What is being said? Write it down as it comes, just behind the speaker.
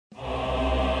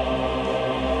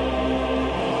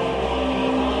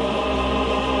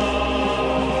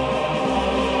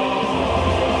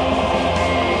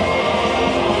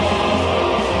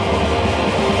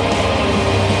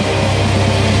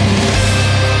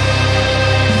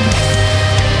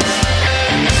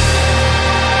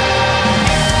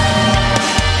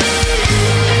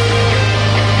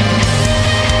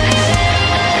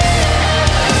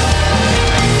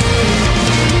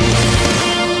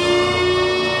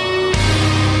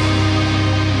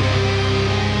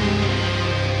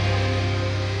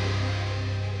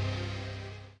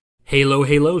Halo,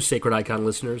 halo, Sacred Icon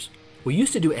listeners. We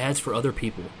used to do ads for other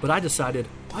people, but I decided,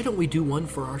 why don't we do one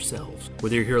for ourselves?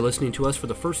 Whether you're here listening to us for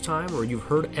the first time or you've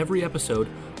heard every episode,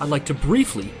 I'd like to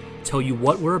briefly tell you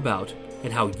what we're about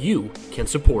and how you can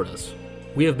support us.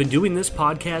 We have been doing this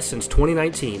podcast since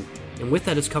 2019, and with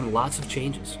that has come lots of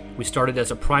changes. We started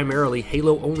as a primarily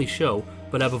Halo-only show,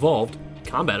 but have evolved,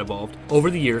 Combat evolved,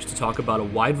 over the years to talk about a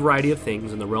wide variety of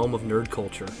things in the realm of nerd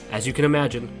culture. As you can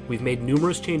imagine, we've made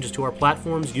numerous changes to our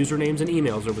platforms, usernames, and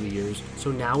emails over the years,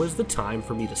 so now is the time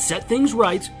for me to set things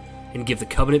right and give the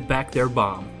Covenant back their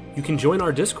bomb. You can join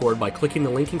our Discord by clicking the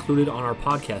link included on our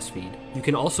podcast feed. You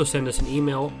can also send us an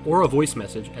email or a voice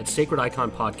message at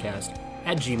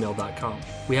sacrediconpodcast@gmail.com.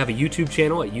 We have a YouTube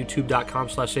channel at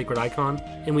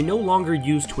youtube.com/sacredicon, and we no longer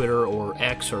use Twitter or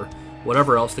X or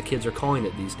whatever else the kids are calling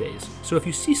it these days. So if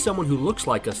you see someone who looks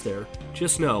like us there,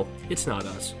 just know it's not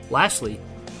us. Lastly,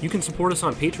 you can support us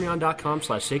on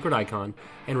patreon.com/sacredicon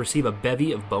and receive a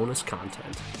bevy of bonus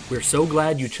content. We're so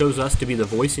glad you chose us to be the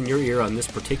voice in your ear on this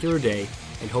particular day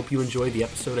and hope you enjoy the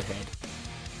episode ahead.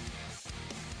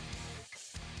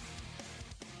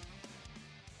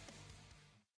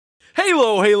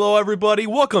 Halo, everybody.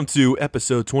 Welcome to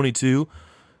episode 22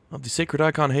 of the Sacred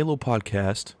Icon Halo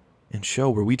podcast and show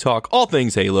where we talk all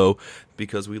things Halo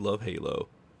because we love Halo.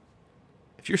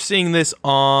 If you're seeing this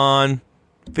on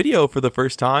video for the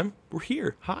first time, we're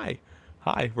here. Hi,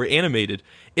 we're animated.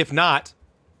 If not,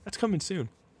 that's coming soon.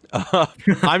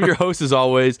 I'm your host, as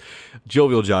always,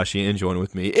 Jovial Joshy, and joining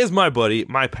with me is my buddy,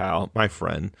 my pal, my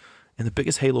friend, and the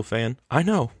biggest Halo fan I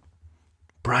know,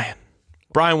 Brian.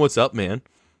 Brian, what's up, man?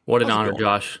 What an honor,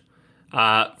 Josh.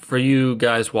 For you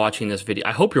guys watching this video,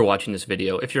 I hope you're watching this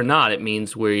video. If you're not, it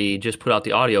means we just put out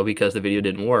the audio because the video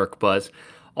didn't work. But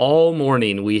all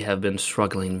morning we have been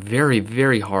struggling very,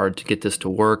 very hard to get this to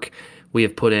work. We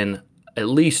have put in at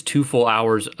least 2 full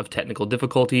hours of technical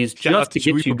difficulties just to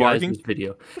get you guys this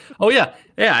video. Oh, yeah.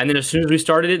 And then as soon as we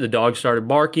started it, the dog started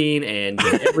barking and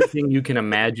everything you can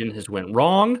imagine has went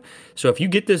wrong. So if you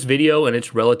get this video and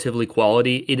it's relatively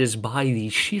quality, it is by the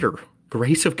sheer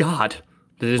grace of God.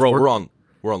 Bro, we're on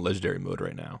legendary mode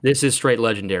right now. This is straight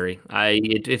legendary.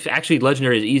 If actually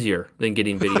legendary is easier than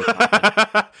getting video.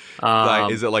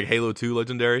 Is it like Halo 2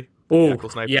 legendary? Oh,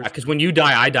 yeah, because when you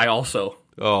die, I die also.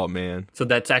 Oh man, so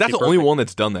that's the only one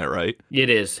that's done that, right? It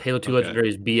is. Halo 2 legendary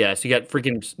is BS. You got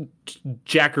freaking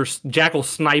Jackal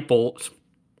Sniper.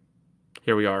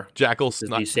 Here we are. Jackal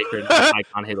Sniper. Sacred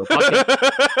Icon Halo.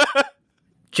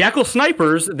 Jackal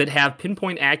snipers that have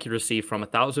pinpoint accuracy from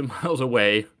 1,000 miles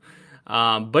away.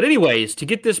 But anyways, to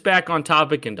get this back on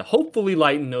topic and to hopefully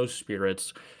lighten those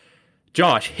spirits,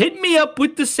 Josh, hit me up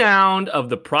with the sound of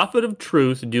the Prophet of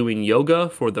Truth doing yoga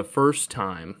for the first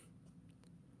time.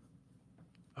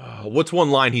 What's one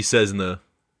line he says in the...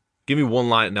 Give me one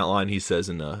line in that line he says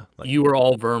in the... You are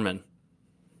all vermin.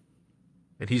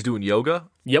 And he's doing yoga?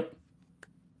 Yep.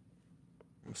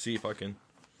 Let's see if I can...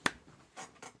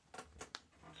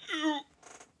 You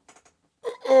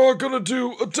are gonna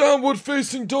do a downward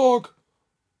facing dog.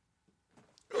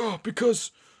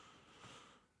 Because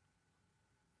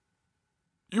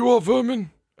you are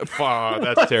vermin.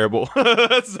 That's terrible.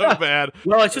 That's so bad.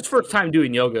 Well, it's just first time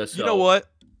doing yoga. So. You know what?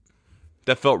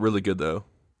 That felt really good though.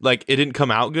 Like it didn't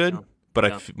come out good,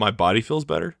 but my body feels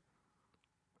better.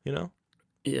 You know?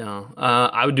 Yeah.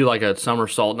 I would do like a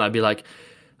somersault, and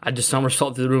I'd just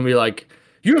somersault through the room and be like,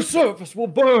 "Your surface will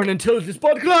burn until it is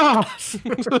but glass."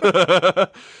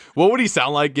 What would he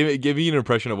sound like? Give me an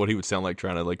impression of what he would sound like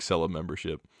trying to like sell a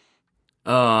membership.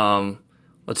 Let's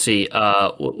see.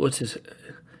 What's his?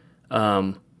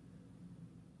 Your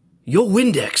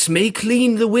Windex may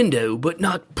clean the window, but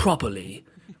not properly.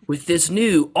 With this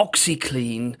new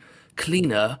OxyClean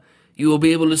cleaner, you will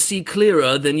be able to see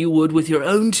clearer than you would with your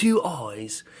own 2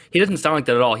 eyes. He doesn't sound like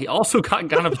that at all. He also got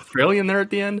kind of Australian there at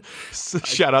the end.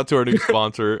 Shout out to our new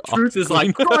sponsor. Truth is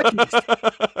like,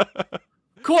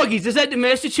 Corgis, is that the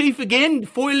Master Chief again,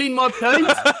 foiling my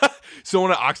planes?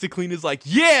 Someone at OxyClean is like,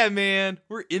 yeah, man,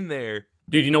 we're in there.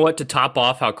 Dude, you know what? To top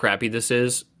off how crappy this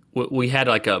is, we had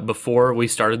like before we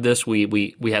started this,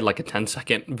 we had like a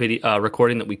 10-second video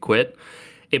recording that we quit.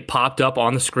 It popped up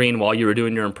on the screen while you were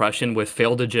doing your impression with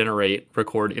failed to generate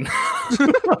recording.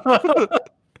 I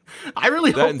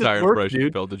really hope that entire impression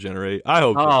failed to generate. I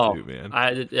hope so too, man.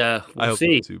 We'll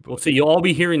see. So too, we'll see. You'll all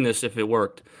be hearing this if it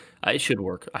worked. It should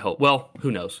work, I hope. Well,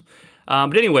 who knows?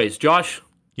 But anyways, Josh.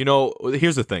 You know,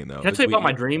 here's the thing, though. Can I tell you about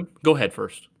my dream? Go ahead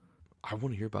first. I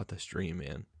want to hear about this dream,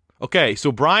 man. Okay,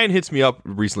 so Brian hits me up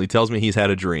recently, tells me he's had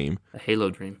a dream. A Halo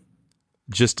dream.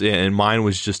 And mine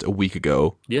was just a week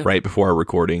ago, right before our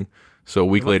recording. So a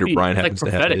week later, Brian happens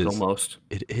to have his. Almost.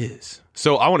 It is.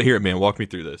 So I want to hear it, man. Walk me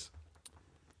through this.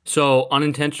 So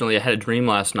unintentionally, I had a dream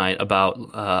last night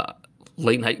about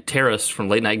late night Terrace from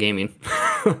Late Night Gaming.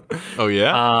 Oh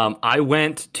yeah. I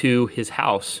went to his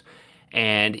house,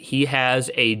 and he has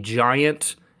a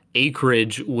giant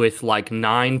acreage with like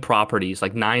 9 properties,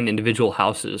 like 9 individual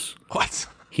houses. What?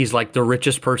 He's like the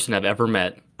richest person I've ever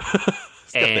met. Got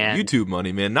that YouTube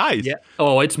money, man. Nice. Yeah.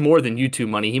 Oh, it's more than YouTube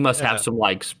money. He must have some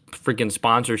like freaking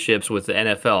sponsorships with the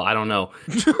NFL. I don't know.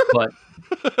 But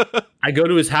I go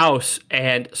to his house,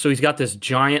 and so he's got this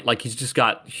giant, like he's just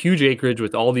got huge acreage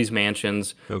with all these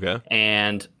mansions. Okay.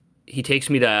 And he takes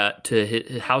me to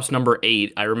his house number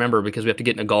 8. I remember because we have to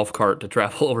get in a golf cart to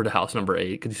travel over to house number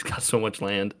 8 because he's got so much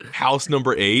land. House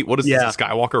number 8? What is this, a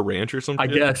Skywalker Ranch or something? I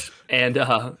guess. And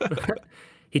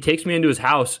he takes me into his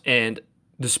house, and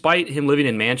despite him living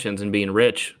in mansions and being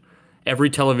rich, every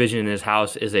television in his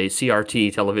house is a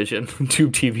CRT television,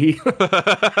 tube TV.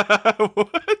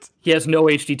 What? He has no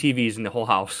HD TVs in the whole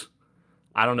house.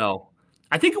 I don't know.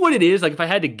 I think what it is, like if I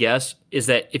had to guess, is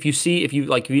that if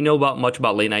you know much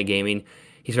about late night gaming,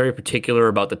 he's very particular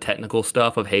about the technical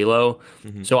stuff of Halo.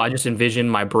 Mm-hmm. So I just envision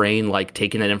my brain like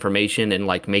taking that information and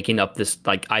like making up this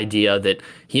like idea that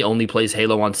he only plays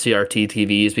Halo on CRT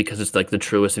TVs because it's like the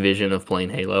truest vision of playing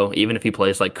Halo, even if he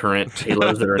plays like current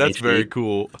Halos that are in That's HD. very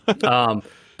cool. But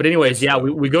anyways, yeah,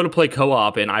 we go to play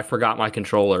co-op, and I forgot my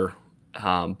controller,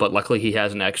 but luckily he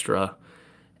has an extra,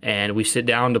 and we sit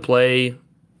down to play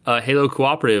Halo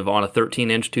Cooperative on a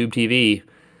 13-inch tube TV,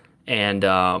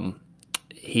 and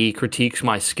he critiques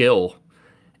my skill,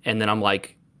 and then I'm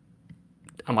like,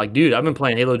 dude, I've been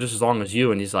playing Halo just as long as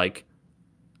you, and he's like,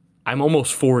 I'm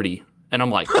almost 40, and I'm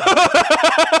like,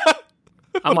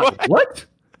 what?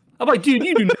 I'm like, dude,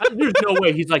 you do not, there's no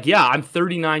way. He's like, yeah, I'm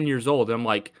 39 years old, and I'm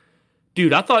like,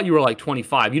 dude, I thought you were like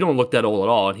 25. You don't look that old at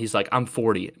all. And he's like, I'm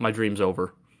 40. My dream's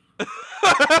over. You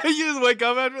just wake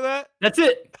up after that? That's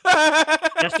it.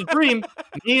 That's the dream.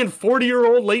 Me and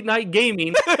 40-year-old late night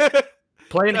gaming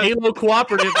playing Halo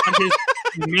Cooperative on his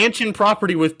mansion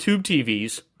property with tube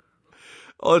TVs.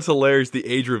 Oh, it's hilarious. The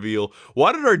age reveal.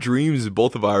 Why did our dreams,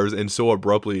 both of ours, end so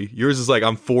abruptly? Yours is like,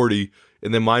 I'm 40.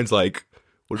 And then mine's like,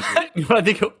 what is it? You know what I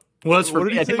think it was for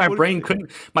me? I think my What brain did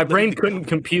you couldn't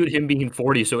compute him being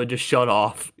 40, so it just shut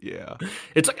off. Yeah.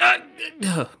 It's like, I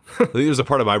think there's a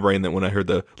part of my brain that when I heard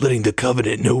the letting the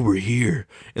Covenant know we're here,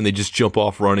 and they just jump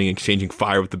off running, exchanging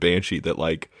fire with the Banshee, that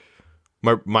like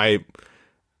my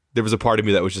there was a part of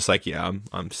me that was just like, yeah,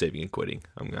 I'm saving and quitting.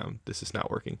 This is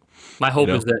not working. my hope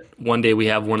is that one day we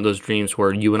have one of those dreams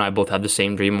where you and I both have the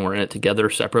same dream and we're in it together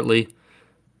separately.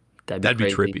 That'd be That'd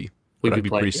be crazy. trippy. But I'd be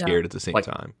pretty scared at the same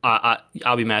time.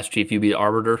 I'll be Master Chief, you be the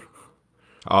Arbiter.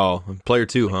 Oh, player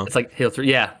 2, huh? It's like Halo 3.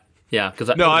 Yeah. Because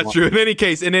No, that's true. In any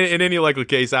case, in any likely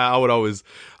case, I would always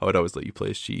let you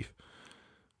play as Chief.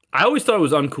 I always thought it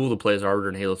was uncool to play as Arbiter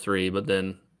in Halo 3, but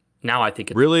then now I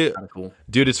think it's Really, kind of cool.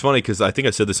 dude, it's funny because I think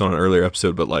I said this on an earlier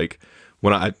episode, but like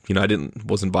when I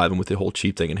wasn't vibing with the whole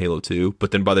Chief thing in Halo 2, but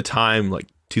then by the time like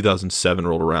 2007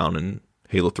 rolled around and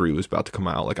Halo 3 was about to come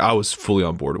out, like I was fully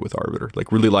on board with Arbiter.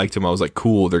 Like really liked him. I was like,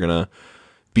 cool, they're gonna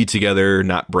be together,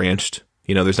 not branched.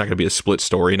 You know, there's not gonna be a split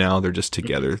story now. They're just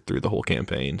together through the whole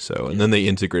campaign. So, and then they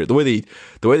integrated the way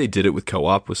they did it with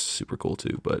co-op was super cool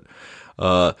too. But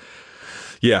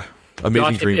yeah,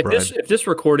 amazing Josh, dream, Brian. if this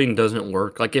recording doesn't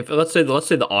work, like if let's say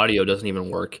the audio doesn't even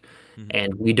work,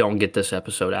 and we don't get this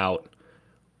episode out,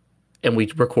 and we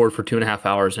record for 2.5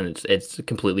 hours and it's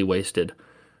completely wasted.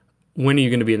 When are you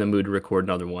going to be in the mood to record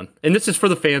another one? And this is for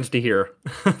the fans to hear.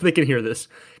 They can hear this.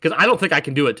 Because I don't think I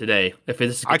can do it today.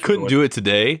 I couldn't do it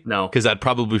today. No. Because I'd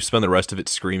probably spend the rest of it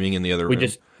screaming in the other room.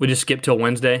 We just skip till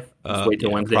Wednesday. Just wait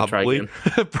till Wednesday probably, and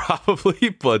try again. Probably,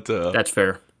 but That's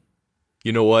fair.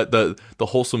 you know what? The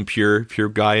wholesome, pure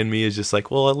guy in me is just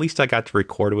like, well, at least I got to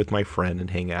record it with my friend and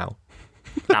hang out.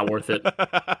 Not worth it.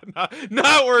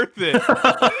 Not worth it.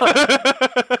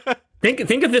 Think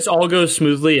if this all goes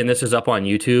smoothly and this is up on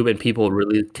YouTube and people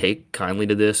really take kindly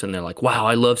to this and they're like, wow,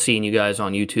 I love seeing you guys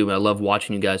on YouTube and I love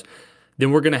watching you guys.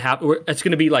 Then we're gonna have it's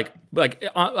gonna be like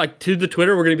to the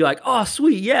Twitter we're gonna be like, oh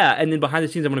sweet, yeah, and then behind the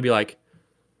scenes I'm gonna be like,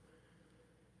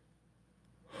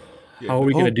 how are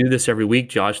we gonna do this every week,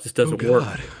 Josh? This doesn't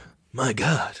work. My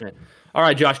God. All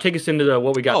right, Josh, take us into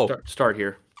what we got. Start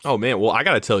here. Oh man, well I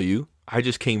gotta tell you, I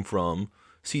just came from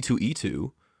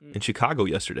C2E2 in Chicago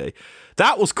yesterday.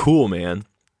 That was cool, man.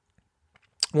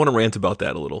 I want to rant about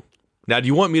that a little. Now, do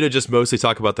you want me to just mostly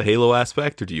talk about the Halo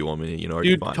aspect, or do you want me to,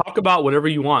 Dude, talk about whatever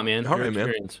you want, man. All right,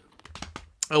 man.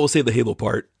 I will save the Halo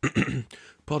part,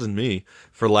 pardon me,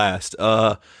 for last.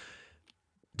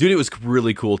 Dude, it was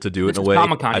really cool to do it in a way.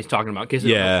 Comic-Con he's talking about, because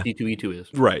yeah, C2E2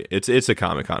 is. Right. It's a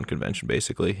Comic-Con convention,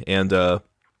 basically. And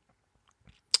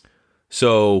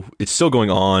So it's still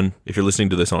going on. If you're listening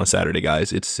to this on a Saturday,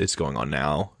 guys, it's going on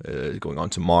now. Going on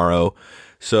tomorrow.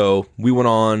 So we went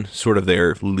on sort of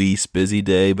their least busy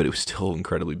day, but it was still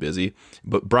incredibly busy.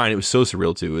 But Brian, it was so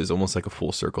surreal too. It was almost like a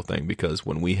full circle thing because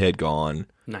when we had gone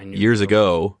 9 years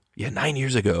ago, 9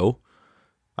 years ago,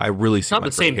 I really see not my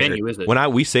the same gray hair. venue, is it?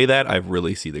 When we say that, I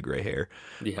really see the gray hair.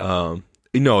 Yeah.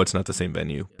 No, it's not the same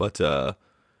venue, but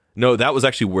no, that was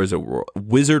actually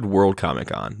Wizard World Comic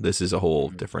Con. This is a whole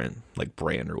different like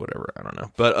brand or whatever. I don't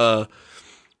know, but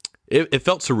it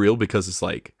felt surreal because it's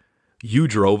like you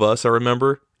drove us. I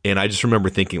remember, and I just remember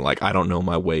thinking like I don't know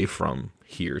my way from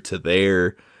here to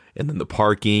there, and then the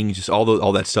parking, just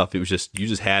all that stuff. It was just you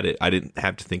just had it. I didn't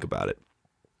have to think about it.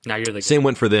 Now you're the Same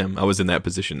went for them. I was in that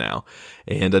position now,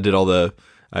 and I did all the.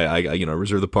 I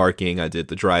reserved the parking. I did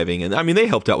the driving, and I mean they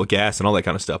helped out with gas and all that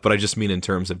kind of stuff. But I just mean in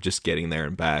terms of just getting there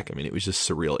and back. I mean it was just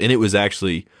surreal, and it was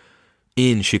actually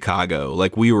in Chicago.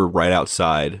 Like we were right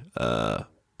outside the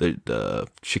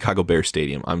Chicago Bears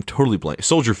Stadium. I'm totally blank.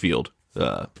 Soldier Field.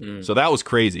 So that was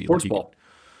crazy. sports ball.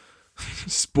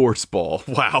 Sports ball.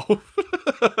 Wow.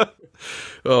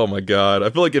 Oh my God. I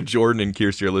feel like if Jordan and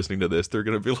Kirsty are listening to this, they're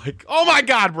gonna be like, "Oh my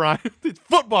God, Brian, it's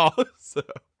football." So.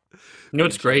 You know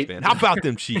what's great? Man. How about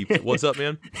them Chiefs? What's up,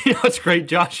 man? You know what's great,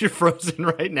 Josh? You're frozen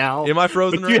right now. Am I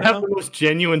frozen but right you now? have the most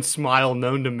genuine smile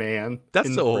known to man.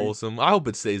 That's so wholesome. I hope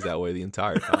it stays that way the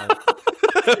entire time.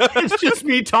 It's just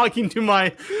me talking to my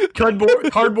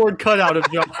cardboard cutout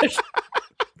of Josh.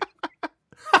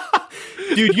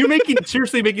 Dude, you're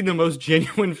seriously making the most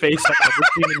genuine face I've ever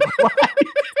seen in my life.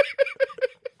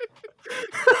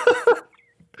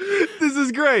 This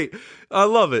is great. I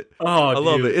love it. Oh, I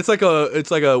love it. It's like a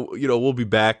we'll be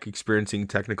back experiencing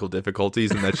technical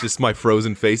difficulties, and that's just my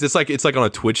frozen face. It's like on a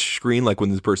Twitch screen, like when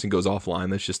this person goes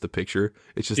offline. That's just the picture.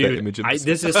 It's just that image of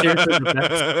this is seriously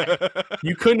the best.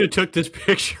 You couldn't have took this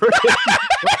picture. You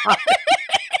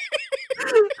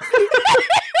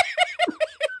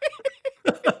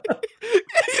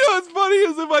know what's funny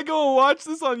is if I go and watch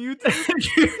this on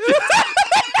YouTube.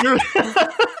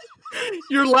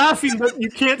 You're laughing, but you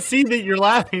can't see that you're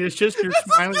laughing. It's just you're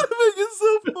smiling. It's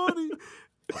so funny.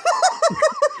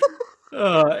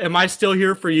 Am I still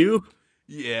here for you?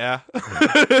 Yeah.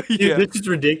 Dude, Yeah. this is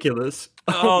ridiculous.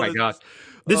 Oh my gosh.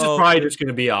 This is probably just going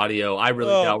to be audio. I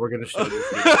really doubt we're going to show this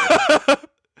video.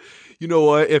 You know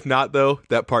what? If not, though,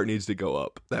 that part needs to go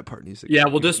up. That part needs to go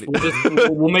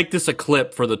up. We'll make this a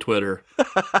clip for the Twitter.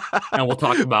 And we'll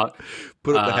talk about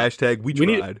put up the hashtag we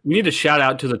tried. We need to shout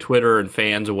out to the Twitter and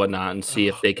fans and whatnot and see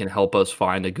if they can help us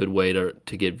find a good way to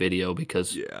get video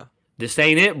because this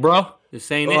ain't it, bro. This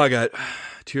ain't it. Oh, I got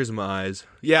tears in my eyes.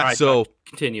 Yeah, right, so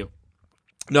continue.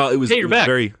 No, it was, hey, you're back.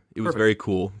 It was very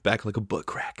cool. Back like a butt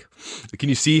crack. Can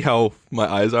you see how my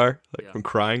eyes are from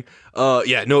crying?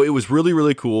 It was really,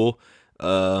 really cool.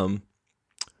 It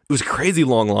was a crazy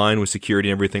long line with security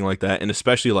and everything like that, and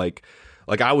especially like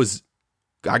I got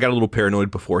a little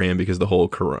paranoid beforehand because the whole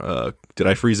did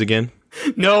I freeze again?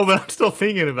 No, but I'm still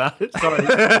thinking about it. Sorry.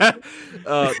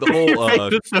 The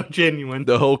whole so genuine.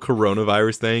 The whole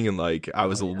coronavirus thing, and like I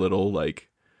was a little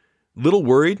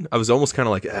worried. I was almost kind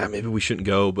of like, maybe we shouldn't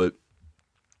go, but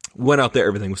went out there,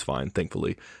 everything was fine,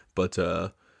 thankfully. But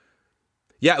it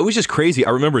was just crazy.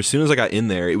 I remember as soon as I got in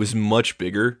there, it was much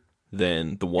bigger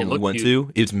than the one we went to.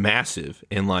 It's massive,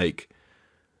 and like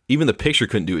even the picture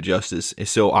couldn't do it justice. And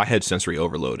so I had sensory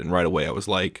overload, and right away I was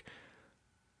like,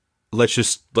 let's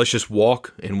just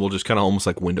walk, and we'll just kind of almost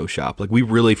like window shop. Like we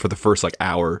really for the first like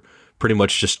hour pretty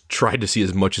much just tried to see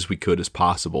as much as we could as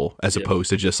possible, as opposed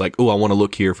to just like, oh, I want to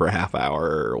look here for a half hour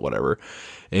or whatever.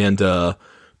 And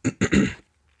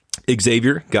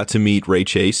Xavier got to meet Ray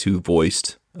Chase, who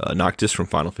voiced Noctis from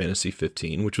Final Fantasy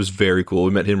 15, which was very cool.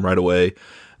 We met him right away.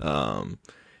 And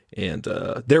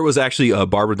there was actually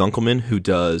Barbara Dunkelman, who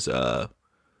does,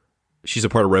 she's a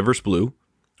part of Reverse Blue,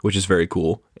 which is very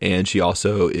cool. And she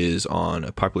also is on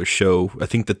a popular show, I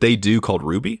think that they do, called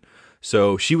Ruby.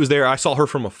 So she was there. I saw her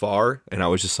from afar, and I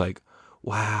was just like,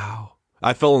 wow.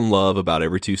 I fell in love about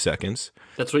every 2 seconds.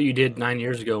 That's what you did 9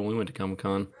 years ago when we went to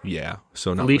Comic-Con. Yeah.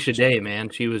 So Alicia Day,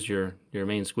 man. She was your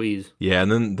main squeeze. Yeah,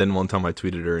 and then one time I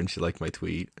tweeted her, and she liked my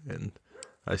tweet, and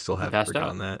I still haven't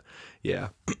forgotten that. Yeah.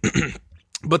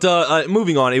 But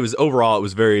moving on, it was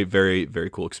very, very, very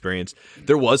cool experience.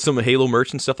 There was some Halo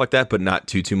merch and stuff like that, but not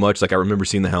too much. Like I remember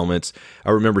seeing the helmets.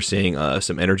 I remember seeing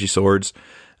some energy swords.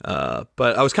 But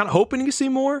I was kind of hoping to see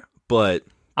more, but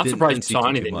I'm surprised you saw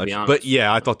anything, to be honest. But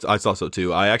yeah, I thought so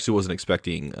too. I actually wasn't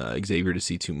expecting Xavier to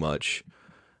see too much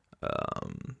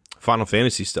Final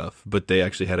Fantasy stuff, but they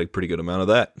actually had a pretty good amount of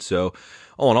that. So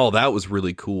all in all, that was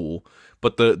really cool.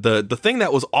 But the thing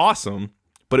that was awesome,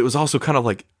 but it was also kind of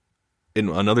like in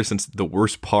another sense, the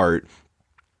worst part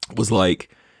was like,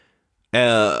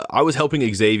 I was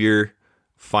helping Xavier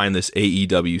find this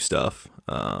AEW stuff,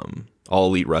 All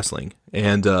Elite Wrestling,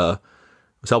 and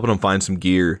was helping him find some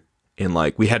gear, and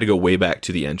like we had to go way back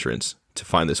to the entrance to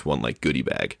find this one like goodie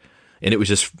bag, and it was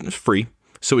just free.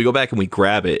 So we go back and we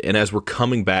grab it, and as we're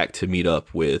coming back to meet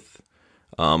up with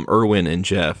Erwin and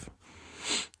Jeff,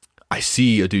 I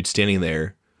see a dude standing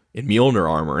there in Mjolnir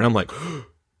armor, and I'm like,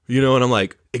 and I'm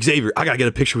like, Xavier, I gotta get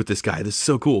a picture with this guy. This is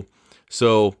so cool.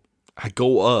 So I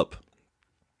go up,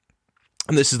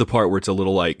 and this is the part where it's a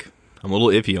little like I'm a little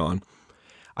iffy on.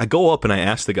 I go up and I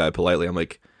ask the guy politely. I'm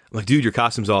like, dude, your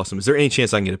costume's awesome. Is there any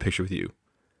chance I can get a picture with you?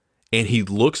 And he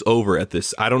looks over at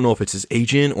this. I don't know if it's his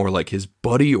agent or like his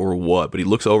buddy or what, but he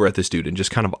looks over at this dude and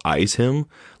just kind of eyes him,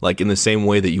 like in the same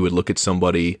way that you would look at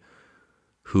somebody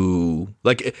who,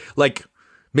 like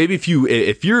maybe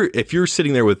if you're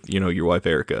sitting there with your wife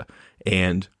Erica,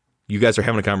 and you guys are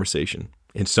having a conversation,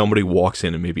 and somebody walks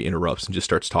in and maybe interrupts and just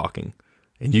starts talking,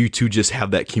 and you two just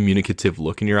have that communicative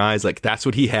look in your eyes, like that's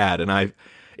what he had, and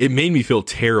it made me feel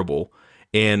terrible,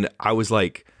 and I was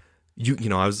like,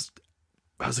 I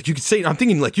was like, you could say, I'm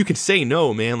thinking like, you can say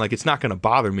no, man. Like, it's not going to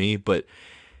bother me. But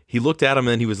he looked at him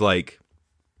and he was like,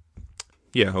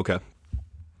 yeah, okay.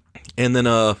 And then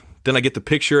I get the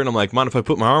picture and I'm like, mind if I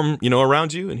put my arm,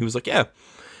 around you? And he was like, yeah.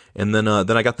 And then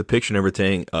I got the picture and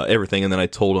everything. And then I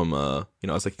told him, I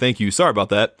was like, thank you. Sorry about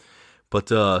that. But,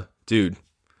 dude,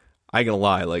 I ain't gonna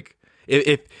lie. Like,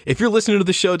 if you're listening to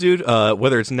the show, dude,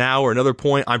 whether it's now or another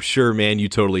point, I'm sure, man,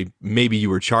 maybe you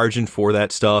were charging for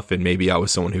that stuff, and maybe I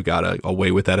was someone who got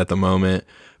away with that at the moment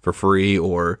for free,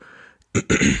 or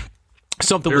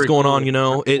something was going on,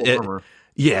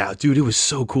 yeah, dude, it was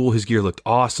so cool. His gear looked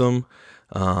awesome.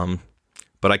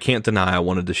 But I can't deny I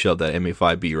wanted to shove that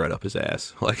MA5B right up his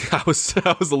ass. Like I was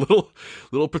a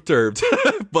little perturbed,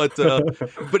 but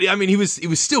I mean he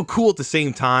was still cool at the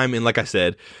same time. And like I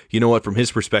said, you know what? From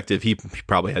his perspective, he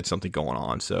probably had something going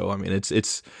on. So I mean,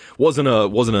 it's wasn't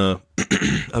a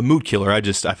a mood killer. I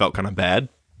felt kind of bad.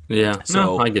 Yeah, so,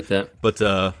 no, I get that.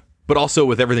 But also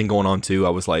with everything going on too,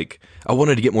 I was like, I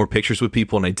wanted to get more pictures with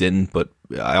people and I didn't. But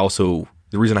the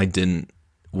reason I didn't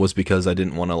was because I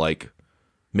didn't want to like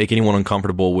make anyone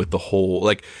uncomfortable with the whole,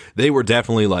 like, they were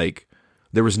definitely like,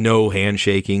 there was no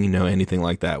handshaking, no anything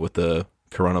like that with the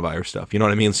coronavirus stuff. You know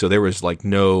what I mean? So there was like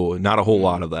not a whole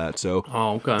lot of that. So,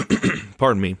 okay.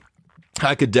 Pardon me.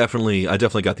 I definitely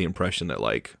got the impression that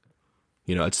like,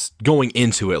 it's going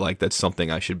into it like that's something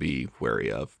I should be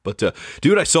wary of. But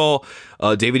dude, I saw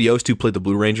David Yost, who played the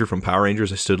Blue Ranger from Power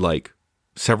Rangers. I stood like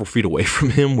several feet away from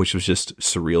him, which was just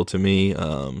surreal to me.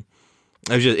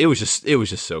 It was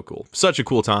just so cool. Such a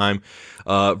cool time.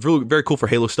 Really very cool for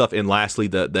Halo stuff. And lastly,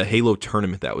 the Halo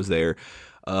tournament that was there.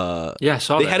 Yeah, I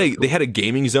saw They had a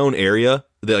gaming zone area.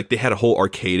 They had a whole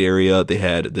arcade area. They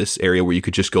had this area where you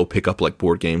could just go pick up like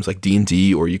board games like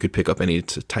D&D, or you could pick up any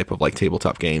type of like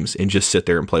tabletop games and just sit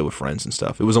there and play with friends and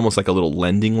stuff. It was almost like a little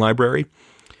lending library.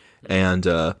 And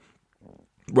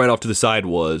right off to the side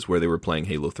was where they were playing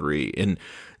Halo 3. And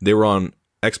they were on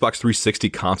Xbox 360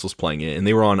 consoles playing it, and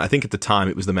they were on, I think at the time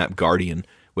it was the map Guardian,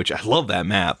 which I love that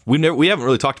map. We haven't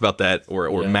really talked about that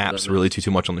or maps really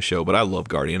too much on the show, but I love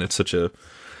Guardian. It's such a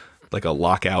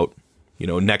lockout,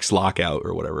 next lockout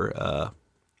or whatever.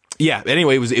 Yeah,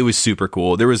 anyway, it was super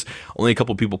cool. There was only a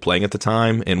couple people playing at the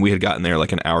time, and we had gotten there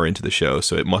like an hour into the show,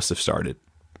 so it must have started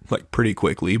like pretty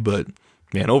quickly, but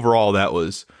man, overall that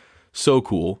was so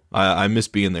cool. I miss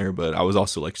being there, but I was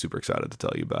also like super excited to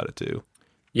tell you about it too.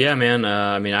 Yeah, man.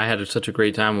 I mean, I had such a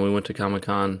great time when we went to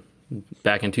Comic-Con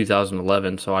back in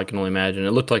 2011, so I can only imagine.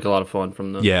 It looked like a lot of fun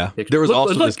from the pictures. There was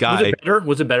also this guy.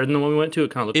 Was it better than the one we went to?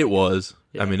 It kind of looked. It was.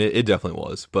 Yeah. I mean, it definitely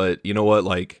was. But you know what?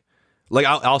 Like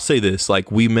I'll say this. Like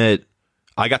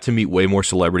I got to meet way more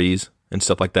celebrities and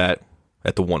stuff like that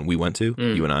at the one we went to,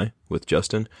 you and I, with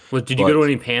Justin. Did you go to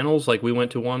any panels? Like we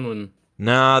went to one when.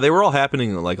 Nah, they were all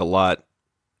happening like a lot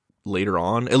later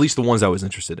on, at least the ones I was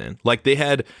interested in. Like they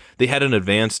had an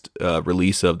advanced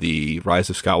release of the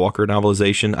Rise of Skywalker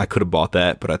novelization. I could have bought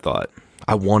that, but I thought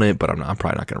I want it, but I'm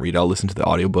probably not going to read it. I'll listen to the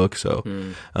audiobook. So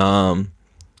and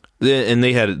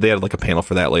they had like a panel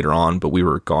for that later on, but we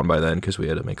were gone by then because we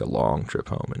had to make a long trip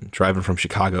home and driving from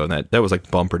Chicago, and that was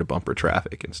like bumper to bumper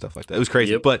traffic and stuff like that. It was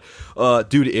crazy. Yep. But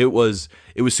dude, it was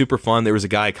super fun. There was a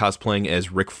guy cosplaying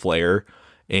as Ric Flair.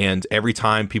 And every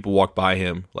time people walk by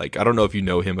him, like, I don't know if you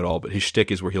know him at all, but his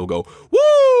shtick is where he'll go,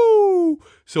 woo!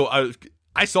 So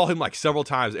I saw him like several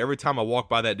times. Every time I walked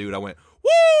by that dude, I went,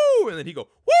 woo! And then he'd go,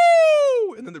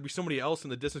 woo! And then there'd be somebody else in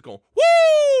the distance going,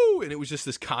 woo! woo, and it was just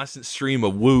this constant stream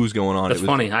of woos going on. That's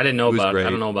funny. I didn't know about it. I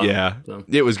don't know about it. Yeah, So.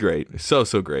 it was great. So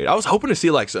great. I was hoping to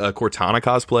see like Cortana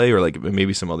cosplay or like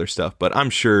maybe some other stuff, but I'm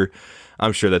sure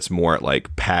that's more at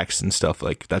like PAX and stuff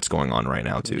like that's going on right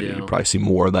now too. Yeah. You probably see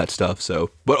more of that stuff.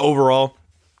 So, but overall,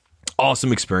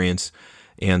 awesome experience,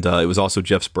 and it was also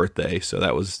Jeff's birthday, so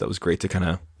that was great to kind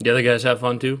of. The other guys have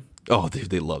fun too. Oh,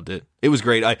 they loved it. It was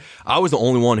great. I was the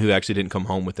only one who actually didn't come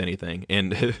home with anything,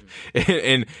 and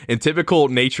in typical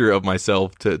nature of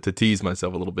myself to tease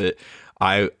myself a little bit,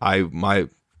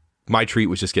 my treat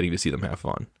was just getting to see them have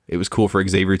fun. It was cool for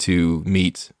Xavier to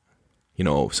meet,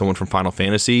 someone from Final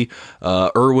Fantasy.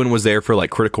 Erwin was there for like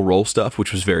Critical Role stuff,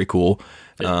 which was very cool.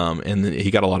 And then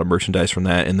he got a lot of merchandise from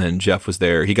that. And then Jeff was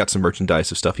there. He got some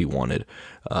merchandise of stuff he wanted.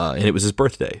 And it was his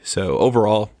birthday. So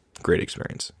overall, great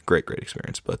experience. Great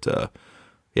experience. But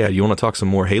yeah, you want to talk some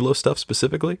more Halo stuff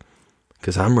specifically?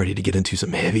 Because I'm ready to get into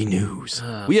some heavy news.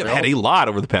 We have had a lot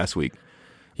over the past week.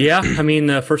 Yeah, I mean,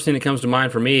 the first thing that comes to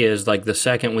mind for me is like the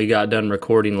second we got done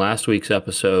recording last week's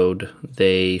episode,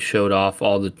 they showed off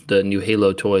all the new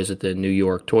Halo toys at the New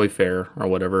York Toy Fair or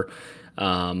whatever,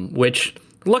 which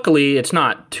luckily it's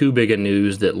not too big a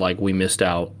news that like we missed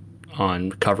out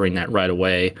on covering that right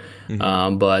away.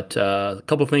 Mm-hmm. But a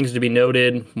couple things to be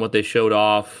noted, what they showed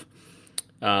off.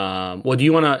 Well, do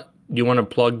you want to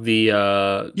plug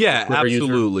the yeah, Twitter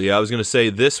absolutely user? I was going to say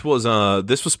this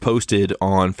was posted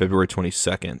on February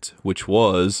 22nd, which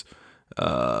was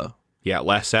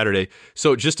last Saturday.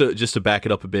 So just to back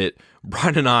it up a bit,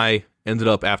 Brian and I ended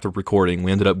up, after recording,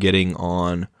 we ended up getting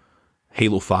on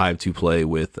Halo 5 to play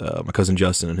with my cousin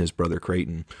Justin and his brother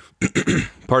Creighton.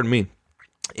 Pardon me.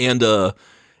 And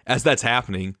as that's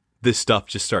happening, this stuff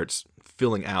just starts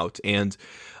filling out, and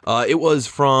it was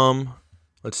from,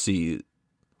 let's see,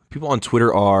 people on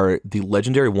Twitter are the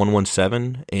Legendary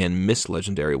 117 and Miss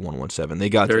Legendary 117. They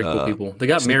got very cool people. They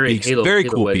got married. Halo, very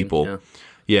Halo cool wedding. people.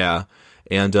 Yeah.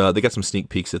 And they got some sneak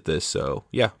peeks at this. So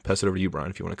yeah, pass it over to you,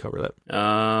 Brian, if you want to cover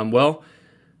that. Well,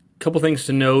 a couple things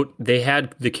to note. They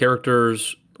had the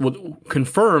characters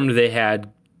confirmed. They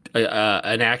had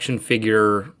an action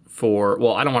figure for.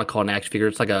 Well, I don't want to call it an action figure.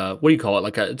 It's like what do you call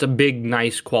it? It's a big,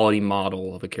 nice, quality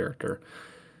model of a character.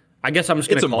 I guess I'm just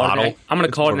going to call it. I'm going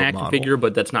to call it an action figure,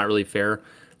 but that's not really fair.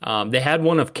 They had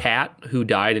one of Kat, who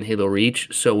died in Halo Reach,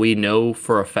 so we know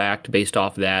for a fact, based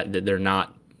off that they're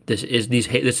not.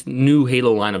 This new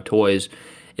Halo line of toys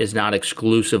is not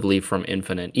exclusively from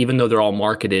Infinite, even though they're all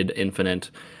marketed Infinite,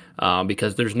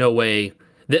 because there's no way.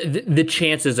 The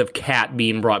chances of Kat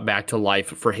being brought back to life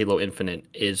for Halo Infinite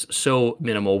is so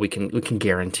minimal. We can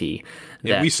guarantee.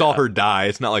 Yeah, we saw her die.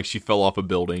 It's not like she fell off a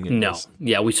building. No.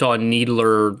 Yeah, we saw a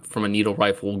needler from a needle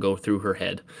rifle go through her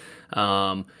head.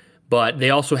 But they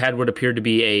also had what appeared to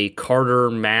be a Carter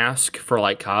mask for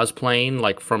like cosplaying,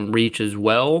 like from Reach as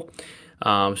well.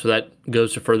 So that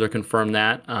goes to further confirm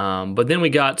that. But then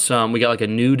we got like a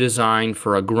new design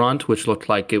for a grunt, which looked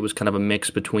like it was kind of a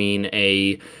mix between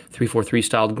a 343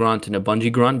 styled grunt and a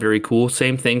Bungie grunt. Very cool.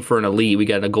 Same thing for an elite. We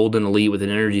got a golden elite with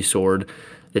an energy sword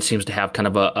that seems to have kind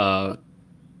of a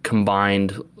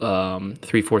combined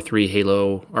 343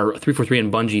 Halo or 343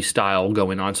 and Bungie style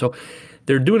going on. So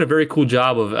they're doing a very cool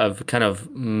job of kind of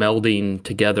melding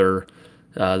together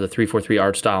the 343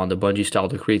 art style and the Bungie style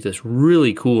to create this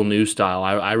really cool new style.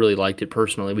 I really liked it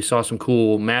personally. We saw some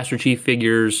cool Master Chief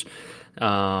figures,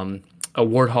 a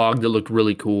Warthog that looked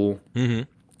really cool. Mm-hmm.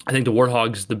 I think the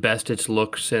Warthog's the best it's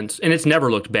looked since, and it's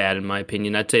never looked bad in my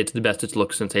opinion. I'd say it's the best it's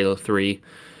looked since Halo 3.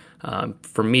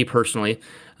 For me personally,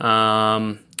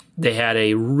 they had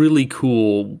a really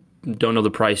cool, don't know the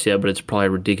price yet, but it's probably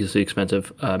ridiculously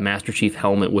expensive, Master Chief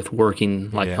helmet with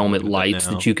working helmet lights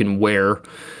that you can wear.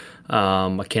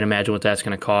 I can't imagine what that's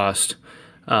going to cost.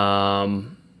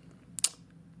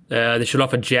 They showed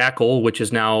off a Jackal, which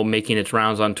is now making its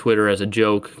rounds on Twitter as a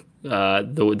joke.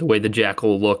 The way the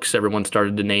Jackal looks, everyone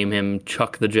started to name him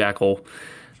Chuck the Jackal.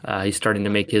 He's starting to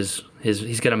make his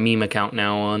he's got a meme account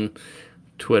now on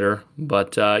Twitter.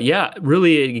 But yeah,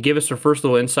 really it gave us our first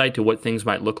little insight to what things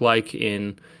might look like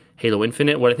in Halo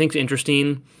Infinite. What I think is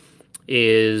interesting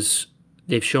is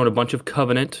they've shown a bunch of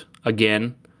Covenant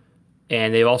again.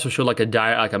 And they've also showed like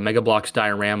a Mega Bloks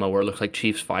diorama where it looks like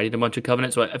Chief's fighting a bunch of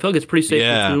Covenant. So I feel like it's pretty safe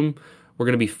to assume we're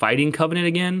going to be fighting Covenant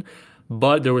again.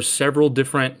 But there was several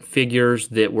different figures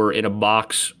that were in a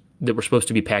box that were supposed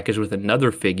to be packaged with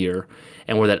another figure.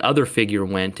 And where that other figure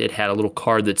went, it had a little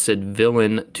card that said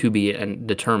villain to be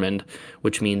determined,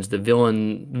 which means the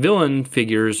villain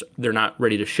figures, they're not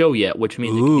ready to show yet, which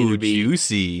means it could either be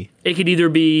juicy. It could either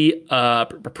be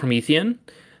Promethean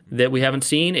that we haven't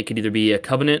seen. It could either be a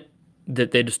Covenant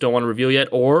that they just don't want to reveal yet,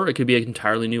 or it could be an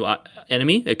entirely new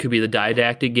enemy. It could be the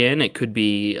Didact again. It could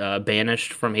be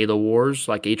banished from Halo Wars,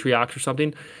 like Atriox or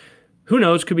something. Who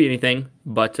knows? Could be anything.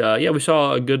 But yeah, we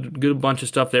saw a good bunch of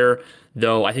stuff there,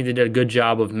 though I think they did a good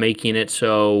job of making it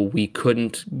so we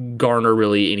couldn't garner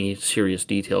really any serious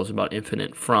details about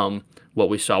Infinite from what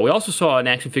we saw. We also saw an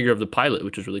action figure of the pilot,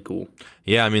 which was really cool.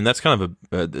 Yeah, I mean, that's kind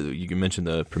of you mentioned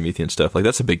the Promethean stuff. Like,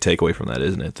 that's a big takeaway from that,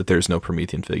 isn't it? That there's no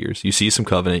Promethean figures. You see some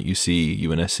Covenant, you see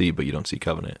UNSC, but you don't see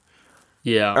Covenant.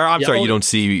 Yeah. Or, I'm sorry, you don't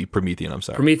see Promethean, I'm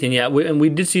sorry. Promethean, yeah. And we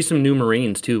did see some new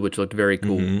Marines, too, which looked very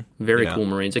cool. Mm-hmm. Very cool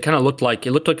Marines. It kind of looked like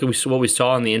what we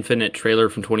saw in the Infinite trailer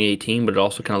from 2018, but it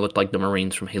also kind of looked like the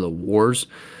Marines from Halo Wars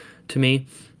to me.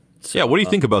 So, yeah, what do you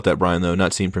think about that, Brian, though,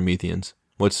 not seeing Prometheans?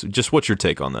 What's your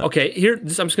take on that? Okay, I'm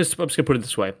just gonna put it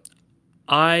this way.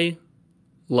 I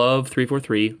love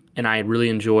 343, and I really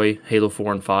enjoy Halo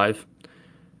 4 and 5,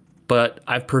 but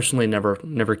I've personally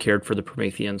never cared for the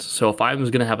Prometheans. So if I was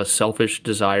gonna have a selfish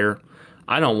desire,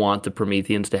 I don't want the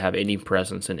Prometheans to have any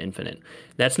presence in Infinite.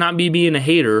 That's not me being a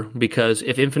hater, because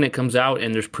if Infinite comes out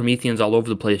and there's Prometheans all over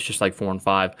the place, just like 4 and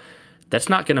 5, that's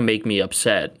not going to make me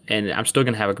upset, and I'm still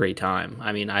going to have a great time.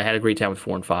 I mean, I had a great time with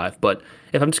 4 and 5, but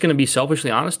if I'm just going to be selfishly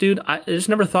honest, dude, I just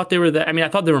never thought they were that. I mean, I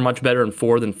thought they were much better in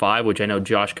 4 than 5, which I know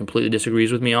Josh completely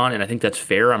disagrees with me on, and I think that's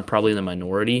fair. I'm probably in the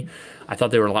minority. I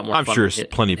thought they were a lot more fun. I'm sure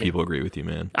plenty of people agree with you,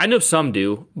 man. I know some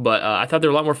do, but I thought they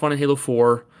were a lot more fun in Halo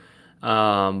 4,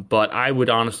 but I would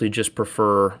honestly just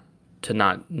prefer to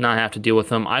not have to deal with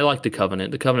them. I like the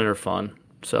Covenant. The Covenant are fun.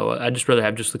 So I'd just rather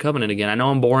have just the Covenant again. I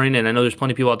know I'm boring, and I know there's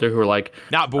plenty of people out there who are like...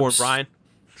 Not boring, Brian.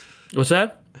 What's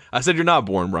that? I said you're not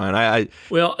boring, Brian.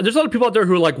 Well, there's a lot of people out there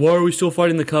who are like, why are we still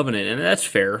fighting the Covenant? And that's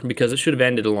fair, because it should have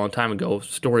ended a long time ago,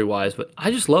 story-wise. But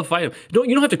I just love fighting them.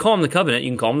 You don't have to call them the Covenant.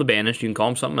 You can call them the Banished. You can call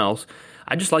them something else.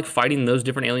 I just like fighting those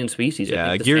different alien species. Yeah, I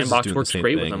think the Gears sandbox is doing works the same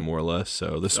great thing, with them. more or less.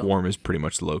 So the Swarm is pretty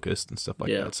much the Locust and stuff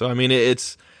like Yeah. that. So, I mean,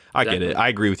 it's... I get it. I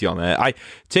agree with you on that.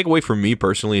 Take away from me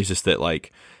personally is just that,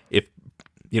 like, if...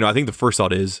 I think the first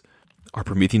thought is, are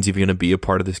Prometheans even going to be a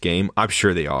part of this game? I'm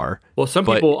sure they are. Well, some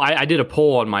people... I did a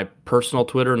poll on my personal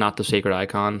Twitter, not the Sacred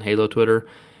Icon, Halo Twitter,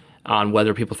 on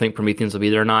whether people think Prometheans will be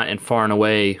there or not, and far and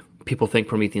away, people think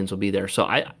Prometheans will be there. So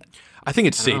I think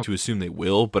it's safe to assume they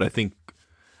will, but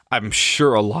I'm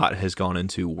sure a lot has gone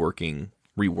into reworking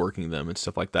them and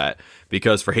stuff like that.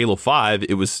 Because for Halo 5,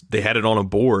 they had it on a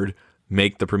board,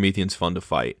 make the Prometheans fun to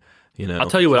fight. I'll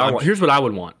tell you what I want. Here's what I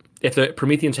would want. If the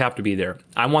Prometheans have to be there,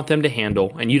 I want them to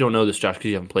handle, and you don't know this, Josh, because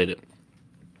you haven't played it.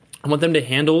 I want them to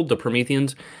handle the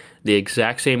Prometheans the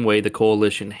exact same way the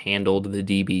Coalition handled the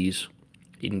DBs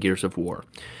in Gears of War.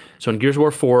 So in Gears of War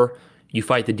 4, you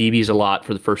fight the DBs a lot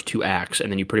for the first 2 acts,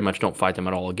 and then you pretty much don't fight them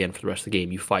at all again for the rest of the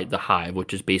game. You fight the Hive,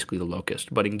 which is basically the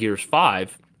Locust. But in Gears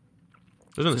 5...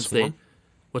 Isn't it the Swarm?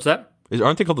 What's that?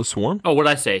 Aren't they called the Swarm? Oh, what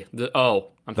did I say? The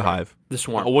Hive. The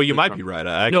Swarm. Oh, well, you might be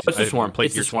right. No, it's the Swarm. Played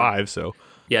It's the Gears Swarm. 5, so...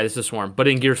 Yeah, this is Swarm. But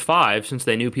in Gears 5, since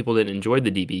they knew people didn't enjoy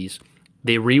the DBs,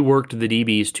 they reworked the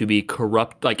DBs to be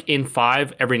corrupt. Like in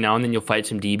 5, every now and then you'll fight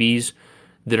some DBs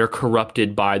that are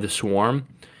corrupted by the Swarm.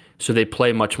 So they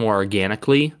play much more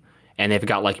organically, and they've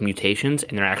got like mutations,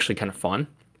 and they're actually kind of fun.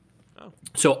 Oh.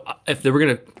 So if they were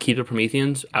going to keep the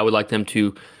Prometheans, I would like them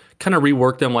to kind of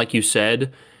rework them like you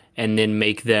said, and then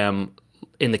make them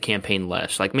in the campaign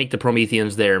less. Like make the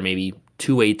Prometheans there maybe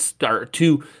 2/8 or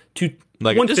 2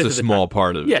 like just a small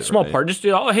part of it. Yeah, small right? part. Just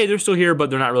hey, they're still here,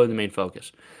 but they're not really the main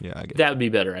focus. Yeah, I get that would be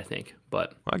better, I think.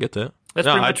 But I get that. That's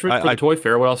pretty much for the Toy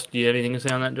Fair. What else? Do you have anything to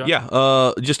say on that, John?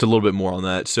 Yeah, just a little bit more on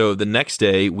that. So the next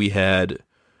day we had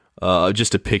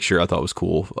just a picture I thought was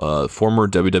cool. Former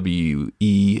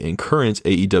WWE and current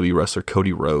AEW wrestler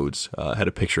Cody Rhodes had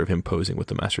a picture of him posing with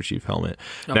the Master Chief helmet.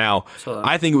 Now,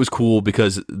 I think it was cool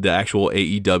because the actual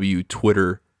AEW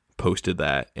Twitter posted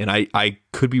that, and I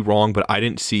could be wrong, but I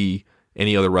didn't see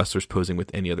any other wrestlers posing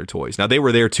with any other toys. Now, they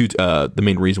were there too. The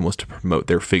main reason was to promote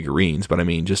their figurines, but I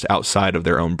mean, just outside of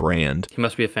their own brand. He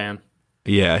must be a fan.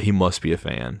 Yeah, he must be a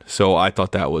fan. So I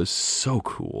thought that was so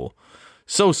cool.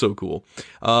 So cool.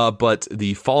 But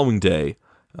the following day,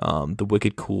 the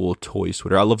Wicked Cool Toys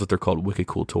Twitter, I love that they're called Wicked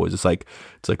Cool Toys. It's like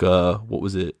what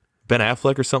was it? Ben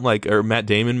Affleck or something or Matt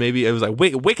Damon maybe. It was like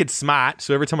Wicked Smart.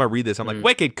 So every time I read this, I'm like,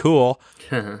 Wicked Cool.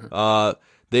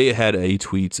 They had a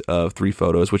tweet of 3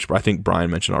 photos, which I think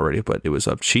Brian mentioned already, but it was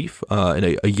of Chief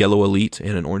and a yellow Elite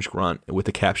and an orange Grunt with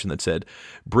a caption that said,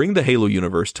 "Bring the Halo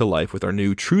universe to life with our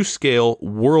new true scale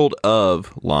World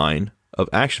of line of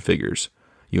action figures.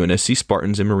 UNSC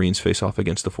Spartans and Marines face off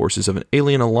against the forces of an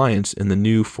alien alliance in the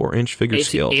new 4-inch figure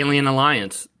scale." Alien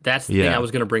Alliance. That's the thing I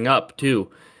was going to bring up, too.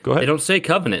 Go ahead. They don't say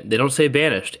Covenant. They don't say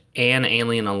Banished and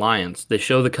Alien Alliance. They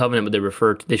show the Covenant,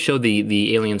 but they show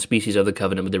the alien species of the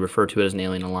Covenant, but they refer to it as an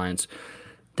Alien Alliance.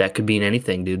 That could mean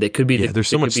anything, dude. They could be. There's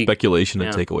so much speculation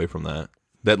to take away from that.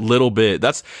 That little bit.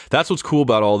 That's what's cool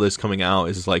about all this coming out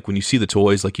is like when you see the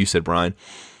toys, like you said, Brian.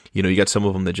 You got some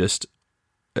of them that just.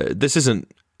 This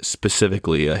isn't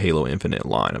specifically a Halo Infinite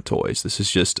line of toys. This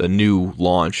is just a new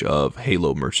launch of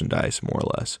Halo merchandise, more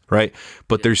or less, right?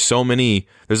 But there's so many.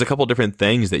 There's a couple different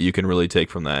things that you can really take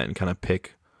from that and kind of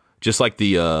pick. Just like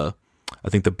the, I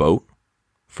think the boat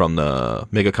from the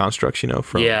Mega Constructs,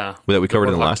 that we covered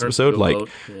in the last episode. Like,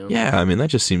 I mean, that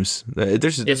just seems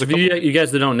there's you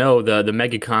guys that don't know the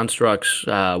Mega Constructs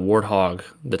Warthog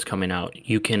that's coming out.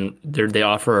 They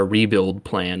offer a rebuild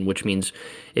plan, which means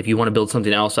if you want to build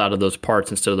something else out of those parts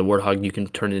instead of the Warthog, you can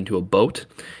turn it into a boat.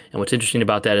 And what's interesting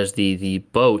about that is the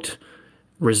boat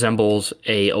resembles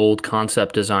a old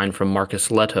concept design from Marcus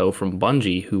Leto from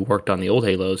Bungie, who worked on the old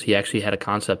Halos. He actually had a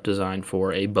concept design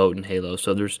for a boat in Halo.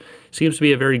 So there seems to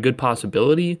be a very good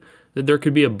possibility that there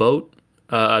could be a boat,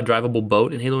 a drivable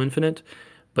boat in Halo Infinite.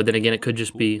 But then again, it could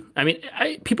just be. I mean,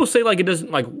 people say like it doesn't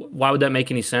like. Why would that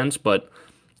make any sense? But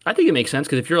I think it makes sense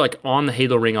because if you're like on the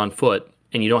Halo ring on foot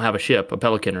and you don't have a ship, a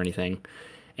Pelican or anything,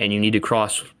 and you need to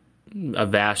cross a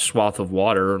vast swath of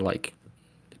water, like,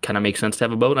 it kind of makes sense to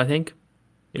have a boat. I think.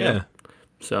 Yeah.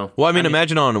 So. Well, I mean,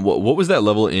 imagine on what was that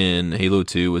level in Halo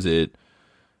 2? Was it?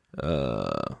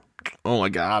 Oh my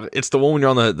God! It's the one when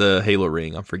you're on the Halo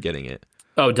ring. I'm forgetting it.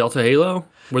 Oh, Delta Halo.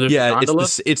 Where there's a gondola?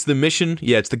 It's the mission.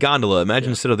 Yeah, it's the gondola.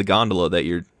 Imagine instead of the gondola that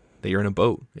you're in a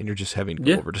boat and you're just having to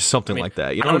go over to something like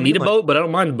that. I don't need a boat, but I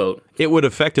don't mind a boat. It would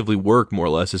effectively work more or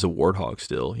less as a Warthog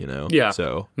still, Yeah.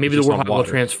 So maybe the Warthog will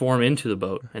transform into the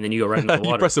boat and then you go right into the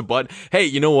water. You press a button. Hey,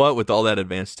 you know what? With all that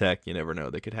advanced tech, you never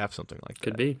know. They could have something like that.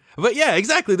 Could be. But yeah,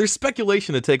 exactly. There's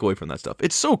speculation to take away from that stuff.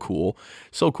 It's so cool.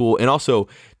 So cool. And also,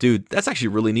 dude, that's actually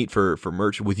really neat for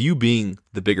merch. With you being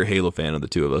the bigger Halo fan of the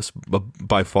two of us,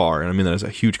 by far, and I mean that as a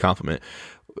huge compliment.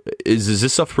 Does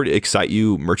this stuff pretty excite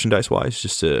you merchandise wise,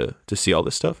 just to see all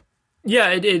this stuff? Yeah,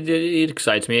 it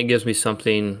excites me. It gives me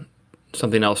something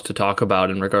else to talk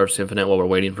about in regards to Infinite while we're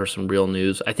waiting for some real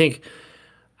news. I think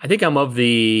I'm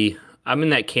in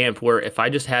that camp where if I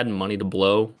just had money to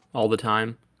blow all the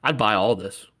time, I'd buy all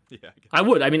this. Yeah, I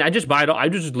would. I mean, I just buy it. I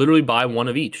just literally buy one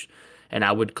of each, and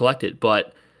I would collect it.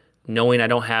 But knowing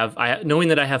that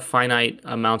I have finite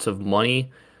amounts of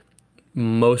money,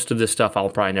 most of this stuff I'll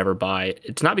probably never buy.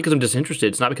 It's not because I'm disinterested.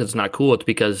 It's not because it's not cool. It's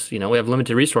because, we have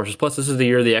limited resources. Plus, this is the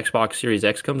year the Xbox Series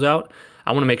X comes out.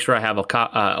 I want to make sure I have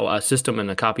a system and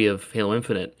a copy of Halo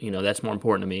Infinite. That's more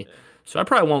important to me. So I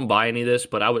probably won't buy any of this,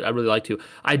 but I'd really like to.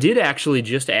 I did actually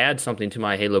just add something to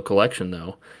my Halo collection,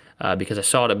 though, because I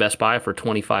saw it at Best Buy for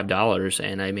 $25,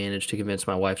 and I managed to convince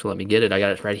my wife to let me get it. I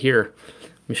got it right here.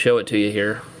 Let me show it to you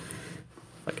here,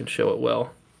 if I can show it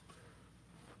well.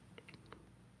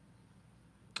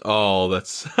 Oh,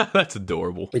 that's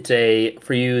adorable. It's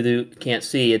for you who can't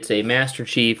see, it's a Master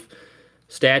Chief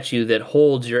statue that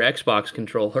holds your Xbox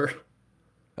controller.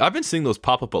 I've been seeing those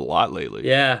pop up a lot lately.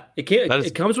 Yeah,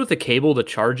 it comes with a cable to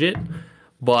charge it,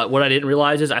 but what I didn't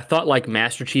realize is I thought like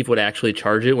Master Chief would actually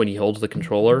charge it when he holds the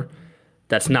controller.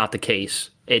 That's not the case.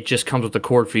 It just comes with a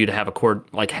cord for you to have a cord,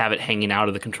 like have it hanging out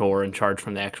of the controller and charge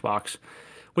from the Xbox,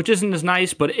 which isn't as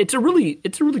nice, but it's a really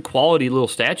quality little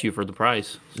statue for the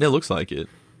price. It looks like it.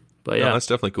 But yeah, no, that's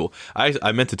definitely cool.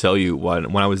 I meant to tell you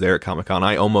when I was there at Comic-Con,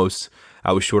 I was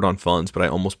short on funds, but I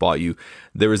almost bought you.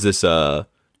 There was this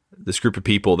group of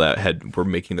people that were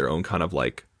making their own kind of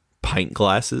like pint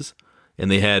glasses,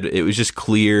 and it was just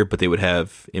clear, but they would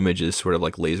have images sort of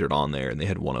like lasered on there, and they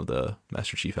had one of the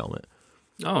Master Chief helmet.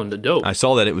 Oh, the dope. I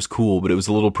saw that it was cool, but it was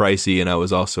a little pricey, and I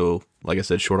was also, like I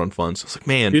said, short on funds. I was like,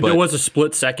 man. Dude, there was a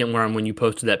split second when you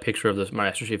posted that picture of the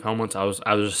Master Chief helmets, I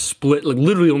was split, like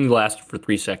literally only lasted for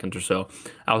 3 seconds or so.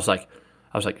 I was like,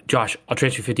 Josh, I'll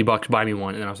transfer you $50, buy me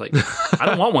one. And then I was like, I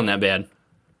don't want one that bad.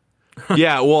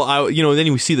 Yeah, well,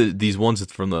 then we see these ones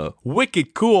from the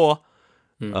wicked cool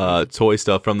toy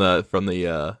stuff from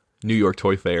the New York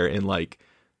Toy Fair, and like,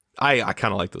 I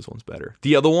kind of like those ones better.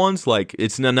 The other ones, like,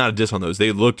 it's not a diss on those.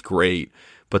 They looked great,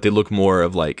 but they look more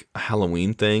of like a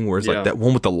Halloween thing, whereas like that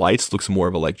one with the lights looks more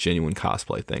of a like genuine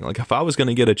cosplay thing. Like if I was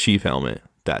gonna get a Chief helmet,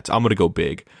 I'm gonna go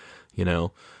big,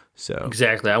 So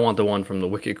exactly, I want the one from the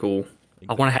Wicked Cool.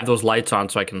 I want to have those lights on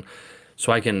so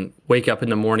I can wake up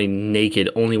in the morning naked,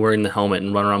 only wearing the helmet,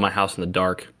 and run around my house in the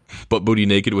dark. Butt booty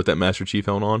naked with that Master Chief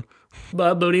helmet on.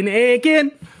 Butt booty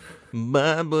naked.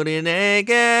 My booty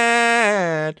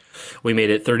naked. We made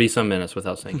it 30-some minutes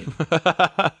without singing.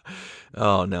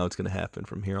 Oh, now it's going to happen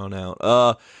from here on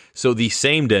out. So the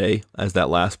same day as that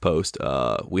last post,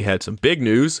 we had some big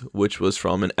news, which was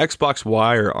from an Xbox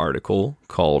Wire article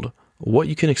called "What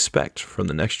You Can Expect from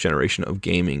the Next Generation of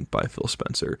Gaming" by Phil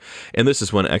Spencer. And this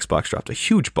is when Xbox dropped a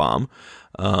huge bomb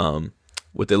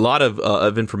with a lot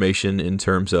of information in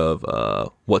terms of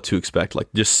what to expect,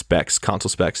 like just specs, console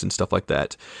specs, and stuff like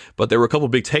that. But there were a couple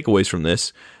big takeaways from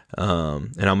this.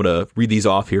 And I'm going to read these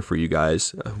off here for you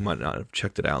guys who might not have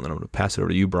checked it out, and then I'm going to pass it over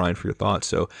to you, Brian, for your thoughts.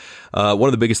 So one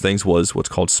of the biggest things was what's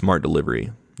called smart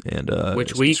delivery. And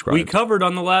which we covered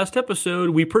on the last episode.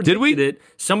 We predicted it.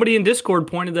 Somebody in Discord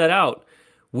pointed that out.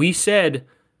 We said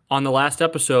on the last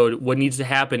episode, what needs to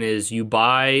happen is you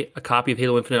buy a copy of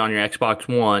Halo Infinite on your Xbox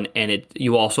One, and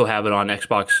you also have it on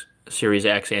Xbox Series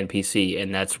X and PC,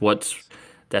 and that's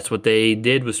what they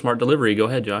did with smart delivery. Go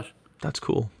ahead, Josh. That's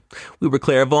cool. We were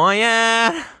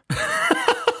clairvoyant.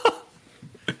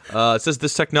 It says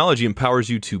this technology empowers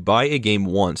you to buy a game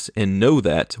once and know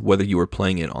that whether you are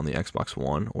playing it on the Xbox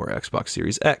One or Xbox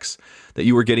Series X, that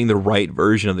you are getting the right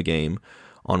version of the game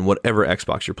on whatever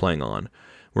Xbox you're playing on.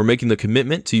 We're making the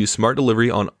commitment to use smart delivery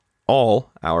on all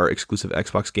our exclusive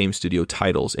Xbox Game Studio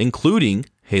titles, including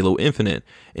Halo Infinite,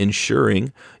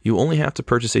 ensuring you only have to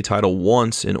purchase a title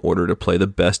once in order to play the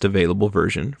best available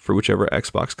version for whichever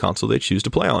Xbox console they choose to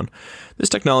play on. This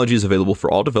technology is available for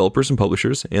all developers and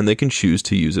publishers, and they can choose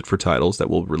to use it for titles that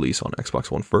will release on Xbox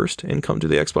One first and come to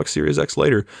the Xbox Series X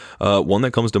later. One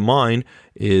that comes to mind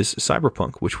is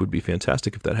Cyberpunk, which would be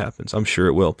fantastic if that happens. I'm sure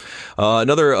it will.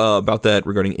 Another about that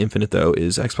regarding Infinite, though,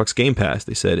 is Xbox Game Pass.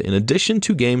 They said, in addition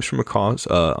to games from across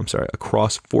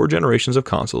 4 generations of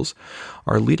consoles,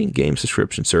 our leading game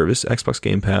subscription service, Xbox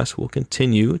Game Pass, will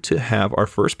continue to have our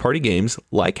first-party games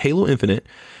like Halo Infinite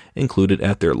included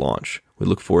at their launch. We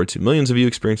look forward to millions of you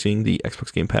experiencing the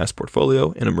Xbox Game Pass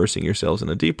portfolio and immersing yourselves in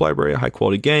a deep library of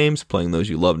high-quality games, playing those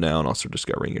you love now, and also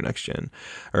discovering your next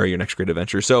great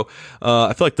adventure. So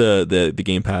I feel like the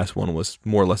Game Pass one was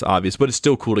more or less obvious, but it's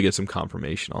still cool to get some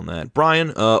confirmation on that.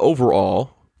 Brian,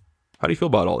 overall, how do you feel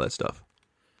about all that stuff?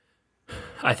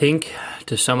 I think,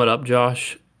 to sum it up,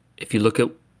 Josh, if you look at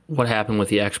what happened with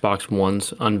the Xbox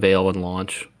One's unveil and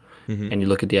launch, and you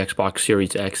look at the Xbox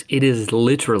Series X, it is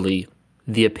literally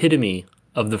the epitome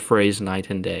of the phrase night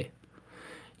and day.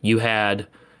 You had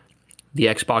the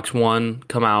Xbox One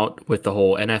come out with the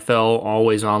whole NFL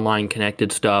always online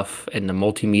connected stuff and the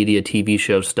multimedia TV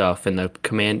show stuff and the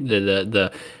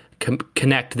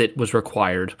Connect that was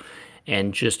required,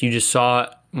 and you just saw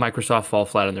Microsoft fall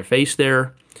flat on their face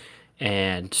there,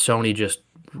 and Sony just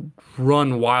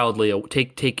run wildly.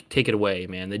 Take it away,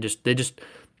 man.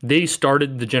 They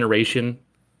started the generation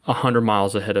 100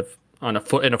 miles ahead of in a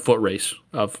foot race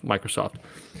of Microsoft.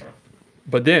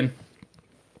 But then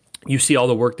you see all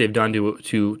the work they've done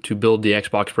to build the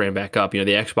Xbox brand back up. You know,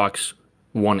 the Xbox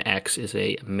One X is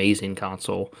an amazing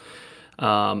console,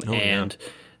 and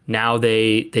now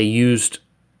they used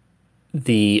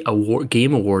the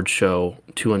Game Awards show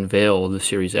to unveil the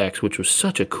Series X, which was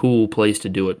such a cool place to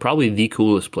do it, probably the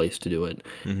coolest place to do it.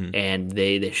 And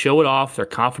they show it off. They're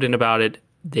confident about it.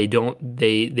 They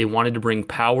wanted to bring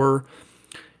power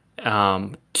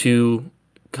to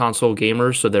console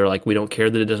gamers, so they're like, we don't care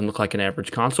that it doesn't look like an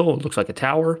average console. It looks like a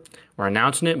tower. We're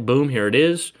announcing it. Boom, here it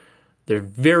is. They're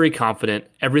very confident.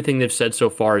 Everything they've said so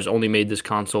far has only made this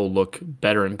console look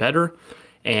better and better.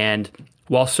 And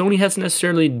while Sony hasn't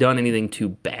necessarily done anything too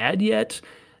bad yet,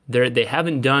 they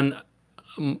haven't done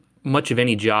much of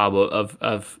any job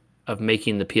of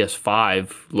making the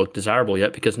PS5 look desirable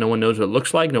yet, because no one knows what it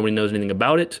looks like. Nobody knows anything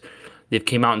about it. They've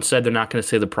came out and said they're not going to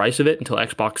say the price of it until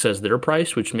Xbox says their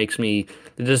price, which makes me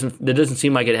it doesn't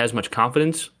seem like it has much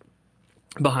confidence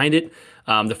behind it.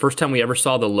 The first time we ever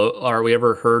saw we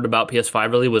ever heard about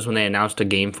PS5 really was when they announced a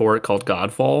game for it called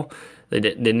Godfall. They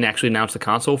didn't actually announce the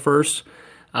console first.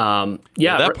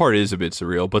 That part is a bit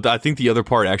surreal, but I think the other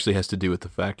part actually has to do with the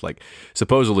fact, like,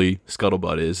 supposedly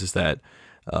scuttlebutt is that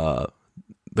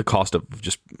the cost of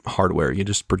just hardware, you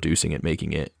just producing it,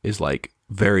 making it, is like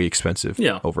very expensive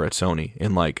over at Sony,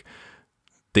 and like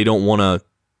they don't want to.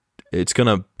 It's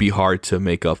gonna be hard to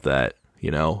make up that,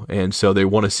 and so they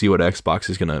want to see what Xbox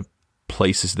is gonna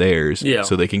place as theirs,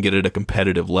 so they can get it at a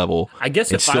competitive level. I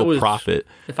guess and still profit.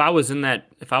 If I was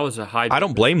a high, I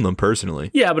don't blame them personally.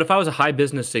 Yeah, but if I was a high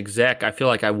business exec, I feel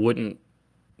like I wouldn't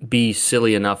be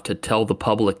silly enough to tell the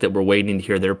public that we're waiting to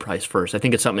hear their price first. I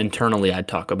think it's something internally I'd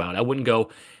talk about. I wouldn't go,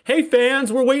 hey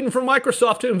fans, we're waiting for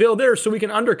Microsoft to unveil theirs so we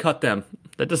can undercut them.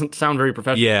 That doesn't sound very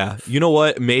professional. Yeah, you know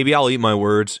what? Maybe I'll eat my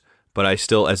words, but I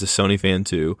still, as a Sony fan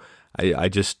too, I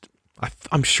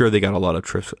I'm sure they got a lot of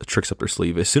tricks up their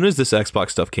sleeve. As soon as this Xbox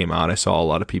stuff came out, I saw a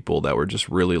lot of people that were just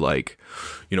really like,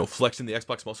 flexing the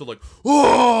Xbox muscle, like,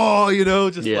 oh,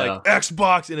 just like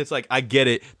Xbox. And it's like, I get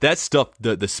it. That stuff,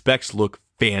 the specs look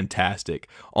fantastic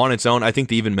on its own. I think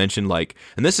they even mentioned like,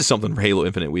 and this is something for Halo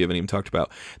Infinite we haven't even talked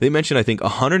about. They mentioned, I think,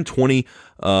 120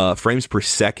 frames per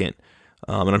second.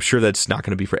 And I'm sure that's not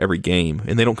going to be for every game.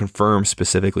 And they don't confirm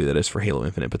specifically that it's for Halo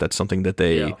Infinite, but that's something that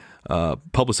they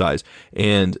publicize.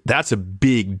 And that's a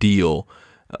big deal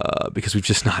because we've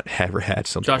just not ever had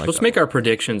something Josh, like let's that. make our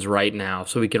predictions right now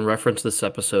so we can reference this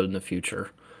episode in the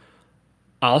future.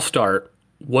 I'll start.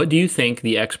 What do you think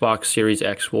the Xbox Series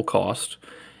X will cost?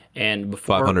 And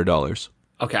before $500.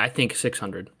 Okay, I think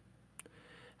 $600.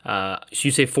 So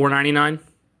you say $499,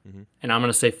 and I'm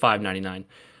going to say $599.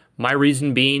 My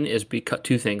reason being is because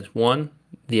two things. One,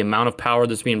 the amount of power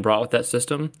that's being brought with that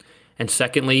system. And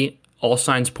secondly, all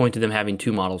signs point to them having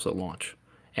two models at launch.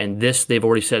 And this, they've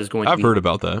already said, is going to be... I've heard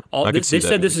about that. They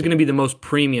said this is going to be the most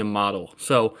premium model.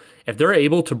 So if they're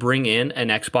able to bring in an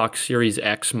Xbox Series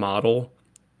X model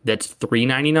that's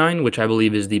 $399, which I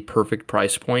believe is the perfect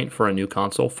price point for a new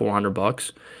console,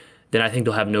 $400, then I think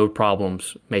they'll have no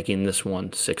problems making this one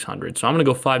 $600. So I'm going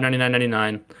to go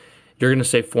 $599.99. You're going to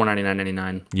say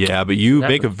 $499.99. Yeah, but you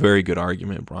make a very good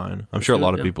argument, Brian. I'm sure a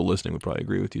lot of people listening would probably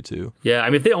agree with you too. Yeah,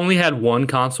 I mean, if they only had one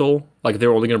console, like if they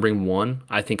were only going to bring one,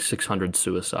 I think $600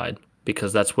 suicide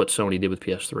because that's what Sony did with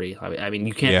PS3. I mean,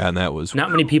 you can't. Yeah, and that was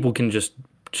not many people can just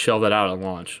shell that out at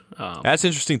launch. That's an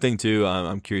interesting thing too.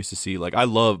 I'm curious to see. Like,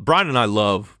 Brian and I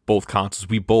love both consoles.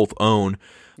 We both own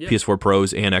PS4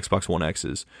 Pros and Xbox One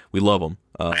X's. We love them.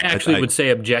 I actually would say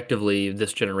objectively,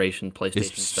 this generation PlayStation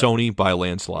it's Sony by a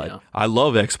landslide. Yeah. I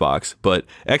love Xbox, but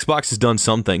Xbox has done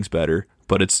some things better,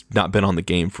 but it's not been on the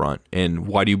game front. And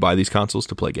why do you buy these consoles?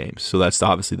 To play games. So that's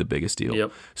obviously the biggest deal.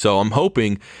 Yep. So I'm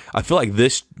hoping, I feel like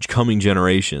this coming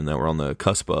generation that we're on the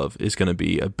cusp of is going to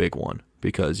be a big one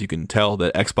because you can tell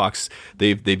that Xbox,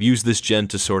 they've used this gen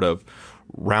to sort of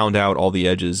round out all the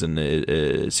edges, and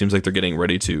it seems like they're getting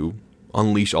ready to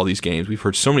unleash all these games. We've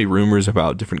heard so many rumors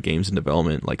about different games in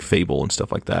development, like Fable and stuff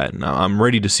like that. And I'm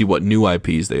ready to see what new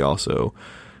IPs they also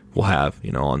will have,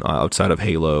 on outside of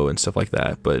Halo and stuff like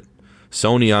that. But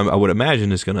Sony, I would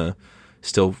imagine, is gonna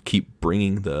still keep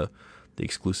bringing the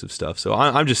exclusive stuff. So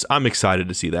I'm excited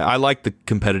to see that. I like the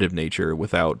competitive nature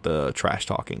without the trash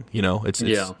talking.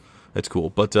 It's cool.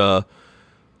 But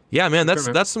yeah, man,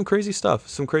 that's some crazy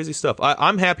stuff.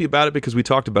 I'm happy about it because we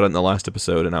talked about it in the last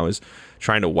episode, and I was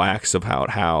trying to wax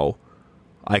about how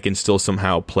I can still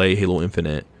somehow play Halo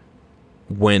Infinite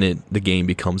when the game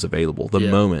becomes available, the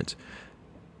moment,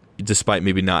 despite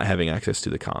maybe not having access to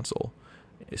the console.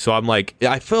 So I'm like,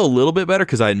 I feel a little bit better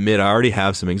because I admit I already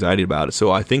have some anxiety about it.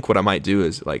 So I think what I might do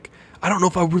is, like, I don't know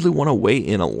if I really want to wait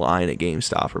in a line at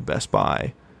GameStop or Best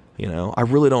Buy. I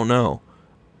really don't know.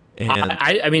 And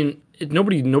I mean,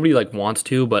 nobody like wants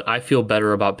to, but I feel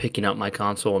better about picking up my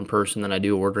console in person than I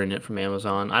do ordering it from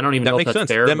Amazon. I don't even know if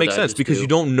that's fair. That makes sense because you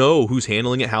don't know who's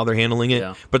handling it, how they're handling it.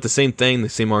 Yeah. But the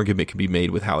same argument can be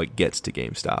made with how it gets to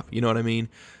GameStop. You know what I mean?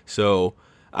 So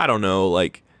I don't know.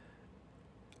 Like,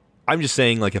 I'm just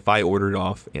saying, like, if I order it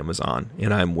off Amazon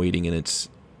and I'm waiting and it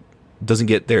doesn't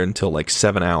get there until like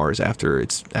 7 hours after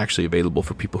it's actually available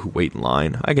for people who wait in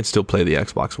line, I can still play the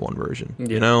Xbox One version.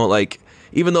 Yeah. Like,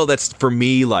 even though that's, for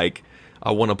me, like,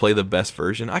 I want to play the best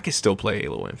version, I can still play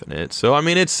Halo Infinite. So, I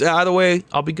mean, it's either way,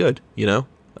 I'll be good,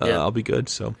 I'll be good.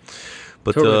 So,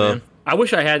 but totally, man. I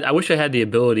wish I had the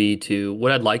ability to,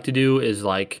 what I'd like to do is,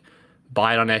 like,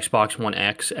 buy it on Xbox One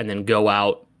X and then go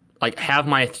out, like, have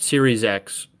my Series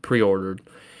X pre-ordered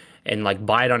and, like,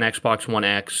 buy it on Xbox One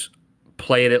X,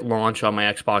 play it at launch on my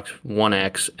Xbox One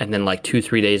X, and then like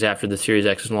 2-3 days after the Series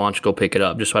X's launch, go pick it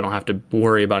up, just so I don't have to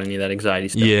worry about any of that anxiety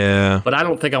stuff. Yeah. But I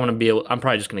don't think I want to be able. I'm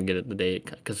probably just going to get it the day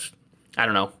because I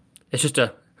don't know. It's just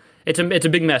it's a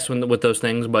big mess with those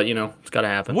things, but it's got to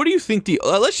happen. What do you think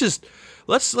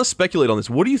let's speculate on this.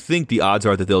 What do you think the odds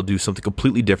are that they'll do something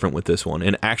completely different with this one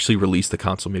and actually release the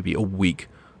console maybe a week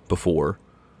before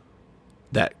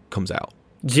that comes out?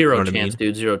 Zero chance,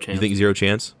 dude. Zero chance. You think zero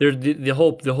chance? There's the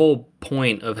whole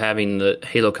point of having the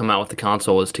Halo come out with the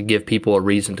console is to give people a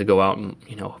reason to go out and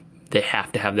they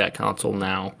have to have that console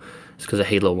now. It's because of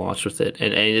Halo launched with it,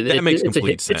 and that makes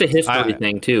complete sense. It's a history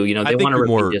thing too. They want to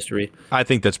repeat history. I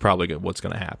think that's probably what's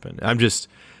going to happen. There's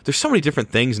so many different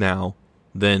things now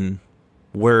than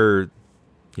where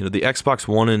the Xbox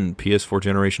One and PS4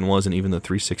 generation was, and even the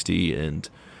 360 and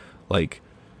like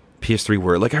PS3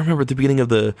 were. Like, I remember at the beginning of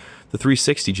the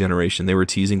 360 generation, they were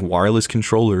teasing wireless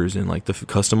controllers and like the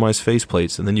customized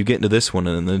faceplates, and then you get into this one,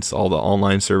 and then it's all the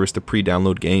online service to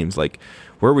pre-download games. Like,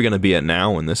 where are we going to be at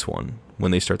now in this one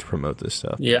when they start to promote this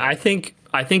stuff? Yeah, I think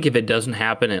if it doesn't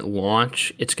happen at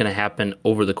launch, it's going to happen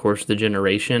over the course of the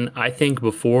generation. I think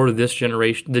before this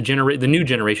generation, the new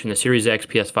generation, the Series X,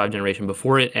 PS5 generation,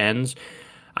 before it ends,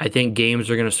 I think games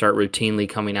are going to start routinely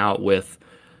coming out with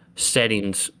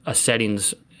a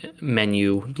settings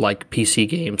menu like PC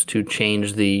games to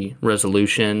change the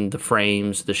resolution, the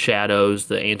frames, the shadows,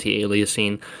 the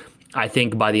anti-aliasing. I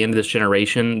think by the end of this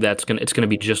generation, it's going to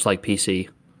be just like PC.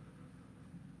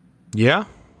 Yeah,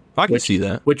 I can see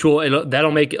that.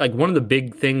 That'll make like one of the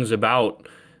big things about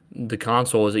the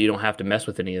console is that you don't have to mess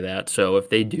with any of that. So if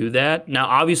they do that, now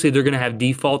obviously they're going to have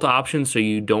default options, so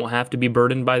you don't have to be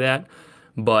burdened by that.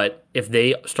 But if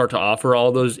they start to offer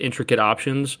all those intricate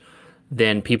options,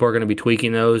 then people are going to be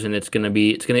tweaking those, and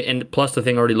and plus the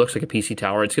thing already looks like a PC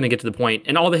tower. It's going to get to the point,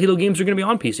 and all the Halo games are going to be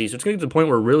on PC, so it's going to get to the point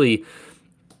where really,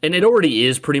 and it already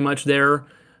is pretty much there.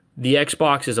 The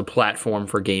Xbox is a platform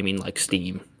for gaming like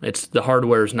Steam. The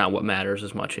hardware is not what matters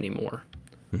as much anymore.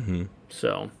 Mm-hmm.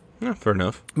 So, yeah, fair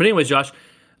enough. But anyways, Josh,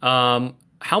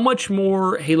 how much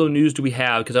more Halo news do we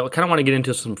have? Because I kind of want to get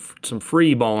into some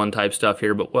free balling type stuff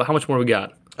here, but how much more we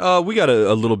got? We got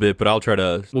a little bit, but I'll try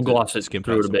to gloss it skim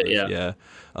through it a bit. Yeah.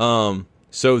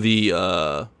 So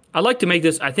the I'd like to make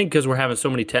this. I think because we're having so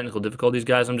many technical difficulties,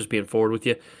 guys. I'm just being forward with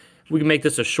you. We can make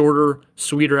this a shorter,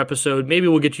 sweeter episode. Maybe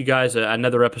we'll get you guys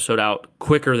another episode out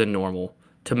quicker than normal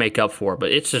to make up for it.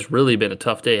 But it's just really been a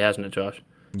tough day, hasn't it, Josh?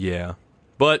 Yeah.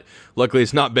 But luckily,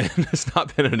 it's not been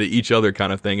an each other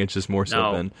kind of thing. It's just more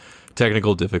so been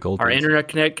technical difficulties. Our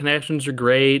internet connections are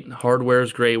great. Hardware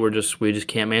is great. We just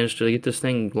can't manage to get this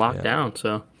thing locked down.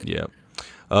 So yeah,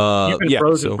 you've been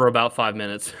frozen for about 5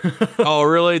 minutes. Oh,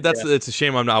 really? It's a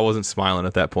shame I wasn't smiling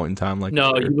at that point in time. Like,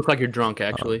 no, you look like you're drunk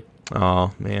actually.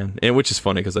 Oh man, and which is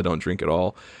funny because I don't drink at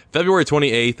all. February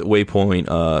 28th,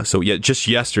 Waypoint. So yeah, just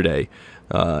yesterday.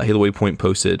 Halo Waypoint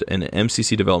posted an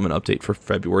MCC development update for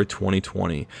February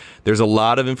 2020. There's a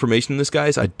lot of information in this,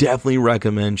 guys. I definitely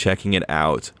recommend checking it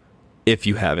out if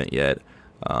you haven't yet.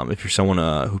 If you're someone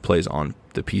who plays on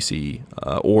the PC,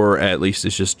 or at least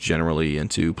is just generally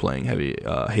into playing heavy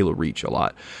Halo Reach a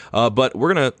lot. But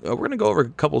we're gonna go over a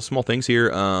couple of small things here,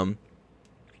 and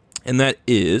that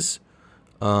is.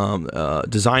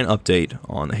 Design update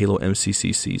on the Halo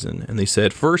MCC season, and they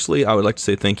said, firstly, I would like to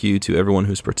say thank you to everyone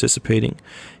who's participating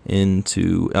in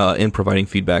providing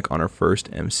feedback on our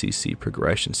first MCC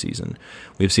progression season.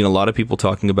 We've seen a lot of people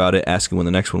talking about it, asking when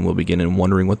the next one will begin, and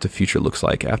wondering what the future looks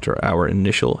like after our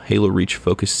initial Halo Reach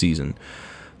focused season.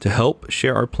 To help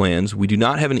share our plans, we do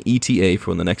not have an ETA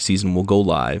for when the next season will go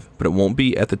live, but it won't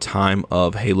be at the time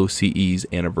of Halo CE's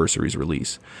anniversary's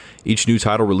release. Each new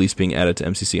title release being added to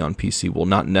MCC on PC will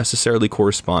not necessarily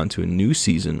correspond to a new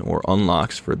season or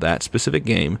unlocks for that specific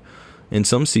game, and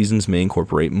some seasons may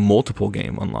incorporate multiple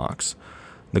game unlocks.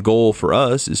 The goal for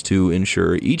us is to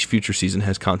ensure each future season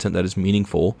has content that is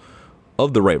meaningful,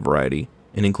 of the right variety,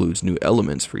 and includes new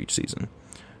elements for each season.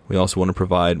 We also want to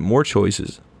provide more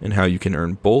choices in how you can how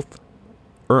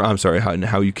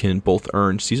you can both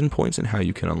earn season points and how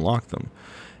you can unlock them.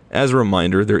 As a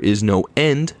reminder, there is no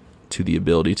end to the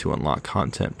ability to unlock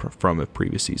content from a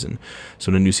previous season.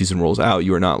 So when a new season rolls out,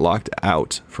 you are not locked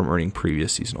out from earning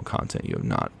previous seasonal content you have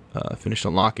not finished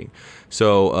unlocking.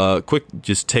 So quick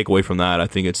just takeaway from that, I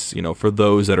think it's, for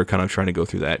those that are kind of trying to go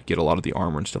through that, get a lot of the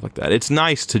armor and stuff like that, it's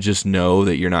nice to just know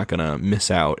that you're not going to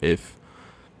miss out if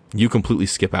you completely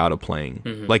skip out of playing.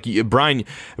 Mm-hmm. Like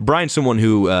Brian's someone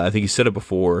who, I think he said it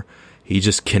before, he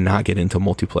just cannot get into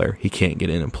multiplayer. He can't get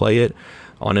in and play it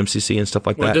on MCC and stuff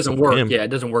like that. It doesn't work. Yeah, it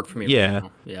doesn't work for me. Yeah. Right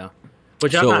now. Yeah.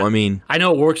 Which I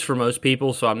know it works for most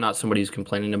people, so I'm not somebody who's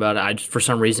complaining about it. For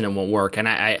some reason, it won't work. And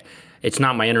it's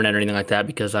not my internet or anything like that,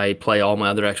 because I play all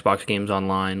my other Xbox games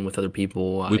online with other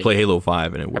people. We play Halo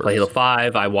 5 and it works. I play Halo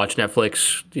 5. I watch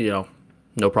Netflix,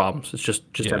 no problems. It's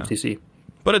just MCC.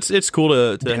 But it's cool to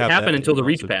have that. It didn't happen until the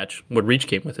Reach patch. What Reach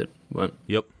came with it. But.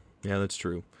 Yep. Yeah, that's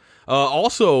true.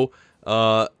 Also,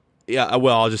 I'll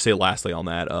just say lastly on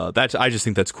that. I just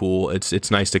think that's cool. It's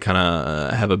nice to kind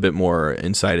of have a bit more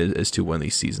insight as to when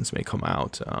these seasons may come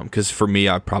out. Because for me,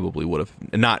 I probably would have,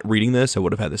 not reading this, I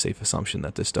would have had the safe assumption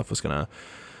that this stuff was going to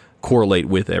correlate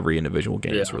with every individual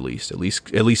game that's released, at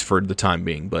least for the time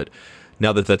being. But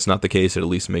now that that's not the case, it at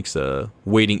least makes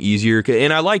waiting easier.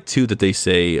 And I like too that they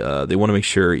say they want to make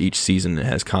sure each season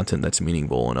has content that's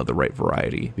meaningful and of the right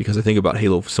variety. Because I think about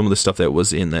Halo, some of the stuff that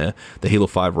was in the Halo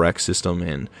 5 rec system,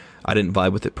 and I didn't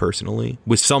vibe with it personally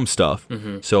with some stuff.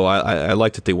 So I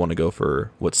like that they want to go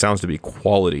for what sounds to be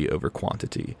quality over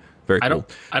quantity. Very cool.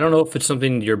 I don't know if it's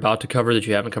something you're about to cover that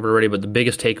you haven't covered already, but the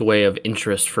biggest takeaway of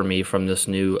interest for me from this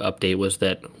new update was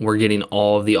that we're getting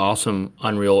all of the awesome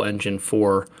Unreal Engine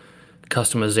 4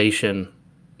 customization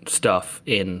stuff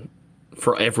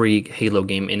for every Halo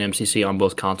game in MCC on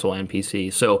both console and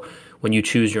PC. So when you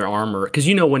choose your armor, because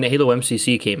when the Halo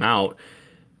MCC came out,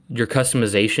 your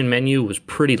customization menu was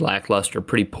pretty lackluster,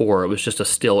 pretty poor. It was just a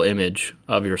still image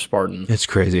of your Spartan. It's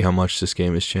crazy how much this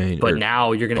game has changed. But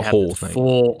now you're going to have this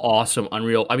full, awesome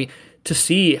Unreal. I mean, to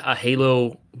see a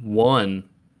Halo 1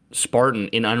 Spartan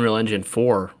in Unreal Engine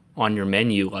 4 on your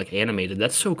menu, like animated,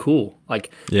 that's so cool.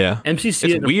 Like,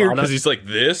 MCC. It's weird because he's like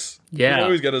this. Yeah,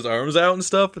 he's got his arms out and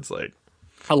stuff. It's like,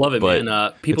 I love it,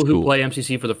 man. People who play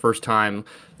MCC for the first time.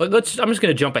 I'm just going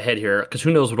to jump ahead here because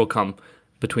who knows what'll come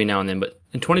between now and then. But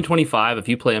in 2025, if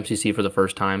you play MCC for the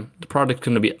first time, the product's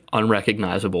going to be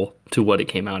unrecognizable to what it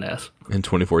came out as. In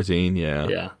 2014,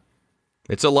 yeah.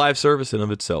 It's a live service in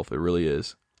of itself. It really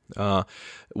is.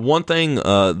 One thing,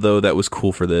 though, that was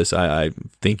cool for this, I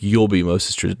think you'll be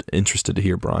most interested to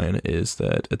hear, Brian, is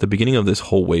that at the beginning of this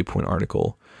whole Waypoint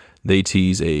article, they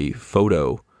tease a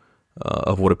photo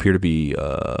of what appear to be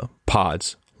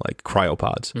pods, like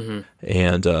cryopods,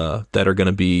 and that are going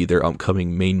to be their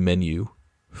upcoming main menu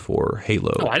for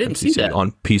Halo. Oh, I didn't see that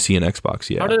on PC and Xbox.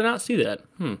 Yeah, how did I not see that?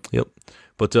 Yep,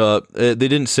 but they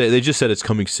didn't say. They just said it's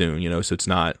coming soon. So it's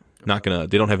not gonna.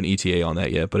 They don't have an ETA on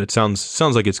that yet, but it sounds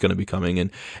like it's gonna be coming.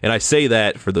 And I say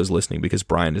that for those listening because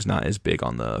Brian is not as big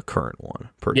on the current one.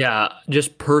 Yeah,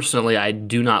 just personally, I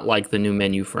do not like the new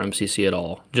menu for MCC at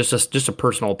all. Just a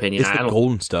personal opinion. It's the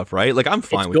golden stuff, right? Like I'm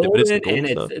fine with it, but it's the golden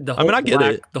stuff. I get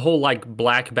it. The whole like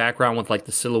black background with like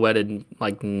the silhouetted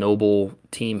like noble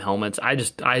team helmets. I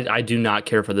do not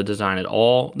care for the design at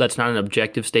all. That's not an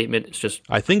objective statement. It's just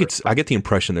I get the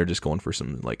impression they're just going for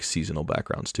some like seasonal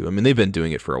backgrounds too. I mean, they've been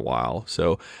doing it for a while.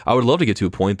 So I would love to get to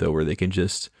a point though where they can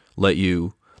just let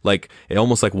you like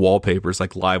almost like wallpapers,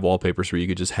 like live wallpapers where you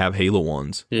could just have Halo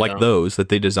ones like those that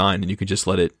they designed and you could just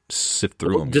let it sift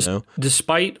through them.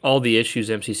 Despite all the issues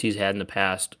MCC's had in the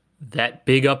past, that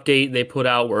big update they put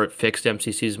out where it fixed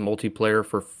MCC's multiplayer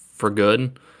for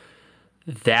good,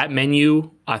 that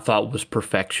menu I thought was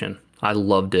perfection. I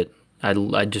loved it.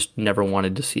 I just never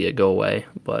wanted to see it go away,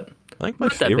 but I think my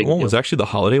favorite one was actually the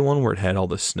holiday one where it had all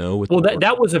the snow.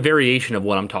 That was a variation of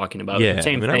what I'm talking about. Yeah,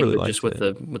 same thing, really but just with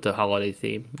the holiday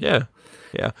theme. Yeah.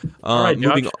 All right,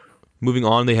 moving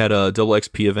on, they had a double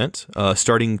XP event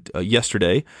starting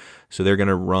yesterday. So they're going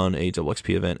to run a double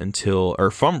XP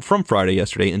event from Friday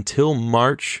yesterday until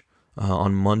March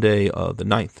on Monday the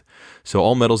 9th. So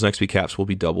all medals and XP caps will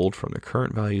be doubled from their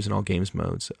current values in all games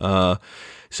modes.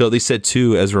 So they said,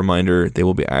 too, as a reminder, they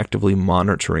will be actively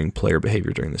monitoring player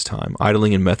behavior during this time,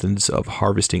 idling in methods of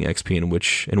harvesting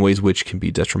XP in ways which can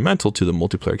be detrimental to the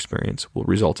multiplayer experience will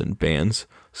result in bans.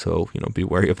 So, be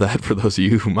wary of that for those of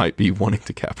you who might be wanting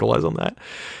to capitalize on that.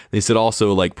 They said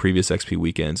also, like previous XP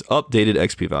weekends, updated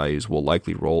XP values will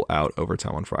likely roll out over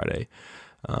time on Friday.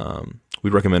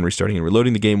 We'd recommend restarting and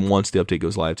reloading the game once the update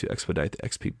goes live to expedite the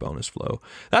XP bonus flow.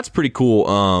 That's pretty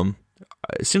cool.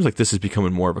 It seems like this is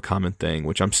becoming more of a common thing,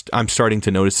 which I'm starting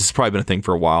to notice. This has probably been a thing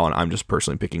for a while, and I'm just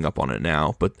personally picking up on it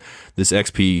now. But this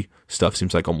XP stuff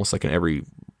seems like almost like an every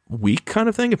week kind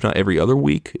of thing, if not every other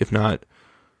week, if not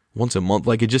once a month.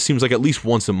 Like it just seems like at least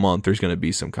once a month there's going to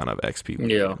be some kind of XP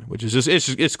weekend, which is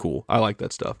it's cool. I like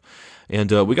that stuff,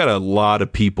 and we got a lot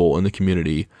of people in the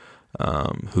community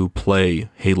who play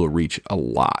Halo Reach a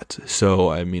lot.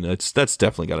 So I mean, that's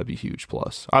definitely got to be a huge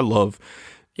plus. I love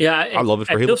it for Halo 5.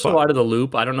 I feel so out of the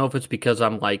loop. I don't know if it's because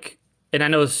I'm like, and I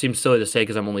know it seems silly to say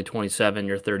because I'm only 27,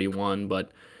 you're 31,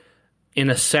 but in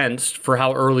a sense, for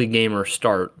how early gamers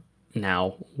start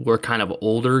now, we're kind of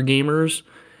older gamers.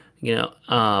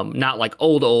 Not like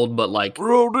old, but like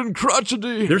we're old and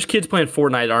crotchety. There's kids playing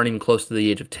Fortnite that aren't even close to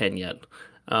the age of 10 yet.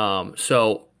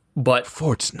 But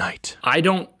Fortnite. I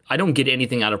don't get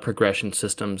anything out of progression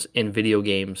systems in video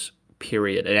games,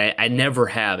 period. And I never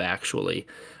have, actually.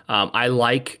 I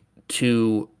like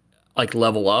to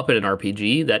level up in an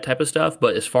RPG, that type of stuff.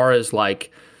 But as far as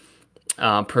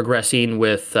progressing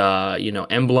with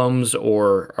emblems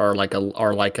or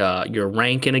your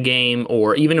rank in a game,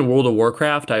 or even in World of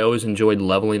Warcraft, I always enjoyed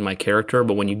leveling my character.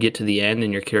 But when you get to the end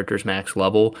and your character's max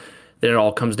level, then it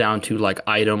all comes down to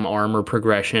item, armor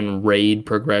progression, raid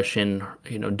progression,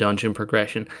 dungeon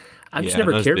progression. I've just Yeah,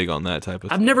 never not as cared. big on that type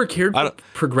of I've stuff. never cared I for don't-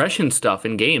 progression stuff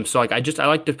in games. So like I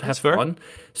like to have fair. fun.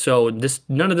 So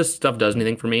none of this stuff does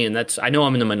anything for me, and I know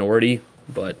I'm in the minority,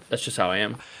 but that's just how I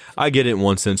am. I get it in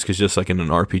one sense because just like in an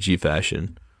RPG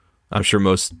fashion, I'm sure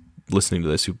most listening to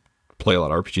this who play a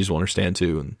lot of RPGs will understand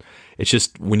too. And it's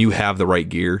just when you have the right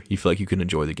gear, you feel like you can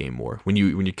enjoy the game more. When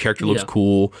your character looks Yeah.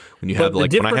 cool, when you have But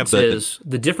like the when I have difference is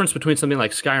the difference between something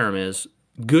like Skyrim is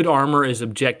good armor is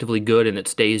objectively good and it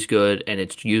stays good and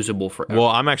it's usable forever. well,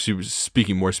 I'm actually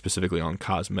speaking more specifically on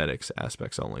cosmetics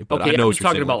aspects only. But Okay, I know I'm what just you're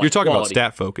talking saying. about, You're like, talking about quality.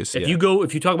 stat focus. If Yeah.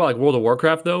 you talk about like World of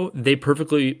Warcraft though, they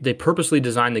purposely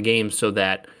designed the game so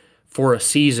that for a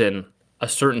season a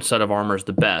certain set of armor is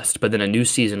the best, but then a new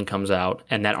season comes out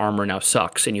and that armor now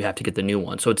sucks and you have to get the new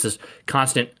one. So it's this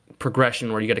constant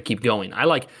progression where you got to keep going. It's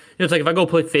like if I go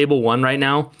play Fable 1 right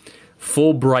now,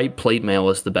 full bright plate mail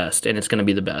is the best and it's going to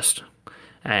be the best.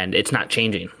 And it's not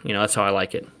changing. That's how I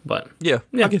like it. But Yeah,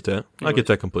 I get that. I get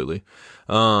that completely.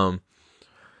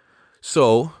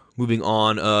 So moving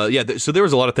on, so there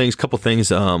was a lot of things. Couple things,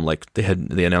 like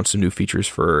they announced some new features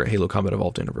for Halo Combat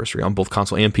Evolved Anniversary on both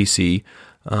console and PC.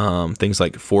 Things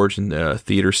like Forge and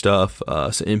theater stuff,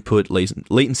 some input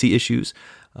latency issues,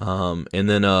 and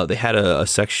then they had a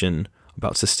section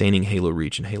about sustaining Halo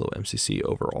Reach and Halo MCC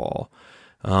overall.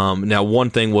 Now, one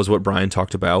thing was what Brian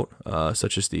talked about,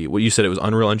 such as what you said it was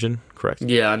Unreal Engine, correct?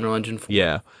 yeah, Unreal Engine 4.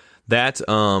 Yeah. That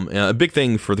a big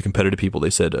thing for the competitive people. They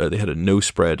said they had a no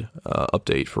spread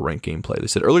update for ranked gameplay. They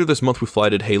said earlier this month we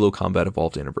flighted Halo Combat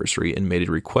Evolved Anniversary and made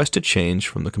a requested change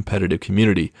from the competitive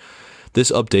community. This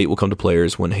update will come to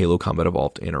players when Halo Combat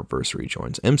Evolved Anniversary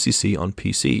joins MCC on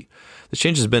PC. This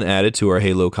change has been added to our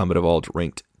Halo Combat Evolved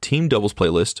ranked team doubles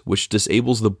playlist, which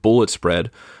disables the bullet spread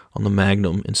on the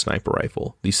Magnum and Sniper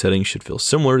Rifle. These settings should feel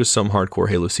similar to some hardcore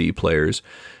Halo CE players.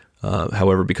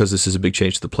 However, because this is a big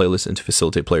change to the playlist and to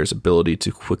facilitate players' ability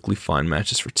to quickly find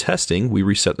matches for testing, we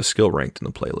reset the skill ranked in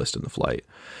the playlist in the flight.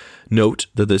 Note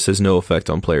that this has no effect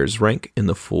on players' rank in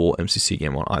the full MCC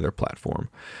game on either platform.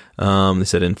 They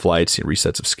said in flights,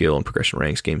 resets of skill and progression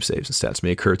ranks, game saves, and stats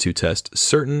may occur to test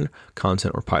certain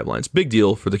content or pipelines. Big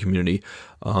deal for the community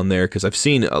on there because I've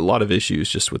seen a lot of issues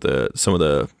just with some of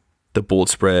the bullet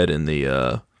spread and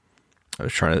the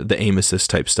aim assist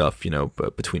type stuff,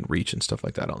 but between reach and stuff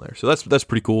like that on there. So that's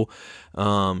pretty cool.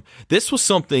 This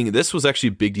was actually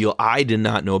a big deal. I did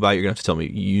not know about. You're gonna have to tell me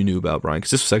you knew about, Brian,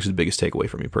 because this was actually the biggest takeaway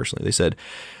for me personally. They said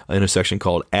in a section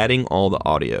called "Adding all the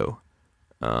audio."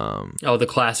 The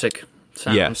classic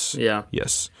sounds. Yes. Yeah.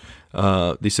 Yes.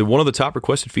 They said one of the top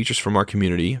requested features from our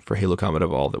community for Halo Combat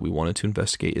Evolved that we wanted to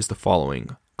investigate is the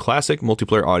following: classic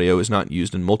multiplayer audio is not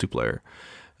used in multiplayer.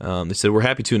 They said, we're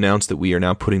happy to announce that we are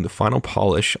now putting the final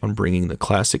polish on bringing the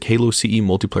classic Halo CE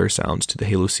multiplayer sounds to the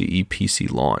Halo CE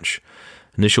PC launch.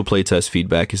 Initial playtest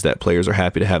feedback is that players are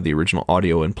happy to have the original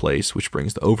audio in place, which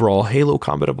brings the overall Halo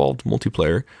Combat Evolved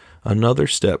multiplayer another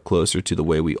step closer to the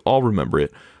way we all remember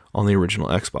it on the original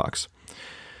Xbox.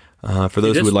 For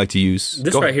those who would like to use...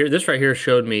 This right here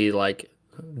showed me,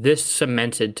 this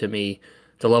cemented to me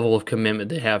the level of commitment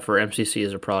they have for MCC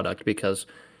as a product, because...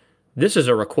 this is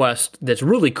a request that's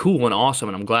really cool and awesome,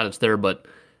 and I'm glad it's there, but,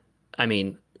 I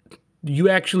mean, you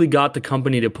actually got the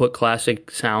company to put classic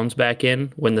sounds back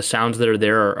in when the sounds that are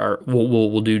there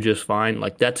will do just fine.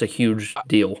 That's a huge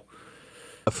deal.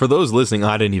 For those listening,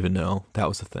 I didn't even know that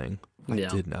was a thing. I Yeah.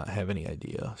 did not have any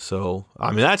idea. So,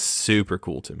 I mean, that's super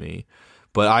cool to me.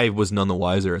 But I was none the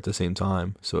wiser at the same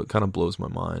time, so it kind of blows my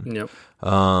mind. Yep.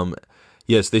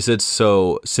 Yes, they said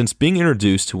so. Since being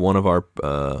introduced to one of our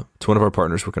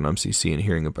partners working on MCC and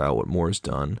hearing about what more is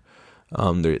done,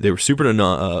 they were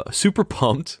super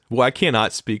pumped. Well, I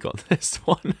cannot speak on this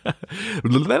one.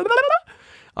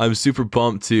 I'm super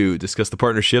pumped to discuss the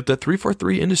partnership that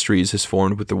 343 Industries has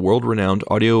formed with the world-renowned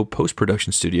audio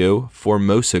post-production studio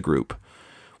Formosa Group.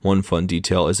 One fun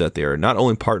detail is that they are not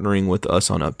only partnering with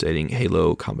us on updating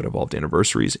Halo Combat Evolved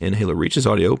Anniversaries and Halo Reach's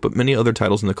audio, but many other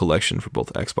titles in the collection for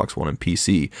both Xbox One and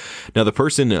PC. Now, the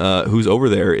person who's over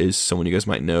there is someone you guys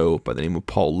might know by the name of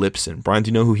Paul Lipson. Brian, do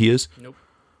you know who he is? Nope.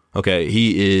 Okay,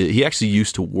 he actually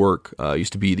used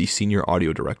to be the senior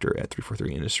audio director at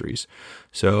 343 Industries.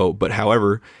 So, but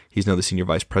however, he's now the senior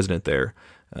vice president there.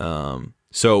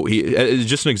 So he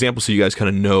just an example, so you guys kind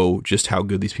of know just how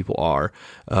good these people are.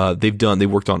 They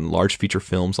worked on large feature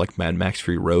films like Mad Max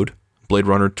Fury Road, Blade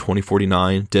Runner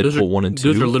 2049, Deadpool 1 and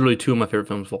 2. Those are literally two of my favorite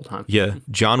films of all time. Yeah,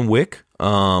 John Wick,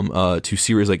 to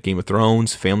series like Game of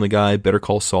Thrones, Family Guy, Better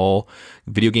Call Saul,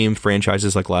 video game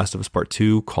franchises like Last of Us Part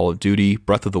 2, Call of Duty,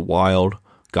 Breath of the Wild,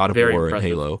 God of Very War,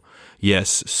 impressive. and Halo.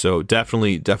 Yes, so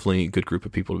definitely a good group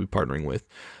of people to be partnering with.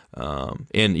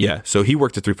 And yeah, so he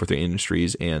worked at 343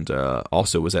 Industries and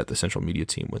also was at the central media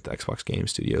team with the Xbox Game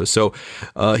Studios. So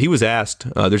he was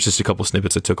asked, there's just a couple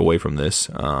snippets I took away from this.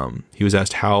 He was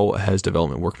asked, how has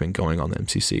development work been going on the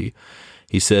MCC?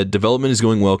 He said, development is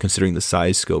going well considering the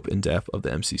size, scope, and depth of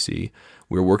the MCC.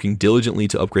 We're working diligently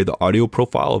to upgrade the audio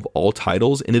profile of all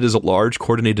titles, and it is a large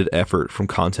coordinated effort from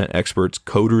content experts,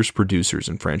 coders, producers,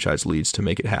 and franchise leads to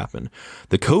make it happen.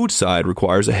 The code side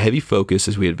requires a heavy focus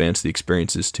as we advance the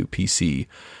experiences to PC.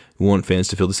 We want fans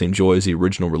to feel the same joy as the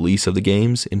original release of the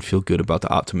games and feel good about the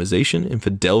optimization and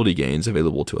fidelity gains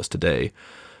available to us today.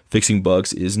 Fixing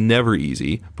bugs is never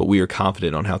easy, but we are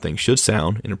confident on how things should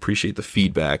sound and appreciate the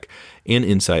feedback and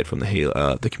insight from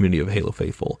the community of Halo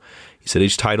faithful. He said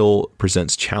each title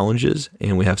presents challenges,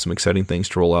 and we have some exciting things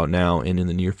to roll out now and in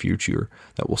the near future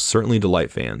that will certainly delight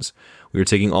fans. We are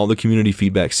taking all the community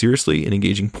feedback seriously and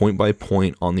engaging point by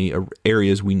point on the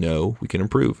areas we know we can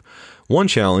improve. One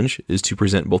challenge is to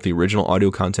present both the original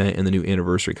audio content and the new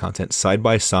anniversary content side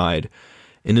by side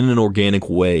and in an organic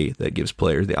way that gives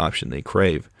players the option they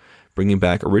crave. Bringing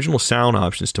back original sound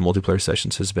options to multiplayer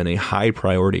sessions has been a high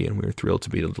priority, and we're thrilled to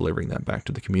be delivering that back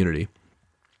to the community.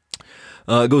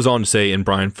 It goes on to say, and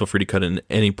Brian, feel free to cut in at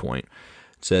any point.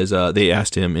 It says, they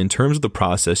asked him, in terms of the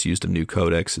process used of new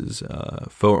codecs,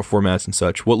 formats and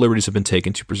such, what liberties have been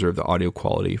taken to preserve the audio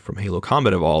quality from Halo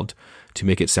Combat Evolved to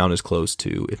make it sound as close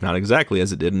to, if not exactly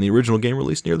as it did in the original game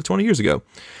released nearly 20 years ago?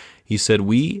 He said,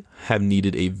 we have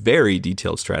needed a very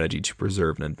detailed strategy to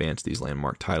preserve and advance these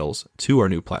landmark titles to our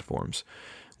new platforms.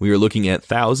 We are looking at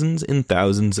thousands and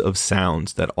thousands of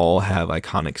sounds that all have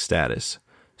iconic status.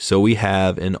 So we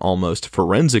have an almost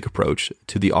forensic approach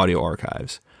to the audio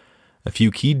archives. A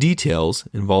few key details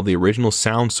involve the original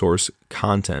sound source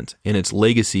content and its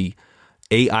legacy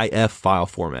AIF file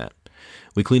format.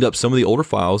 We cleaned up some of the older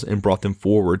files and brought them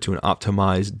forward to an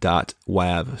optimized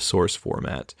 .wav source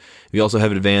format. We also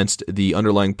have advanced the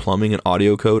underlying plumbing and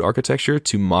audio code architecture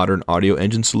to modern audio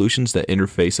engine solutions that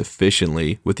interface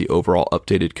efficiently with the overall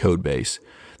updated code base.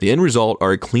 The end result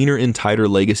are a cleaner and tighter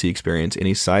legacy experience and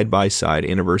a side-by-side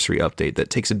anniversary update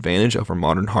that takes advantage of our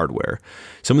modern hardware.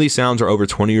 Some of these sounds are over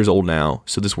 20 years old now,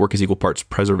 so this work is equal parts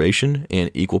preservation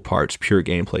and equal parts pure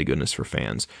gameplay goodness for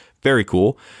fans. Very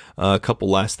cool. A couple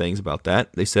last things about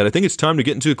that. They said, I think it's time to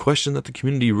get into a question that the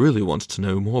community really wants to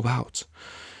know more about.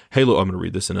 Halo, I'm going to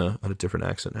read this in a different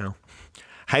accent now.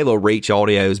 Halo Reach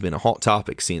audio has been a hot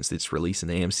topic since its release in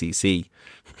the MCC.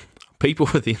 People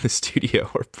within the studio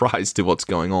are apprised to what's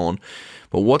going on,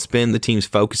 but what's been the team's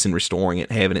focus in restoring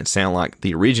it, having it sound like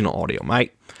the original audio,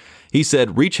 mate? He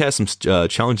said, Reach has some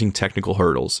challenging technical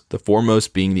hurdles, the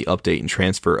foremost being the update and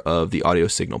transfer of the audio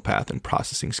signal path and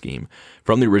processing scheme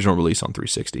from the original release on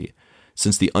 360.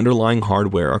 Since the underlying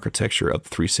hardware architecture of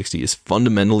 360 is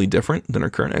fundamentally different than our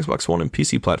current Xbox One and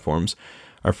PC platforms,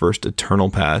 our first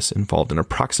eternal pass involved an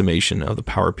approximation of the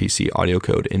PowerPC audio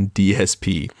code in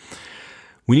DSP.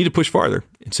 We need to push farther,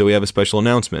 and so we have a special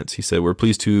announcement. He said, we're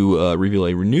pleased to reveal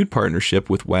a renewed partnership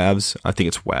with WAVs. I think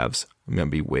it's WAVs. I'm going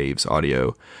to be Waves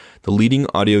Audio, the leading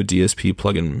audio DSP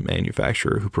plugin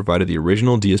manufacturer who provided the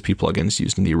original DSP plugins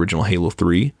used in the original Halo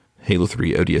 3, Halo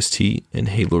 3 ODST, and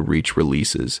Halo Reach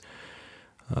releases.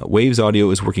 Waves Audio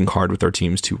is working hard with our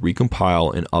teams to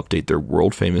recompile and update their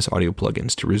world-famous audio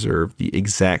plugins to reserve the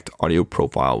exact audio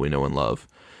profile we know and love.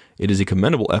 It is a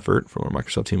commendable effort from our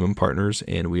Microsoft team and partners,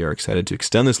 and we are excited to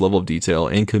extend this level of detail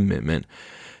and commitment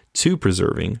to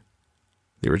preserving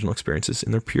the original experiences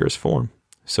in their purest form.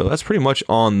 So that's pretty much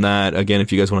on that. Again,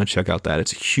 if you guys want to check out that,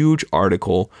 it's a huge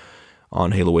article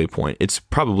on Halo Waypoint. It's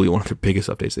probably one of their biggest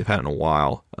updates they've had in a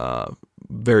while.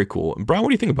 Very cool. And Brian, what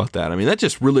do you think about that? I mean, that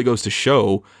just really goes to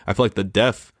show, I feel like, the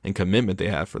depth and commitment they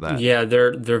have for that. Yeah,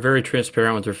 they're very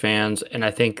transparent with their fans, and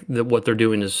I think that what they're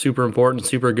doing is super important,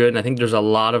 super good, and I think there's a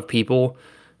lot of people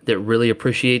that really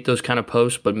appreciate those kind of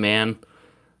posts, but man,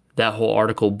 that whole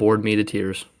article bored me to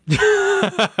tears.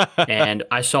 And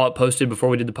I saw it posted before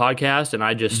we did the podcast, and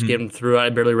I just skimmed through it. I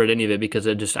barely read any of it because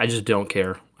I just don't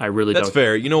care. I really don't. That's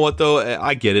fair. You know what though?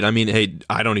 I get it. I mean, hey,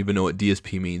 I don't even know what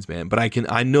DSP means, man. But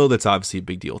I know that's obviously a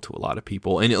big deal to a lot of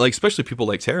people, and like especially people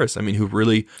like Terrace. I mean, who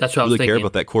really care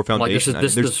about that core foundation. Like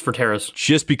this is for Terrace.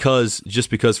 Just because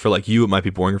for like you, it might be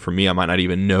boring. For me, I might not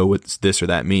even know what this or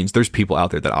that means. There's people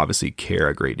out there that obviously care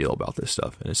a great deal about this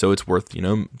stuff, and so it's worth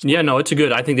Yeah, no, it's a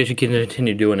good. I think they should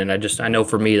continue doing it. I know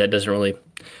for me that doesn't really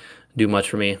do much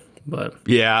for me, but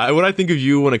yeah, when I think of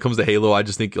you when it comes to Halo, I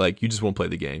just think like you just want to play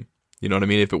the game. You know what I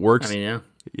mean? If it works, I mean,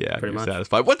 yeah, pretty you're much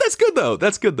satisfied. Well, that's good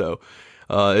though.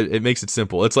 It makes it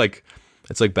simple. It's like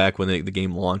back when the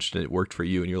game launched and it worked for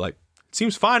you, and you're like, it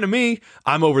seems fine to me.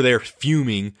 I'm over there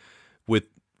fuming with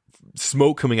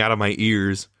smoke coming out of my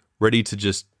ears, ready to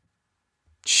just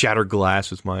shatter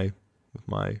glass with my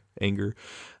anger.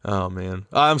 Oh man,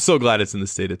 I'm so glad it's in the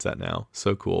state it's at now.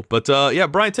 So cool. But yeah,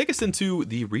 Brian, take us into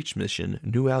the Reach mission,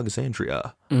 New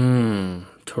Alexandria.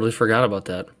 Totally forgot about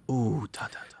that. Ooh,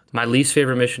 My least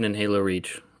favorite mission in Halo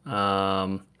Reach.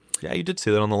 Yeah, you did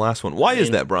say that on the last one. Why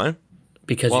is that, Brian?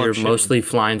 Because you're mostly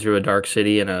flying through a dark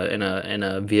city in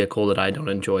a vehicle that I don't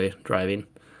enjoy driving.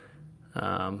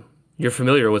 You're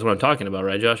familiar with what I'm talking about,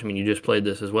 right, Josh? I mean, you just played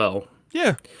this as well.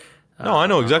 Yeah. No, I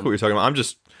know exactly what you're talking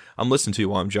about. I'm listening to you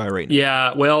while I'm gyrating.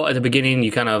 Yeah, well, at the beginning,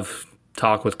 you kind of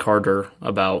talk with Carter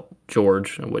about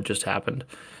George and what just happened.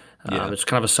 It's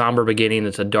kind of a somber beginning.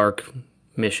 It's a dark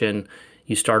mission.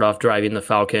 You start off driving the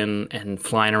Falcon and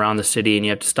flying around the city, and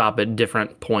you have to stop at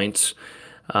different points.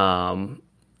 What are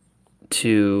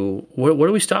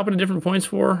we stopping at different points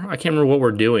for? I can't remember what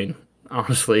we're doing,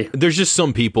 honestly. There's just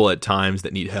some people at times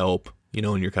that need help,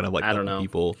 and you're kind of like, I don't know.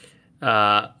 People.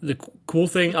 The cool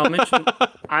thing I'll mention,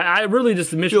 I really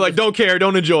just the mission. You're like, don't care,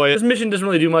 don't enjoy it. This mission doesn't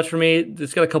really do much for me.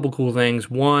 It's got a couple cool things.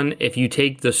 One, if you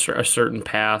take a certain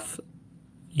path,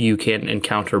 you can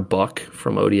encounter Buck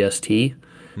from ODST.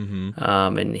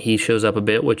 Mm-hmm. And he shows up a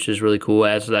bit, which is really cool.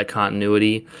 Adds to that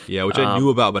continuity. Yeah, which I knew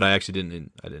about, but I actually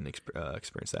didn't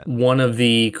experience that. One of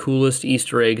the coolest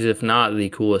Easter eggs, if not the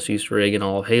coolest Easter egg in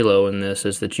all of Halo, in this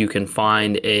is that you can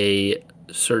find a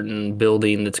certain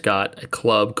building that's got a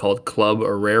club called Club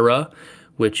Herrera,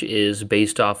 which is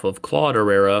based off of Claude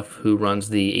Herrera, who runs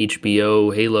the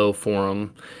HBO Halo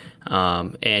forum.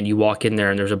 And you walk in there,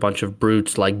 and there's a bunch of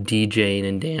brutes like DJing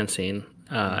and dancing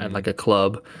at like a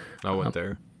club. I went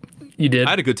there. You did?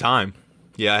 I had a good time.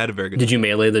 Yeah, I had a very good time. Did you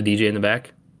melee the DJ in the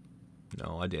back?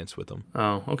 No, I danced with them.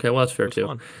 Oh, okay. Well, that's fair too.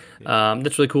 Fun. Yeah.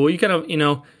 That's really cool. You kind of,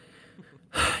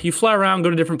 you fly around,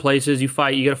 go to different places. You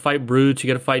fight. You got to fight brutes. You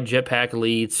got to fight jetpack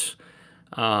elites.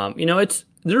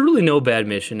 There's really no bad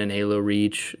mission in Halo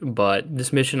Reach, but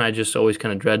this mission I just always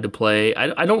kind of dread to play.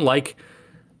 I don't like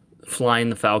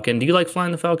flying the Falcon. Do you like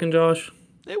flying the Falcon, Josh?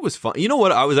 It was fun. You know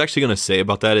what I was actually going to say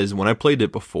about that is when I played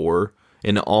it before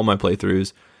in all my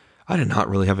playthroughs, I did not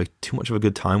really have too much of a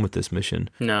good time with this mission.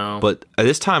 No. But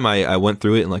this time I went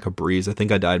through it in like a breeze. I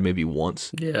think I died maybe once.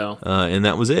 Yeah. And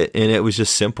that was it. And it was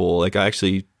just simple. Like I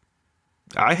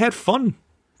had fun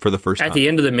for the first time. At the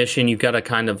end of the mission, you've got to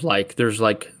kind of like, there's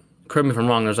like, correct me if I'm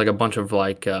wrong, there's like a bunch of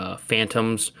like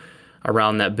phantoms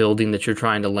around that building that you're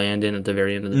trying to land in at the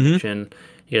very end of the mission.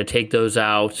 You got to take those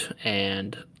out.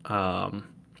 And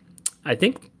I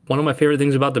think one of my favorite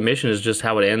things about the mission is just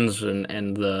how it ends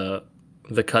and the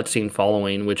cutscene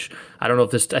following, which I don't know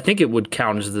if I think it would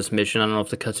count as this mission. I don't know if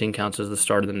the cutscene counts as the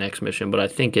start of the next mission, but I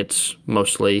think it's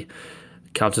mostly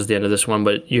counts as the end of this one.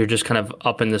 But you're just kind of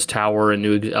up in this tower in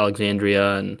New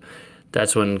Alexandria, and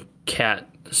that's when Kat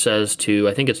says to,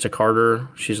 I think it's to Carter,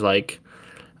 she's like,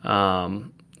 how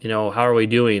are we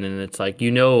doing? And it's like,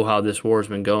 how this war's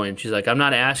been going. She's like, I'm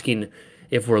not asking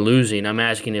if we're losing, I'm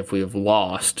asking if we've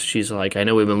lost. She's like, I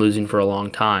know we've been losing for a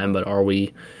long time, but have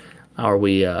we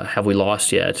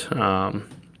lost yet? Dialogue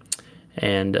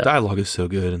is so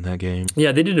good in that game.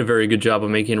 Yeah, they did a very good job of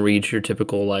making Reach your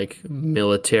typical like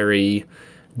military,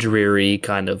 dreary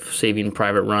kind of Saving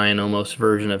Private Ryan almost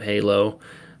version of Halo.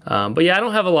 But yeah, I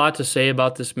don't have a lot to say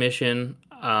about this mission.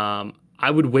 I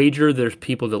would wager there's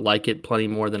people that like it plenty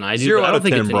more than I do. 0 but out I of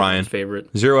don't 10, think it's Brian. anyone's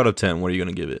favorite. 0 out of 10. What are you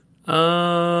going to give it?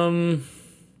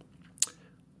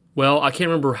 Well, I can't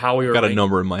remember how we were. Got a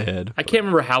number in my head. I can't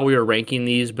remember how we were ranking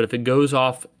these, but if it goes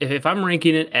off, if I'm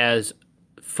ranking it as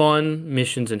fun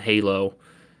missions in Halo,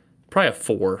 probably a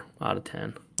 4 out of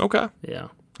 10. Okay. Yeah.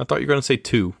 I thought you were going to say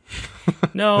 2.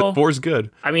 No. 4's good.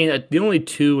 I mean, the only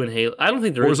 2 in Halo. I don't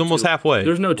think there 4's is almost 2. halfway.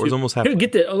 There's no 2. 4's almost halfway. Here,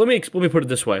 get the. Let me put it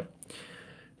this way.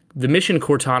 The mission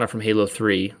Cortana from Halo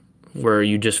 3, where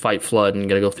you just fight Flood and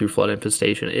got to go through Flood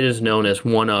infestation, it is known as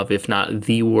one of, if not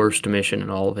the worst mission in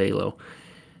all of Halo.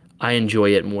 I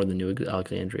enjoy it more than New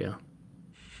Alexandria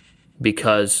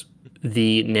because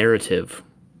the narrative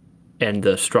and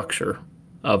the structure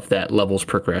of that level's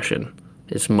progression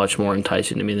is much more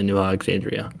enticing to me than New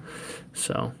Alexandria.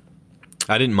 So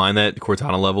I didn't mind that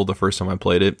Cortana level the first time I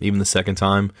played it, even the second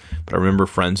time. But I remember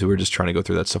friends who were just trying to go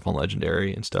through that stuff on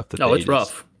Legendary and stuff. It's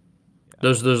rough.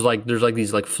 Yeah. There's like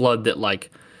these like Flood that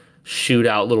like shoot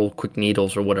out little quick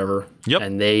needles or whatever. Yep,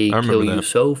 and they kill you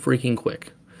so freaking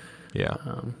quick. Yeah.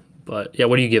 But yeah,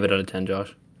 what do you give it out of 10,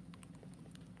 Josh?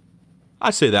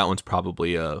 I'd say that one's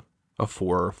probably a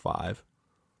 4 or 5.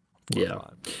 4 yeah.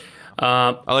 or 5.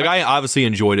 I obviously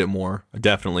enjoyed it more.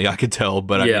 Definitely, I could tell,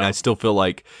 but I mean, I still feel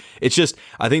like it's just.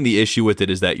 I think the issue with it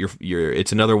is that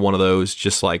it's another one of those,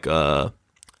 just like Long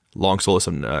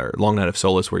Night of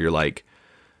Solace, where you're like,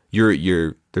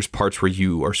 there's parts where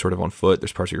you are sort of on foot,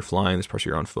 there's parts where you're flying, there's parts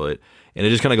where you're on foot, and it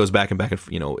just kind of goes back and back,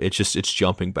 and it's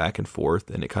jumping back and forth,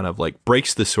 and it kind of like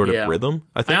breaks this sort of rhythm.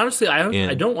 I think.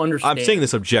 I don't understand. I'm saying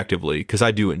this objectively because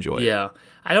I do enjoy it. Yeah,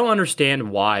 I don't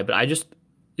understand why, but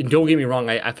don't get me wrong.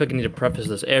 I feel like I need to preface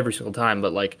this every single time,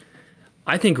 but like,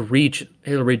 I think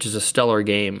Halo Reach is a stellar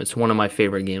game. It's one of my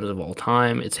favorite games of all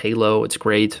time. It's Halo. It's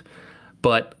great,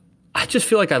 but I just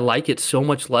feel like I like it so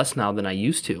much less now than I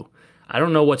used to. I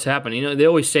don't know what's happening. They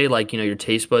always say like, your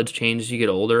taste buds change as you get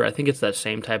older. I think it's that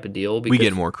same type of deal. We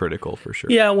get more critical for sure.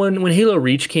 Yeah, when Halo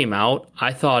Reach came out,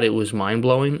 I thought it was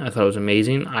mind-blowing. I thought it was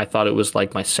amazing. I thought it was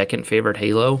like my second favorite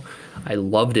Halo. I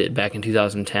loved it back in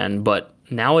 2010, but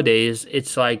nowadays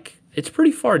it's like it's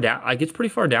pretty far down. Like it's pretty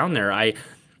far down there. I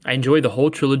enjoy the whole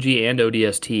trilogy and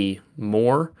ODST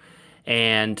more,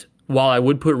 and while I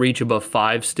would put Reach above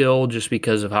 5 still, just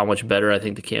because of how much better I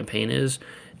think the campaign is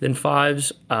than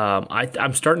 5's,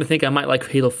 I'm starting to think I might like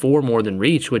Halo 4 more than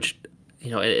Reach, which,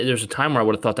 there's a time where I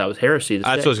would have thought that was heresy.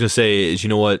 That's what I was going to say is, you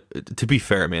know what, to be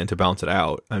fair, man, to balance it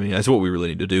out, I mean, that's what we really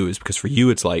need to do, is because for you,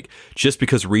 it's like, just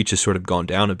because Reach has sort of gone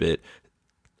down a bit,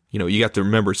 you have to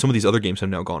remember some of these other games have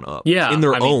now gone up in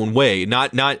their own way,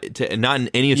 not in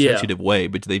any associative way,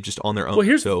 but they've just on their own. Well,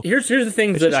 here's the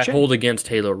things that I hold against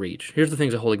Halo Reach. Here's the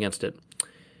things I hold against it.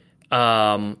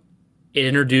 It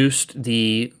introduced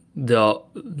the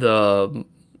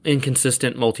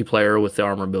inconsistent multiplayer with the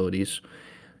armor abilities.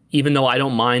 Even though I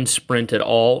don't mind Sprint at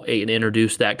all, it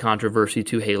introduced that controversy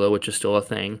to Halo, which is still a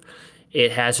thing.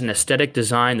 It has an aesthetic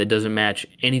design that doesn't match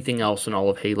anything else in all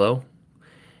of Halo.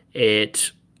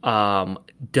 It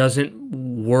doesn't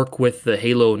work with the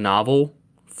Halo novel,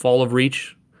 Fall of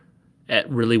Reach,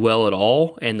 really well at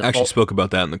all. And I actually spoke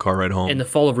about that in the car ride home. And the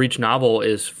Fall of Reach novel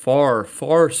is far,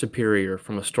 far superior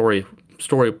from a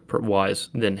story-wise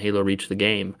than Halo Reach the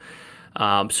game.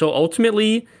 So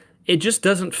ultimately, it just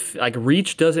doesn't, like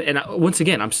Reach doesn't, and once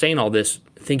again, I'm saying all this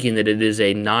thinking that it is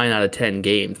a 9 out of 10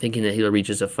 game, thinking that Halo Reach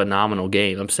is a phenomenal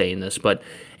game. I'm saying this, but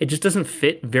it just doesn't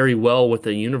fit very well with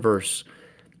the universe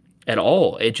at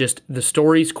all. The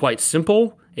story's quite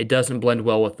simple. It doesn't blend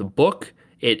well with the book.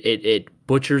 It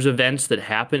butchers events that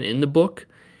happen in the book.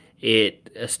 It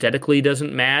aesthetically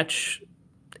doesn't match.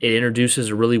 It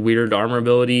introduces really weird armor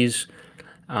abilities.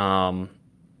 I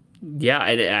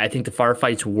think the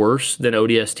firefight's worse than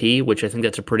ODST, which I think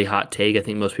that's a pretty hot take. I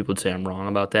think most people would say I'm wrong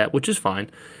about that, which is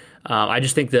fine. I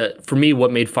just think that for me,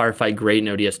 what made Firefight great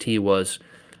in ODST was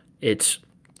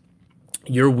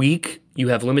you're weak, you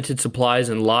have limited supplies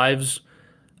and lives,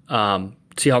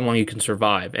 see how long you can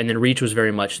survive. And then Reach was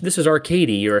very much, this is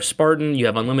arcadey, you're a Spartan, you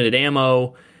have unlimited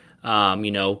ammo,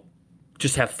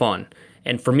 just have fun.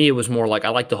 And for me, it was more like, I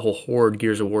like the whole Horde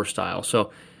Gears of War style.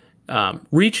 So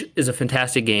Reach is a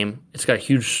fantastic game. It's got a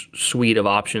huge suite of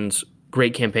options,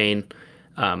 great campaign,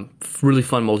 really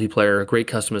fun multiplayer, great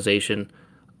customization.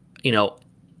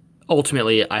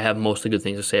 Ultimately, I have mostly good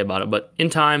things to say about it. But in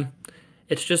time,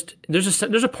 it's just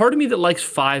there's a part of me that likes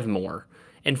 5 more,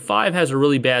 and 5 has a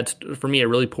really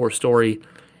poor story,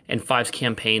 and 5's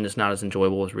campaign is not as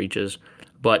enjoyable as Reach's.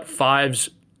 But 5's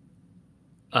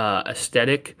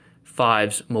aesthetic,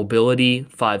 5's mobility,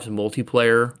 5's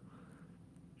multiplayer,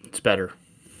 it's better.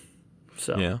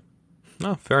 So yeah,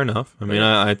 no, fair enough. I mean,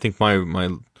 I think my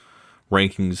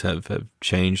rankings have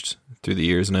changed through the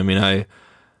years, and I mean,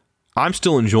 I'm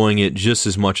still enjoying it just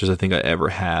as much as I think I ever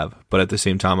have. But at the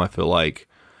same time, I feel like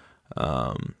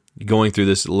going through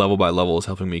this level by level is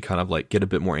helping me kind of like get a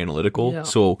bit more analytical. Yeah.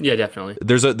 So yeah, definitely.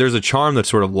 There's a charm that's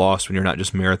sort of lost when you're not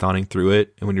just marathoning through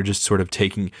it, and when you're just sort of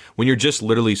when you're just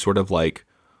literally sort of like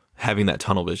having that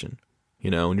tunnel vision.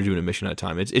 When you're doing a mission at a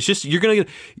time. It's just, you're going to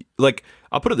get, like,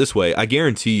 I'll put it this way. I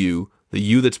guarantee you, the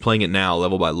you that's playing it now,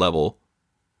 level by level,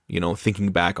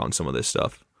 thinking back on some of this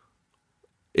stuff,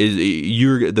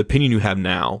 the opinion you have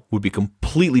now would be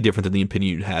completely different than the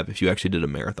opinion you'd have if you actually did a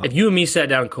marathon. If you and me sat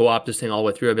down and co-op this thing all the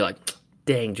way through, I'd be like,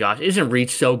 dang, Josh, isn't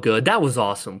Reach so good? That was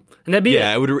awesome. And that'd be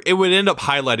it would end up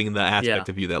highlighting the aspect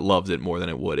of you that loves it more than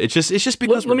it would. It's just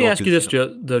because let me ask you this,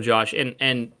 though, Josh,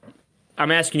 and I'm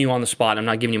asking you on the spot. I'm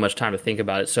not giving you much time to think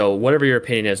about it. So whatever your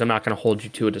opinion is, I'm not going to hold you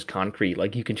to it as concrete.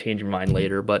 Like, you can change your mind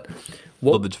later. But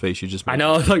love the face you just made. I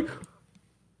know. It's like,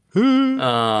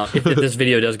 if this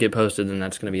video does get posted, then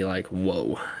that's going to be like,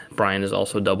 whoa. Brian is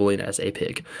also doubling as a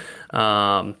pig.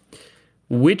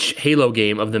 Which Halo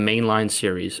game of the mainline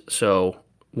series? So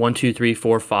 1, 2, 3,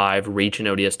 4, 5, Reach, and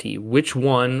ODST. Which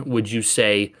one would you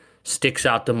say sticks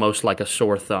out the most like a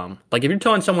sore thumb? Like, if you're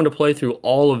telling someone to play through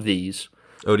all of these.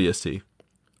 ODST.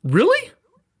 Really?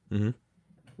 Mm-hmm.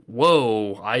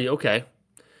 Whoa. Okay.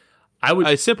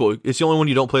 It's simple. It's the only one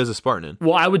you don't play as a Spartan in.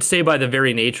 Well, I would say by the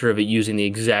very nature of it using the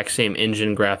exact same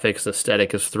engine, graphics,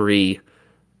 aesthetic as 3,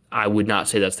 I would not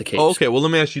say that's the case. Oh, okay. Well,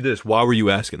 let me ask you this. Why were you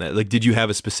asking that? Like, did you have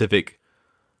a specific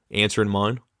answer in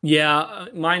mind? Yeah,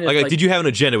 mine is like did you have an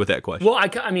agenda with that question? Well,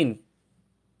 I mean,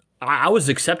 I was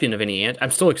accepting of any answer. I'm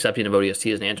still accepting of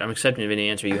ODST as an answer. I'm accepting of any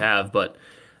answer you have, but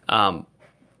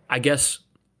I guess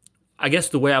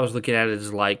the way I was looking at it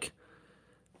is like,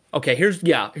 okay, here's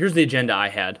the agenda I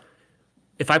had.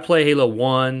 If I play Halo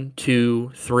 1,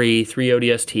 2, 3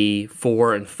 ODST,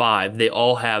 4, and 5, they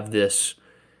all have this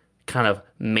kind of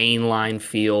mainline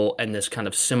feel and this kind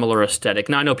of similar aesthetic.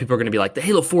 Now, I know people are going to be like, the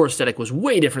Halo 4 aesthetic was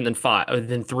way different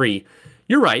than 3.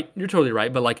 You're right. You're totally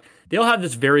right. But like, they all have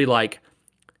this very like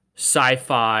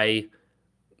sci-fi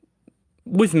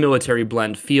with military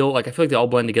blend feel. Like, I feel like they all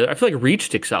blend together. I feel like Reach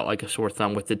sticks out like a sore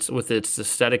thumb with its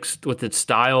aesthetics, with its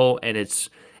style, and it's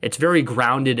very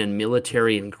grounded and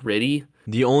military and gritty.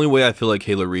 The only way I feel like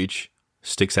Halo Reach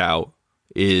sticks out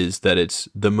is that it's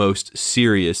the most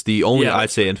serious. I'd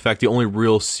say, in fact, the only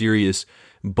real serious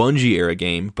Bungie era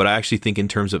game. But I actually think in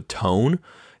terms of tone,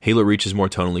 Halo Reach is more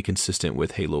tonally consistent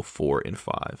with Halo 4 and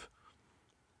 5.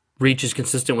 Reach is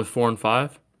consistent with 4 and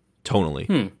 5?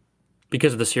 Tonally.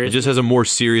 Because of the series? It just has a more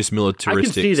serious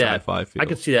militaristic sci-fi feel. I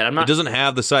can see that. It doesn't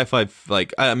have the sci-fi,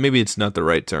 like, maybe it's not the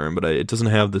right term, but it doesn't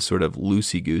have the sort of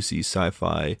loosey-goosey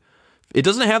sci-fi. It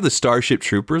doesn't have the Starship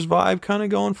Troopers vibe kind of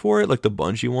going for it, like the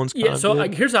Bungie ones kind of so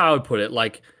did. Here's how I would put it.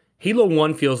 Like, Halo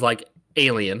 1 feels like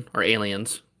Alien, or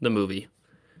Aliens, the movie.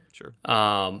 Sure.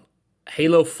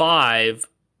 Halo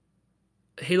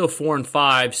 4 and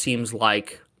 5 seems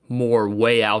like more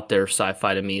way out there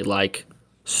sci-fi to me, like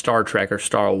Star Trek or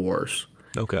Star Wars.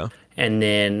 Okay. And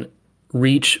then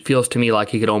Reach feels to me like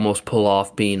he could almost pull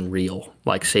off being real,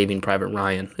 like Saving Private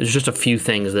Ryan. There's just a few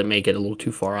things that make it a little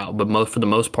too far out, but for the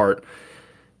most part,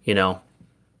 you know,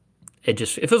 it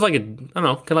feels like I don't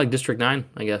know, kind of like District 9,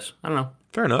 I guess. I don't know.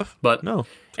 Fair enough. But no.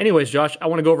 Anyways, Josh, I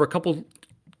want to go over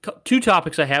two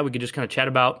topics I had we could just kind of chat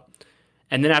about,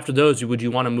 and then after those, would you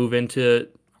want to move into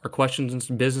our questions and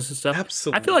some business and stuff?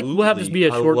 Absolutely. I feel like we'll have this be a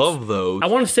short. I love those. I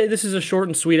want to say this is a short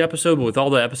and sweet episode, but with all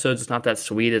the episodes, it's not that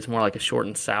sweet. It's more like a short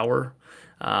and sour.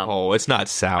 It's not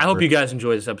sour. I hope you guys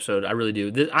enjoy this episode. I really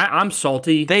do. I'm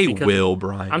salty. They will,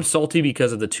 Brian. I'm salty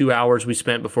because of the 2 hours we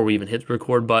spent before we even hit the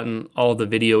record button, all the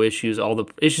video issues, all the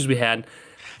issues we had.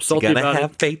 Salty you gotta about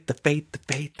have it. faith, the faith.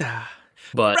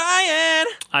 But Brian!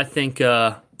 I think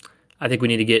we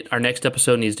need to get, our next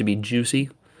episode needs to be juicy.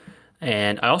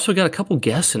 And I also got a couple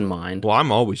guests in mind. Well,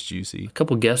 I'm always juicy. A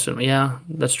couple guests yeah,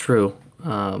 that's true.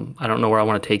 I don't know where I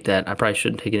want to take that. I probably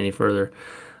shouldn't take it any further.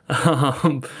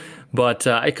 But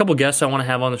a couple guests I want to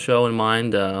have on the show in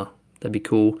mind. That'd be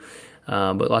cool.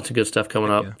 But lots of good stuff coming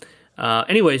up.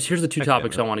 Anyways, here's the two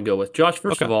topics I want to go with. Josh,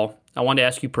 first of all, I want to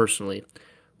ask you personally,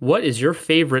 what is your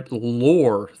favorite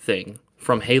lore thing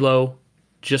from Halo,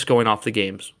 just going off the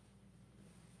games?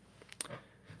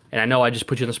 And I know I just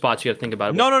put you in the spot, so you got to think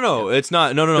about it. No. It's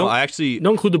not. No. I actually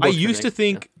don't include the book.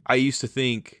 I used to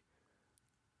think.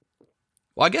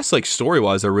 Well, I guess like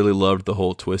story-wise, I really loved the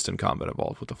whole twist and combat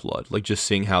involved with the Flood. Like just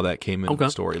seeing how that came into the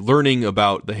story, learning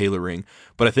about the Halo ring.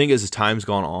 But I think as time's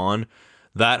gone on,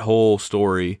 that whole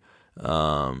story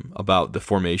about the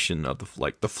formation of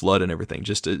the Flood and everything,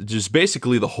 just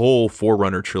basically the whole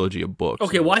Forerunner trilogy of books.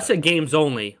 Okay, well I said games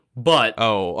only, but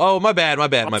my bad. No.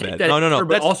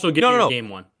 But also give me your game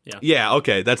one. Yeah.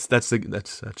 Okay. That's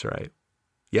right.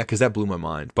 Yeah, because that blew my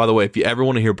mind. By the way, if you ever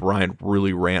want to hear Brian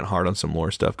really rant hard on some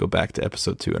lore stuff, go back to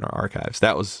episode 2 in our archives.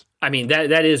 That was. I mean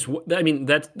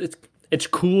it's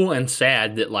cool and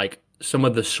sad that like some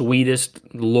of the sweetest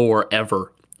lore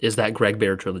ever is that Greg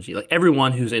Bear trilogy. Like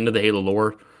everyone who's into the Halo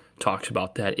lore talks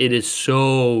about that. It is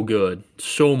so good,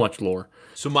 so much lore.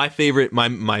 So my favorite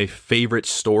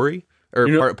story.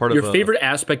 Or part of your favorite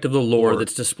aspect of the lore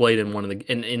that's displayed in one of the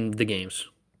in the games.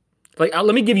 Like,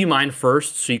 let me give you mine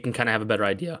first, so you can kind of have a better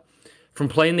idea. From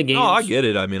playing the games. Oh, I get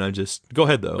it. I mean, go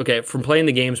ahead though. Okay, from playing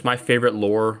the games, my favorite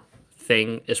lore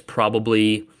thing is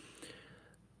probably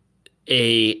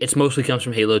It's mostly comes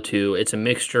from Halo 2. It's a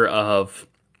mixture of.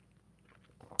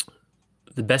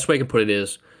 The best way I can put it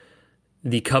is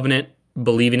the Covenant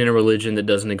believing in a religion that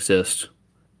doesn't exist.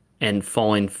 And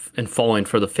falling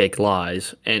for the fake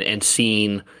lies, and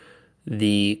seeing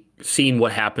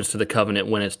what happens to the Covenant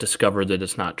when it's discovered that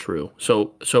it's not true.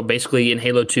 So basically in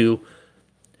Halo 2,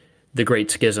 the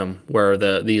Great Schism, where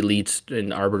the elites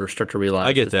and Arbiters start to realize.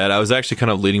 I get that. I was actually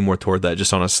kind of leaning more toward that,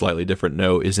 just on a slightly different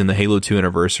note, is in the Halo 2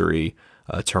 anniversary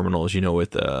terminals,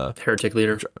 with Heretic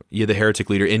Leader. Yeah, the Heretic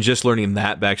Leader, and just learning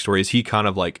that backstory is he kind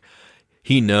of like.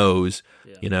 he knows,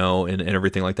 you know, and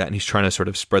everything like that. And he's trying to sort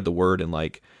of spread the word. And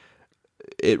like,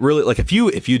 it really, like, if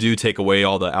you do take away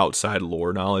all the outside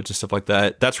lore knowledge and stuff like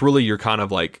that, that's really your kind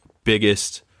of like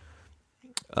biggest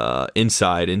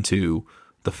insight into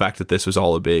the fact that this was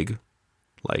all a big,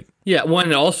 like,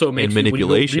 one, it also makes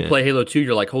manipulation. You, when you replay Halo 2,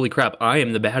 you're like, holy crap, I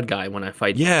am the bad guy when I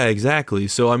fight. Yeah, exactly.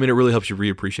 So I mean, it really helps you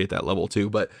reappreciate that level too.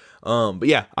 But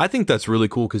yeah, I think that's really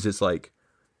cool because it's like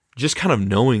just kind of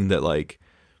knowing that like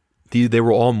they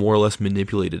were all more or less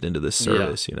manipulated into this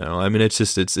service. You know, I mean, it's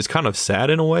just it's kind of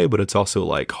sad in a way, but it's also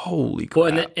like, holy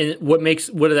crap. Well,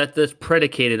 and that's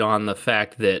predicated on the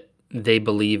fact that they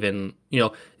believe in, you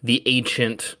know, the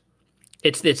ancient.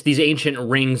 It's these ancient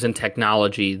rings and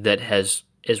technology that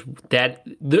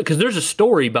because there's a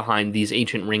story behind these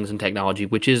ancient rings and technology,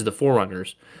 which is the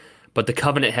Forerunners, but the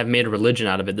Covenant have made a religion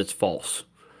out of it that's false.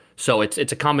 So it's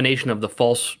a combination of the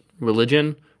false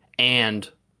religion and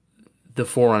the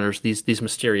Forerunners, these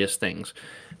mysterious things,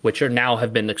 which are now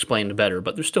have been explained better,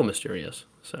 but they're still mysterious.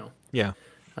 So yeah.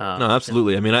 No,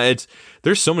 absolutely. I mean,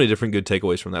 there's so many different good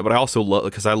takeaways from that, but I also love,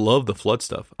 because I love the Flood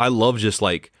stuff. I love just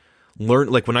like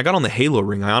like when I got on the Halo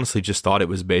ring, I honestly just thought it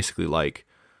was basically like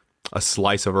a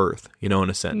slice of Earth, you know, in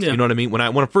a sense. You know what I mean? When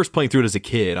I'm first playing through it as a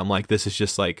kid, I'm like, this is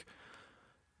just like,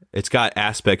 it's got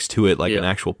aspects to it like an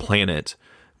actual planet,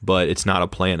 but it's not a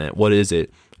planet. What is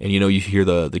it? And you know, you hear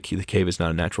the cave is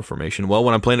not a natural formation. Well,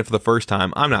 when I'm playing it for the first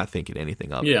time, I'm not thinking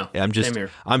anything of it.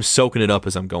 I'm soaking it up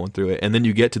as I'm going through it. And then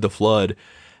you get to the Flood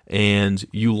and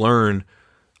you learn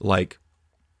like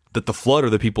that the Flood are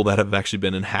the people that have actually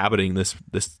been inhabiting this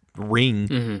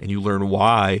ring, and you learn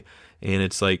why. And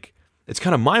it's like, it's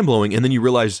kind of mind blowing. And then you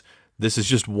realize this is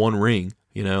just one ring,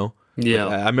 you know? Yeah.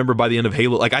 Like, I remember by the end of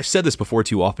Halo, like I said this before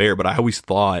too off air, but I always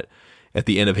thought at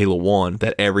the end of Halo 1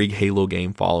 that every Halo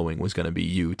game following was going to be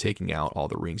you taking out all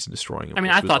the rings and destroying them. I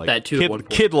mean, I thought like that too.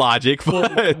 Kid logic. Well,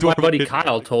 my buddy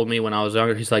Kyle told me when I was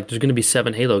younger, he's like, there's going to be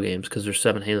 7 Halo games because there's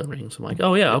 7 Halo rings. I'm like,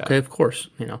 oh yeah, okay, of course.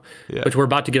 You know, which we're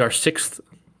about to get our 6th,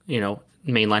 you know,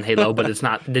 mainline Halo, but it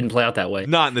didn't play out that way.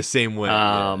 Not in the same way.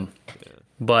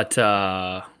 But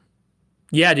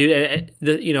yeah, dude,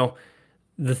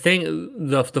 the thing,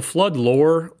 the Flood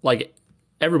lore, like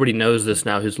everybody knows this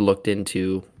now who's looked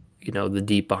into, you know, the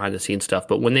deep behind the scenes stuff.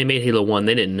 But when they made Halo 1,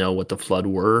 they didn't know what the Flood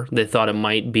were. They thought it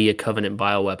might be a Covenant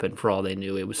bioweapon for all they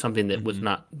knew. It was something that was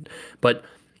not. But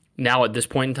now at this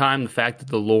point in time, the fact that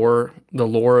the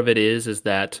lore of it is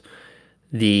that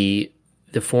the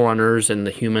Forerunners and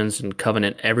the humans and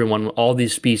Covenant, everyone, all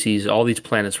these species, all these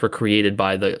planets were created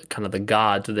by the kind of the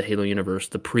gods of the Halo universe,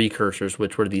 the precursors,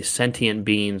 which were these sentient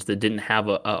beings that didn't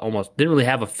really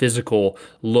have a physical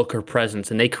look or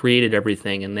presence, and they created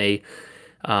everything, and they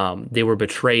were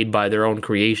betrayed by their own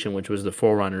creation, which was the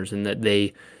Forerunners, and that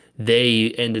they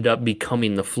ended up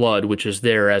becoming the Flood, which is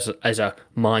there as a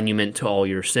monument to all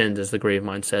your sins, as the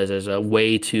Gravemind says, as a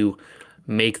way to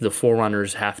make the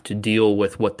Forerunners have to deal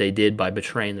with what they did by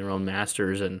betraying their own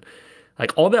masters. And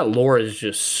like all that lore is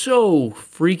just so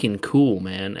freaking cool,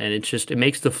 man. And it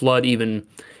makes the Flood even,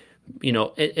 you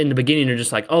know, in the beginning you're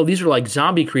just like, oh, these are like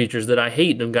zombie creatures that I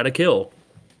hate and got to kill.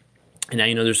 And now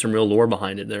you know there's some real lore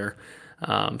behind it there.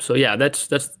 So yeah, that's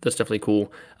definitely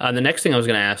cool. The next thing I was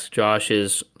going to ask Josh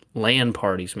is LAN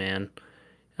parties, man.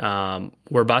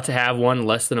 We're about to have one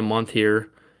less than a month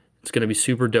here. It's going to be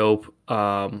super dope.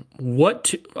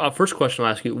 First question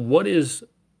I'll ask you, what is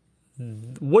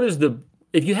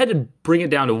if you had to bring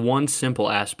it down to one simple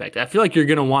aspect, I feel like you're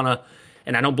going to want to,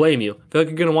 and I don't blame you, I feel like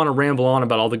you're going to want to ramble on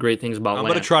about all the great things about LAN.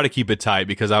 I'm going to try to keep it tight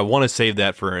because I want to save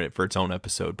that for its own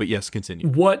episode. But yes, continue.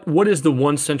 What is the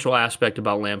one central aspect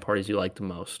about LAN parties you like the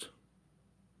most?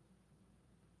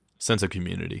 Sense of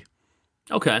community.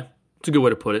 Okay. It's a good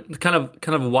way to put it. It's kind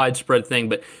of a widespread thing,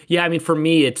 but yeah, I mean, for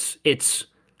me, it's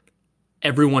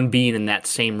everyone being in that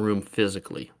same room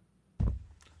physically.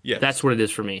 Yes. That's what it is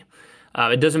for me.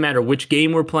 It doesn't matter which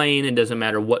game we're playing. It doesn't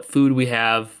matter what food we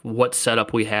have, what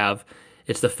setup we have.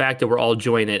 It's the fact that we're all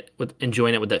enjoying it with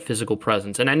that physical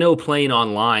presence. And I know playing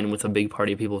online with a big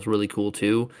party of people is really cool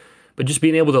too, but just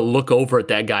being able to look over at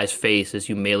that guy's face as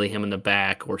you melee him in the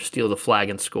back or steal the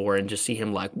flag and score and just see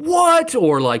him like, what?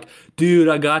 Or like, dude,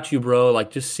 I got you, bro.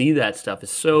 Like, just see that stuff is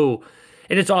so...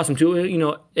 And it's awesome, too. You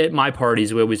know, at my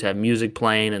parties, we always have music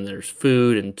playing, and there's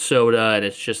food and soda, and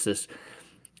it's just this...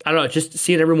 I don't know, just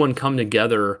seeing everyone come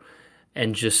together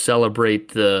and just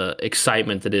celebrate the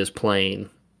excitement that is playing,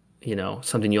 you know,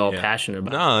 something you're all passionate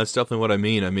about. No, that's definitely what I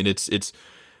mean. I mean, it's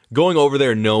going over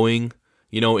there knowing,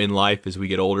 in life as we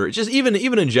get older. It's just even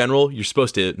in general, you're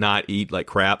supposed to not eat like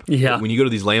crap. Yeah. When you go to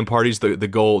these LAN parties, the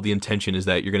goal, the intention is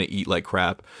that you're going to eat like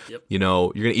crap. Yep. You're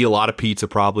going to eat a lot of pizza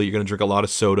probably. You're going to drink a lot of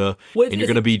soda. Well, and you're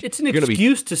going to be... It's an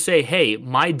excuse to say, hey,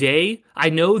 my day, I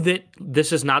know that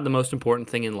this is not the most important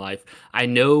thing in life. I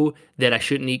know that I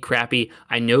shouldn't eat crappy.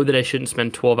 I know that I shouldn't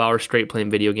spend 12 hours straight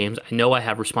playing video games. I know I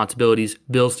have responsibilities,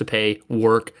 bills to pay,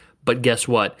 work. But guess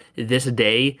what? This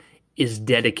day is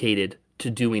dedicated to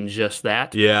doing just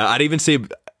that. Yeah, I'd even say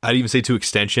to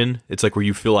extension. It's like where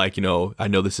you feel like, I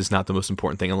know this is not the most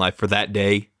important thing in life for that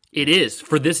day. It is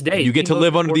for this day. You get to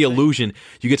live under the illusion.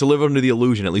 You get to live under the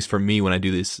illusion, at least for me when I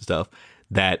do this stuff,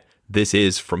 that this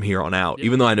is from here on out. Yep.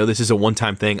 Even though I know this is a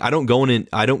one-time thing, I don't go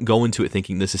into it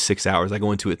thinking this is 6 hours. I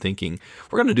go into it thinking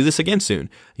we're going to do this again soon,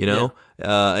 and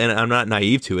I'm not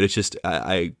naive to it. It's just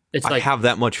I have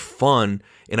that much fun,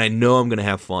 and I know I'm going to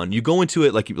have fun. You go into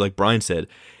it like Brian said.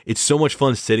 It's so much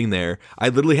fun sitting there. I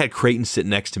literally had Creighton sit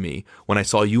next to me when I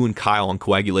saw you and Kyle on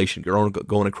coagulation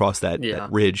going across that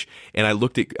ridge, and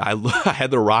I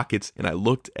had the Rockets, and I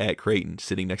looked at Creighton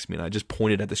sitting next to me, and I just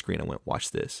pointed at the screen. I went,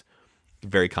 "Watch this."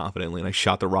 Very confidently, and I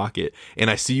shot the rocket, and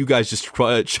I see you guys just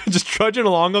trudging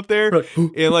along up there,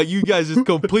 and like you guys just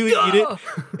completely eat it,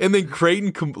 and then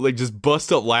Creighton just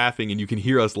bust up laughing, and you can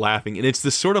hear us laughing, and it's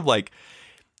this sort of like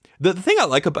the thing I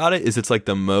like about it is it's like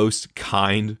the most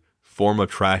kind form of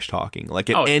trash talking.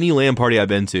 Like at any LAN party I've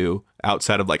been to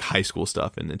outside of like high school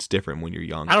stuff, and it's different when you're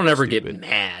young. I don't ever get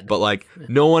mad, but like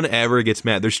no one ever gets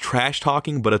mad. There's trash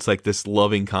talking, but it's like this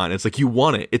loving kind. It's like you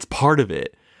want it. It's part of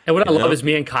it. And what I love is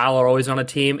me and Kyle are always on a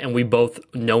team, and we both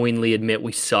knowingly admit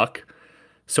we suck.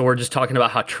 So we're just talking about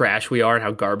how trash we are and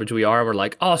how garbage we are. And we're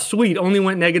like, oh, sweet, only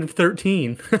went negative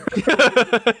 13.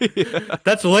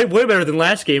 That's way better than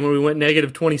last game when we went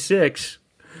negative 26.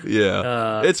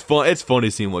 Yeah, it's fun. It's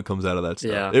funny seeing what comes out of that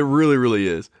stuff. Yeah. It really, really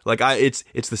is. Like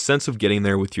it's the sense of getting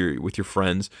there with your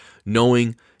friends,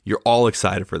 knowing you're all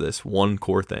excited for this one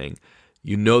core thing.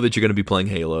 You know that you're going to be playing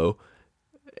Halo.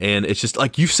 And it's just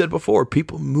like you've said before,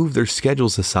 people move their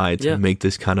schedules aside to make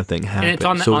this kind of thing happen. And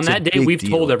it's on that day, we've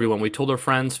told everyone. We told our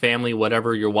friends, family,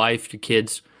 whatever, your wife, your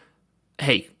kids,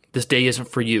 hey, this day isn't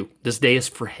for you. This day is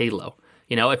for Halo.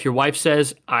 If your wife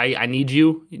says, I need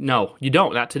you, no, you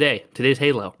don't. Not today. Today's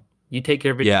Halo. You take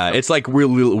care of it. Yeah, it's like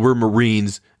we're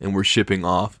Marines and we're shipping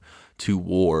off to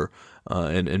war.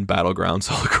 And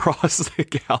battlegrounds all across the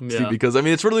galaxy because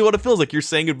it's really what it feels like. You're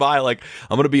saying goodbye. Like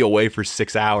I'm gonna be away for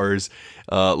 6 hours,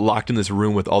 locked in this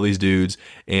room with all these dudes,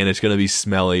 and it's gonna be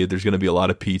smelly. There's gonna be a lot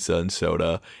of pizza and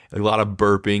soda, a lot of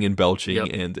burping and belching,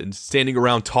 and standing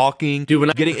around talking.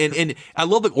 Dude, and I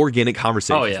love the organic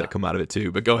conversations that come out of it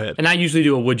too. But go ahead. And I usually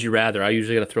do a would you rather. I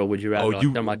usually gotta throw a would you rather.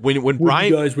 I'm like, when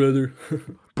Brian, would you guys rather?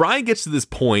 Brian gets to this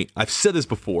point. I've said this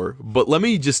before, but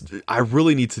I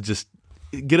really need to just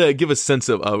give a sense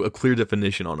of a clear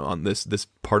definition on this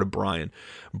part of Brian.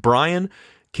 Brian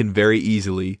can very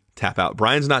easily tap out.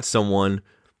 Brian's not someone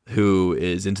who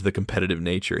is into the competitive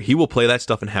nature. He will play that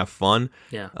stuff and have fun.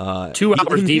 Yeah. 2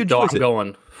 hours deep though, I'm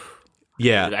going.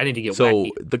 Yeah. Dude, I need to get so wacky.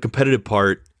 The competitive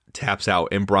part taps out,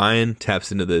 and Brian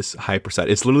taps into this hyper side.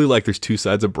 It's literally like there's two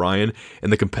sides of Brian,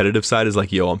 and the competitive side is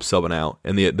like, yo, I'm subbing out,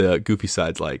 and the goofy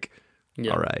side's like,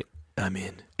 all right, I'm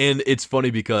in. And it's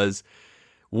funny because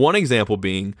one example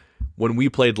being when we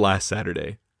played last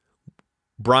Saturday,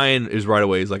 Brian is right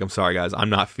away. He's like, I'm sorry, guys. I'm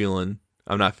not feeling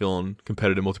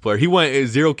competitive multiplayer. He went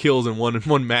 0 kills in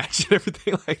one match and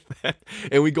everything like that.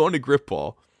 And we go into grip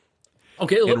ball.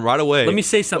 Okay. And right away. Let me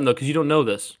say something, though, because you don't know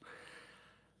this.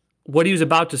 What he was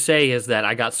about to say is that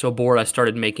I got so bored I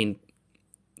started making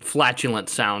flatulent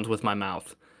sounds with my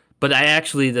mouth. But that's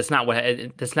actually not what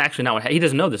he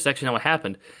doesn't know this. That's actually not what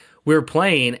happened. We were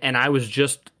playing, and I was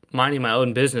just minding my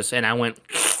own business, and I went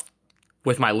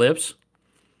with my lips,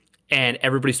 and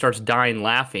everybody starts dying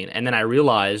laughing. And then I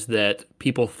realized that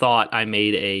people thought I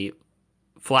made a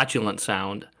flatulent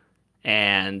sound,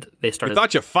 and they started... We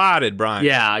thought you farted, Brian.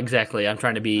 Yeah, exactly. I'm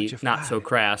trying to be not so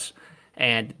crass.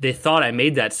 And they thought I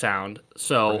made that sound,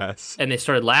 and they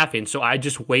started laughing. So I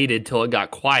just waited till it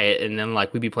got quiet, and then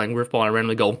we'd be playing grip ball, and I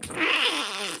randomly go...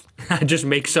 I just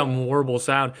make some horrible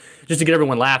sound just to get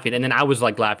everyone laughing. And then I was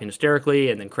laughing hysterically,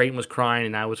 and then Creighton was crying,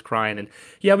 and I was crying. And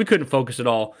yeah, we couldn't focus at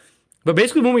all. But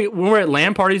basically when we're at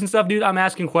LAN parties and stuff, dude, I'm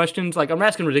asking questions. I'm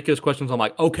asking ridiculous questions. I'm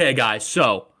like, okay, guys,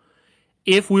 so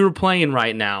if we were playing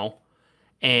right now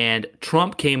and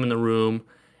Trump came in the room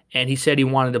and he said he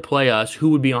wanted to play us, who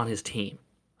would be on his team?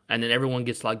 And then everyone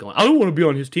gets going, I don't want to be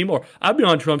on his team, or I'd be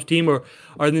on Trump's team, or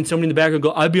then somebody in the back would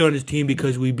go, I'd be on his team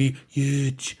because we'd be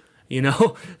huge. you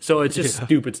know? So it's just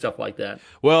stupid stuff like that.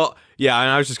 Well, yeah, and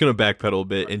I was just going to backpedal a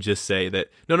bit and just say that,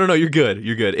 no, you're good.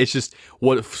 You're good. It's just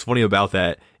what's funny about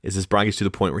that is as Brian gets to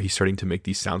the point where he's starting to make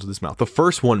these sounds with his mouth. The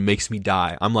first one makes me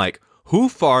die. I'm like, who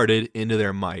farted into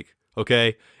their mic?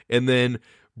 Okay? And then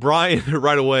Brian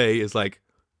right away is like,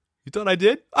 you thought I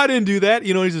did? I didn't do that.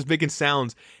 You know, he's just making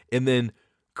sounds. And then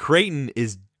Creighton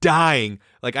is dying.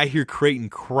 Like, I hear Creighton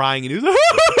crying, and he's like,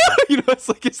 you know, it's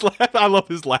like his laugh. I love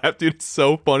his laugh, dude. It's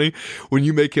so funny. When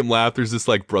you make him laugh, there's this,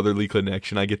 like, brotherly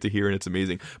connection I get to hear, and it's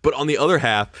amazing. But on the other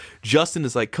half, Justin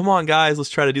is like, come on, guys,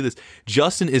 let's try to do this.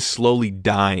 Justin is slowly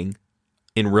dying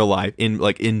in real life,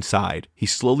 inside.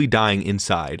 He's slowly dying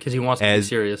inside. Because he wants to be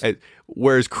serious.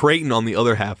 Whereas Creighton, on the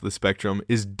other half of the spectrum,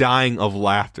 is dying of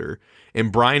laughter. And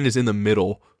Brian is in the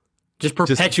middle. Just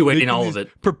perpetuating all of it.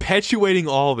 Perpetuating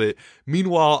all of it.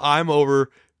 Meanwhile, I'm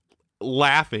over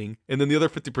laughing. And then the other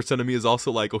 50% of me is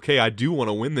also like, okay, I do want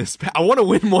to win this. I want to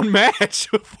win one match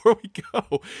before we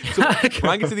go. So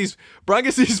Brian gets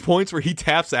to these points where he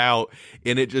taps out,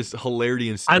 and it just hilarity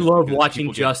and I love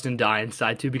watching Justin die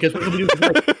inside, too, because what we do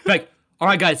is like, all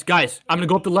right, guys, I'm going to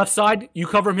go up the left side. You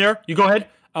cover him here. You go ahead.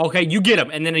 Okay, you get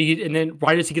him. And then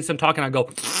right as he gets done talking, I go...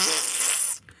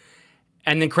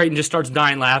 And then Creighton just starts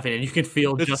dying laughing, and you can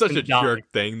feel it's Justin such a dying.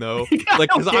 Jerk thing, though. Like,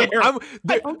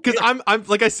 because I'm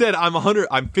like I said, I'm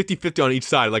 50-50 on each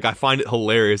side. Like, I find it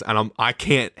hilarious, and I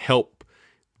can't help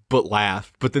but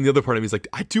laugh. But then the other part of me is like,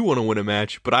 I do want to win a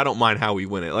match, but I don't mind how we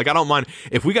win it. Like, I don't mind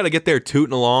if we got to get there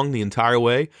tooting along the entire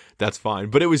way. That's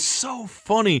fine. But it was so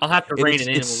funny. I'll have to rein it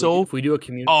in. If we do a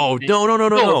community. Oh thing.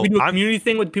 No! If we do a community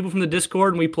thing with people from the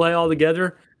Discord and we play all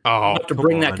together. Oh, have to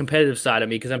bring that competitive side of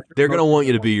me because they're going to want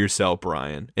you to be yourself,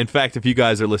 Brian. In fact, if you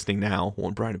guys are listening now,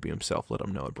 want Brian to be himself, let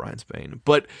him know at Brian's Bane.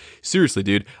 But seriously,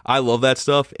 dude, I love that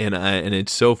stuff, and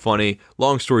it's so funny.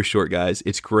 Long story short, guys,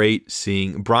 it's great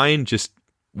seeing Brian just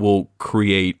will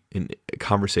create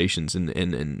conversations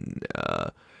and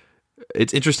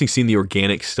it's interesting seeing the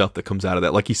organic stuff that comes out of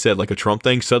that. Like he said, like a Trump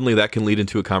thing, suddenly that can lead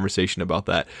into a conversation about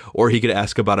that. Or he could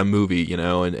ask about a movie, you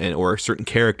know, and or a certain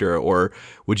character, or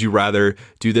would you rather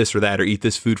do this or that, or eat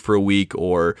this food for a week,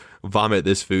 or vomit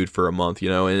this food for a month, you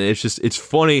know? And it's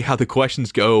funny how the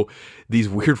questions go these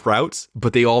weird routes,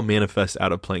 but they all manifest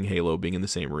out of playing Halo, being in the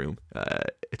same room.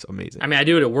 It's amazing. I mean, I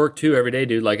do it at work too every day,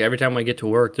 dude. Like every time I get to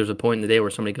work, there's a point in the day where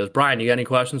somebody goes, Brian, you got any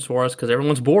questions for us? Because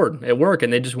everyone's bored at work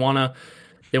and they just want to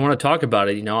talk about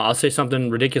it, you know. I'll say something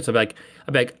ridiculous. I'll be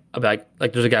like,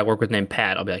 there's a guy I work with named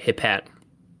Pat. I'll be like, hey, Pat,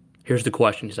 here's the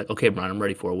question. He's like, okay, Brian, I'm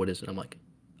ready for it. What is it? I'm like,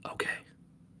 okay,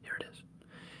 here it is.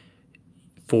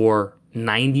 For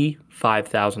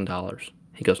 $95,000.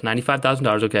 He goes,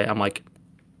 $95,000, okay. I'm like,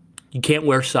 you can't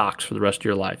wear socks for the rest of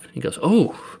your life. He goes,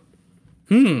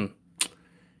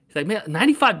 He's like, man,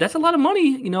 95, that's a lot of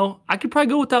money, you know. I could probably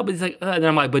go without, but he's like, and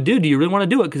I'm like, but dude, do you really want to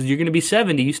do it? Because you're going to be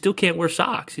 70, you still can't wear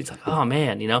socks. He's like, oh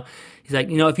man, you know. He's like,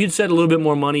 you know, if you'd said a little bit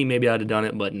more money, maybe I'd have done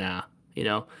it, but nah, you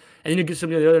know. And then you get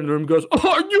somebody in the other room goes, oh,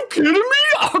 are you kidding me?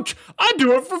 I'd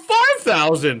do it for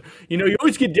 $5,000. You know, you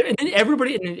always get, and then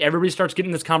everybody starts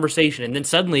getting this conversation, and then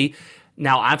suddenly,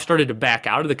 now I've started to back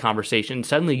out of the conversation, and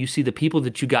suddenly you see the people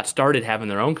that you got started having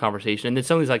their own conversation, and then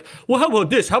somebody's like, well, how about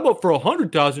this? How about for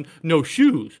 $100,000, no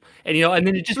shoes? And, you know, and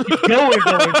then it just keeps going,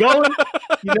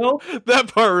 you know?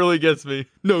 That part really gets me.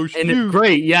 No shoes. And it's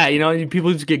great, yeah, you know, and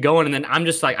people just get going, and then I'm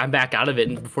just like, I'm back out of it,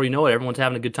 and before you know it, everyone's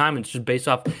having a good time, and it's just based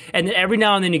off, and then every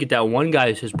now and then you get that one guy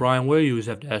who says, Brian, where you always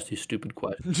have to ask these stupid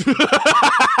questions.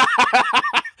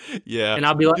 Yeah. And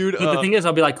I'll be like, dude, the thing is,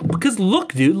 I'll be like, because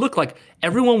look, dude, like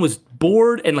everyone was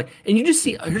bored and you just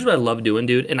see, here's what I love doing,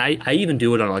 dude. And I even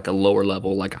do it on like a lower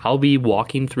level. Like I'll be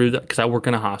walking through because I work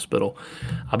in a hospital.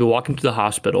 I'll be walking through the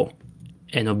hospital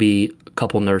and there'll be a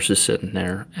couple nurses sitting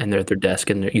there and they're at their desk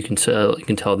and you can tell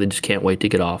they just can't wait to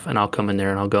get off. And I'll come in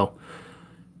there and I'll go,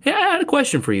 hey, I had a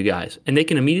question for you guys. And they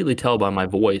can immediately tell by my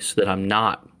voice that I'm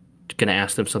not going to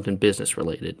ask them something business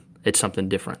related. It's something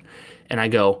different. And I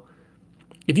go,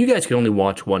 if you guys could only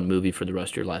watch one movie for the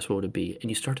rest of your lives, what would it be? And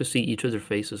you start to see each of their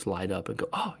faces light up and go,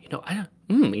 oh, you know,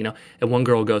 you know. And one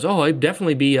girl goes, oh, it'd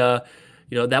definitely be, you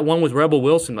know, that one with Rebel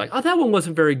Wilson. Like, oh, that one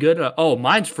wasn't very good. Oh,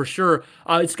 mine's for sure.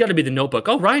 It's got to be The Notebook.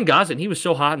 Oh, Ryan Gosling, he was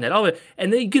so hot in that. Oh,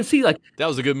 and then you can see like that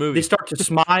was a good movie. They start to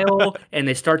smile and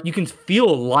you can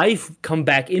feel life come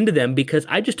back into them because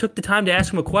I just took the time to ask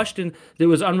them a question that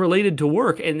was unrelated to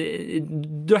work,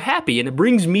 and they're happy, and it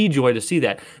brings me joy to see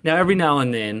that. Now, every now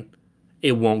and then,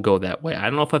 it won't go that way. I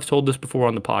don't know if I've told this before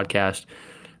on the podcast,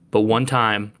 but one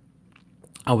time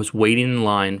I was waiting in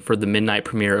line for the midnight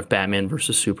premiere of Batman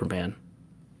vs. Superman.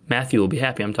 Matthew will be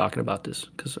happy I'm talking about this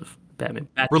because of Batman.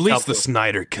 Bat Release himself the will.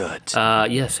 Snyder cut.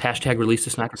 Yes, hashtag release the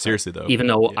Snyder Cut. Seriously, though. Even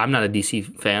though I'm not a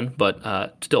DC fan, but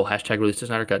still, hashtag release the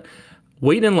Snyder Cut.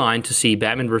 Waiting in line to see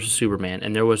Batman versus Superman,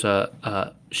 and there was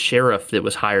a sheriff that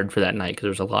was hired for that night because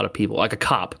there was a lot of people, like a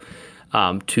cop,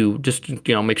 to just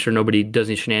make sure nobody does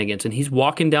any shenanigans. And he's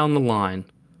walking down the line,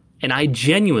 and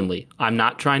I'm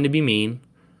not trying to be mean.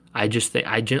 I just think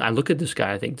I look at this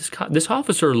guy. I think this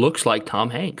officer looks like Tom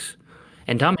Hanks,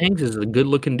 and Tom Hanks is a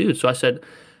good-looking dude. So I said,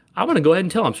 I want to go ahead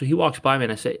and tell him. So he walks by me,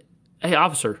 and I say, "Hey,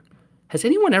 officer, has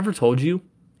anyone ever told you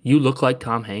look like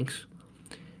Tom Hanks?"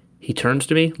 He turns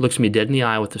to me, looks me dead in the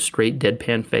eye with a straight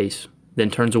deadpan face,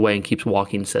 then turns away and keeps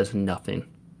walking and says nothing.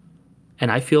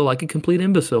 And I feel like a complete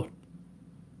imbecile.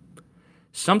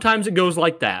 Sometimes it goes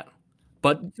like that.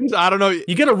 But I don't know.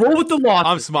 You got to roll with the law.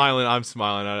 I'm smiling. I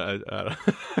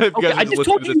Okay, I just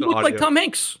told you look like Tom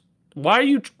Hanks. Why'd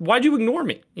you ignore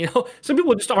me? Some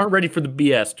people just aren't ready for the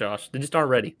BS, Josh. They just aren't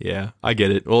ready. Yeah, I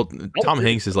get it. Well, Tom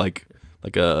Hanks is like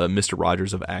a Mr.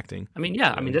 Rogers of acting. I mean,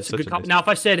 yeah. I mean, that's a good compliment. Now, if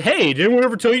I said, "Hey, did anyone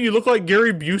ever tell you look like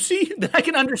Gary Busey?" then I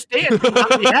can understand. I'm not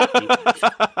really happy.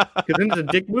 Because then it's a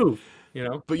dick move.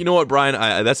 But you know what, Brian?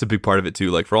 That's a big part of it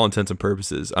too. Like, for all intents and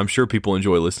purposes, I'm sure people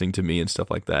enjoy listening to me and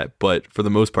stuff like that. But for the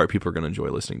most part, people are going to enjoy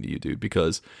listening to you, dude.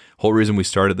 Because the whole reason we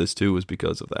started this too was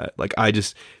because of that. Like,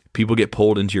 people get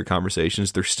pulled into your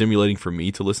conversations. They're stimulating for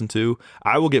me to listen to.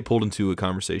 I will get pulled into a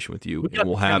conversation with you, and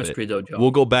we'll have it. Though, Joe.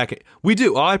 We'll go back. We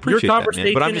do. Oh, I appreciate your that, conversation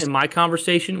man. But I'm just and my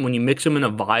conversation, when you mix them in a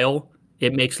vial,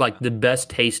 it makes like the best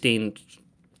tasting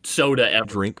soda ever.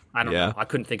 Drink. I don't know. I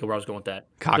couldn't think of where I was going with that.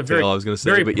 Cocktail, I was going to say,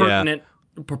 very but pertinent,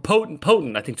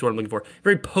 potent, I think is what I'm looking for.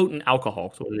 Very potent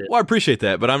alcohol. So it is. Well, I appreciate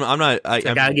that, but I'm not. I'm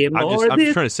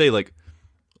just trying to say, like,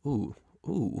 ooh,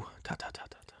 ta ta ta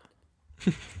ta ta.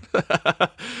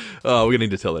 Oh, we're gonna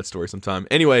need to tell that story sometime.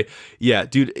 Anyway, yeah,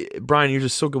 dude, Brian, you're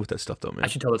just so good with that stuff, though, man. I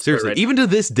should tell that seriously. story. Right? Even to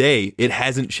this day, it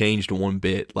hasn't changed one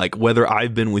bit. Like, whether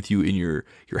I've been with you in your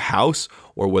house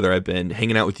or whether I've been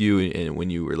hanging out with you and when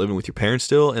you were living with your parents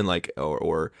still, and like,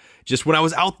 or just when I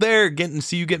was out there getting to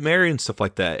see you get married and stuff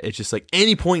like that. It's just like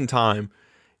any point in time.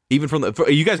 Even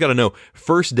you guys got to know,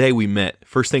 first day we met,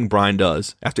 first thing Brian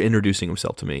does after introducing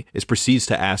himself to me is proceeds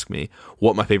to ask me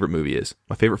what my favorite movie is.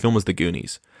 My favorite film is The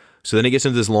Goonies. So then it gets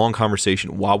into this long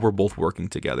conversation while we're both working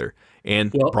together.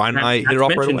 And Brian and I hit it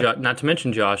off right away. Not to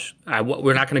mention, Josh,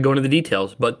 we're not going to go into the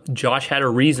details, but Josh had a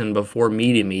reason before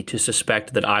meeting me to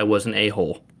suspect that I was an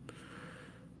a-hole.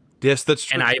 Yes, that's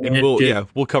true.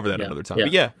 We'll cover that another time.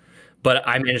 But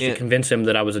I managed to convince him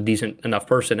that I was a decent enough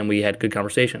person, and we had good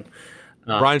conversation.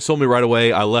 Brian told me right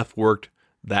away. I left work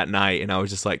that night, and I was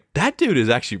just like, that dude is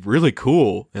actually really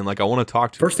cool, and like I want to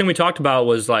talk to him. First thing we talked about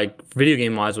was like video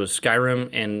game wise was Skyrim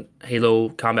and Halo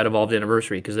Combat Evolved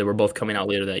Anniversary, because they were both coming out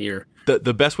later that year.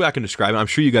 The best way I can describe it, I'm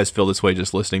sure you guys feel this way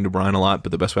just listening to Brian a lot,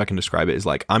 but the best way I can describe it is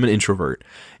like, I'm an introvert,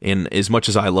 and as much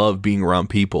as I love being around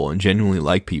people and genuinely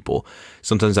like people,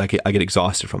 sometimes I get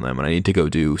exhausted from them, and I need to go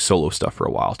do solo stuff for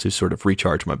a while to sort of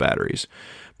recharge my batteries.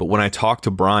 But when I talk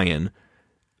to Brian,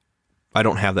 I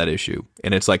don't have that issue,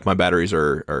 and it's like my batteries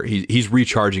are he's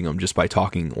recharging them just by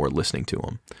talking or listening to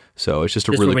them. So it's just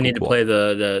a really cool. We need to play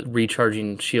the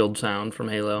recharging shield sound from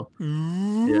Halo.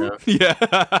 Yeah.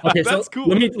 Okay, that's so cool.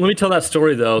 Let me tell that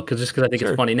story though, because I think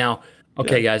it's funny. Now,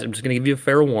 okay, guys, I'm just gonna give you a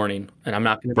fair warning, and I'm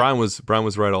not gonna. Brian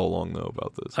was right all along though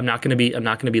about this. I'm not gonna be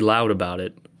loud about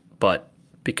it, but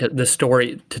because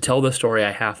to tell the story,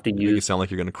 I have to use. Make it sound like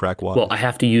you're gonna crack wise. Well, I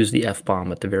have to use the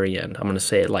F-bomb at the very end. I'm gonna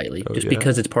say it lightly,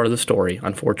 because it's part of the story.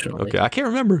 Unfortunately. Okay, I can't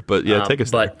remember, but take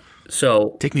us there.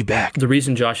 So take me back. The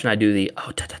reason Josh and I do the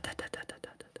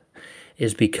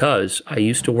is because I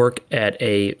used to work at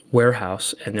a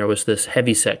warehouse, and there was this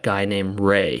heavyset guy named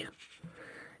Ray,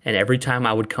 and every time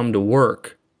I would come to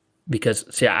work,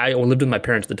 because I lived with my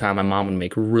parents at the time, my mom would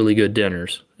make really good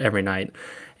dinners every night.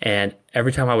 And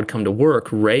every time I would come to work,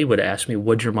 Ray would ask me,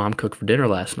 "What'd your mom cook for dinner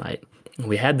last night?" And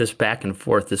we had this back and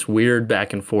forth, this weird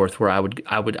back and forth, where I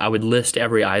would list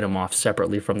every item off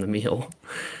separately from the meal.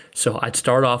 So I'd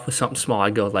start off with something small.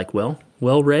 I'd go like, well,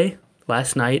 Ray,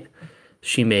 last night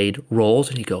she made rolls,"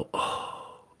 and he'd go,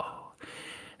 "Oh."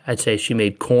 I'd say she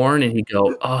made corn, and he'd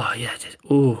go, "Oh yeah,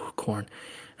 ooh, corn."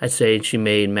 I'd say she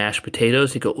made mashed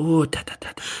potatoes. He'd go, "Ooh, ta ta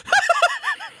ta ta."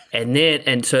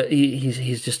 And so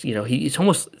he's just,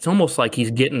 it's almost like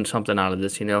he's getting something out of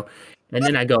this, And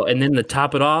then I go, and then to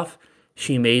top it off,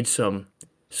 she made some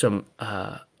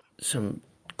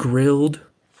grilled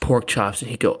pork chops, and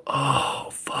he'd go, "Oh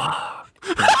fuck."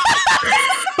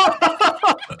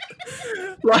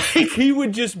 Like, he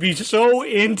would just be so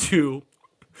into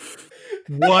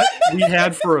what we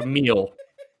had for a meal.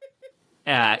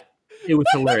 It was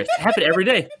hilarious. It happened every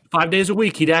day, 5 days a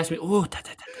week. He'd ask me, "Oh,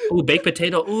 Ooh, baked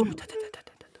potato. Ooh. Da, da, da, da,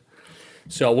 da, da.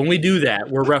 So when we do that,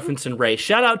 we're referencing Ray.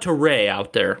 Shout out to Ray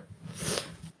out there.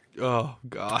 Oh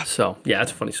God. So yeah,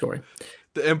 that's a funny story.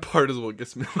 The end part is what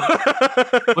gets me.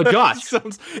 But Josh,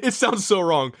 it sounds so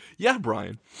wrong. Yeah,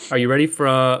 Brian. are you ready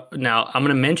for? Now I'm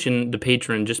going to mention the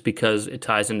Patreon just because it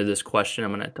ties into this question.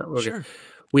 I'm going to. Sure.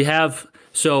 We have.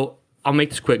 So I'll make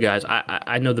this quick, guys.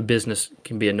 I know the business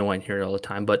can be annoying here all the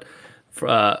time, but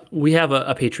we have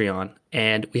a Patreon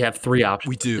and we have 3 options.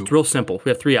 We do. It's real simple. We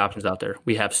have 3 options out there.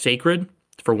 We have Sacred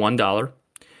for $1.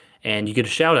 And you get a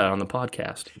shout out on the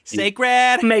podcast.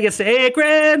 Sacred! Mega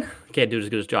Sacred! Can't do it as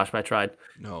good as Josh, but I tried.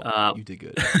 No, you did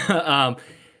good.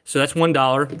 So that's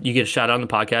 $1. You get a shout out on the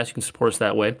podcast. You can support us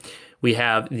that way. We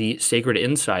have the Sacred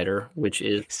Insider, which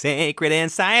is... Sacred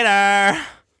Insider!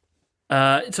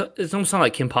 It's almost sound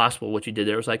like Kim Possible, what you did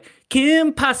there. It was like,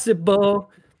 Kim Possible.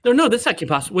 No, that's not Kim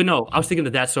Possible. Wait, no, I was thinking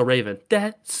of That's So Raven.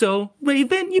 That's So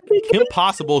Raven. Kim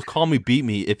Possible, call me, beat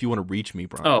me if you want to reach me,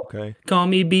 Brian. Oh, okay. Call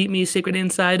me, beat me, Sacred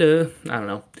Insider. I don't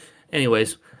know.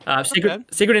 Anyways,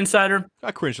 Sacred Insider.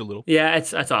 I cringed a little. Yeah,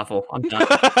 that's awful. I'm done.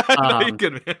 No, you're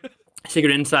good, man.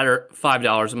 Sacred Insider,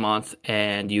 $5 a month,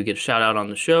 and you get a shout out on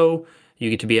the show.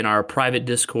 You get to be in our private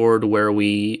Discord where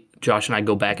Josh and I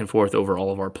go back and forth over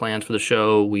all of our plans for the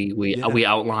show. We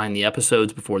outline the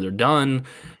episodes before they're done.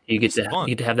 You get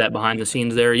to have that behind the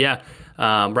scenes there. Yeah.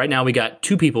 Right now we got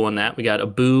 2 people in that. We got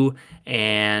Abu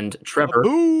and Trevor.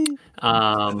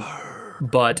 And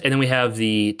then we have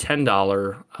the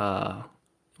 $10,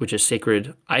 which is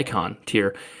Sacred Icon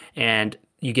tier, and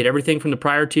you get everything from the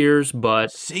prior tiers,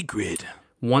 but Sacred.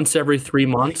 Once every 3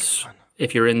 months,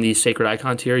 if you're in the Sacred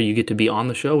Icon tier, you get to be on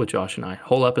the show with Josh and I,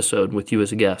 whole episode with you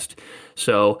as a guest.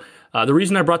 So the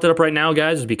reason I brought that up right now,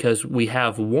 guys, is because we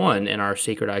have one in our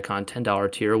Sacred Icon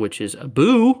 $10 tier, which is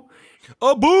Abu.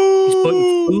 Abu! He's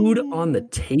putting food on the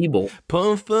table.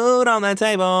 Putting food on the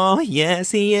table.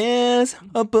 Yes, he is.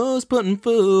 Abu's putting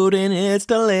food and it's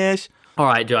delish. All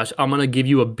right, Josh, I'm going to give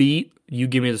you a beat. You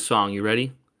give me the song. You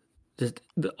ready?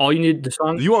 All you need, the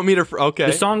song. You want me to? Okay.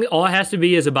 The song, all it has to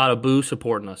be is about Abu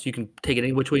supporting us. You can take it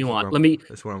any which way you want.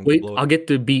 That's where I'm wait. I'll get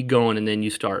the beat going and then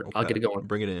you start. Okay. I'll get it going.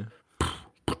 Bring it in.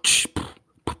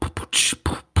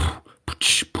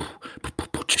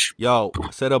 Yo, I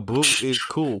said Abu is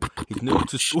cool. He's new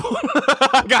to school.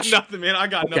 I got nothing, man. I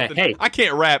got nothing. Hey. I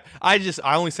can't rap. I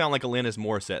only sound like Alanis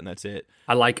Morissette, and that's it.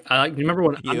 I like. Remember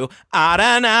when I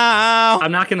don't know.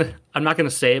 I'm not gonna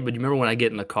say it, but you remember when I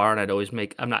get in the car and I always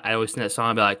sing that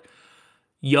song. I'd be like,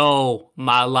 "Yo,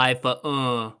 my life,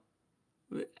 and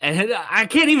I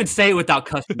can't even say it without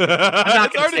cussing. I'm not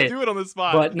It's hard to do it on the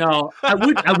spot. But no, I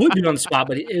would do it on the spot.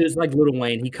 But it was like Lil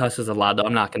Wayne. He cusses a lot, though.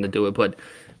 I'm not gonna do it,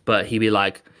 but he'd be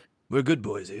like, "We're good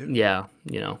boys here." Yeah,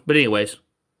 But anyways,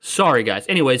 sorry guys.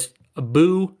 Anyways,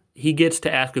 Abu, he gets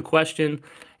to ask a question,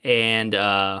 and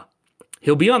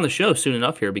he'll be on the show soon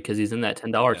enough here because he's in that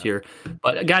 $10 tier.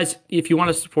 But guys, if you want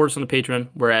to support us on the Patreon,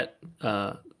 we're at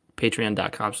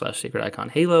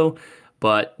patreon.com/sacrediconhalo.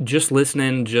 But just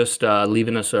listening, just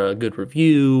leaving us a good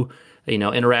review,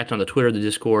 interact on the Twitter, the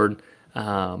Discord,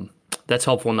 that's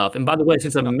helpful enough. And by the way,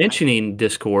 since I'm mentioning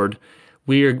Discord,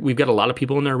 we've got a lot of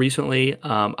people in there recently. A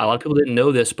lot of people didn't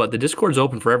know this, but the Discord's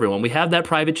open for everyone. We have that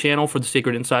private channel for the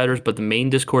Sacred Insiders, but the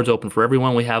main Discord's open for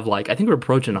everyone. We have I think we're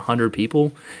approaching 100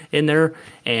 people in there,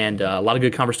 and a lot of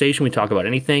good conversation. We talk about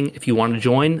anything. If you want to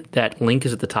join, that link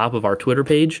is at the top of our Twitter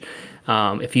page.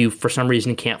 If you, for some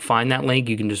reason, can't find that link,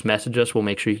 you can just message us. We'll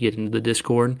make sure you get into the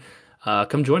Discord.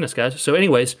 Come join us, guys. So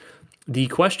anyways, the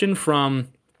question from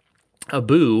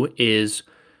Abu is,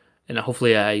 and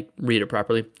hopefully I read it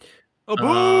properly,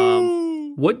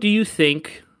 what do you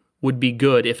think would be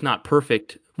good, if not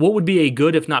perfect? What would be a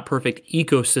good, if not perfect,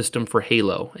 ecosystem for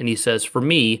Halo? And he says, for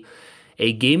me,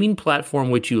 a gaming platform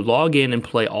which you log in and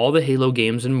play all the Halo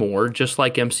games and more, just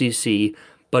like MCC,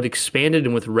 but expanded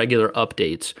and with regular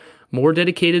updates. More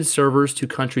dedicated servers to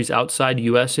countries outside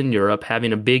US and Europe,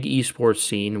 having a big esports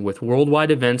scene with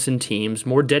worldwide events and teams,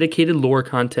 more dedicated lore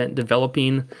content,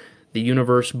 developing the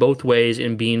universe both ways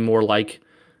and being more like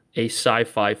a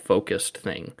sci-fi focused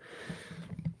thing.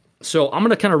 So I'm going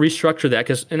to kind of restructure that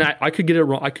and I could get it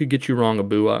wrong. I could get you wrong,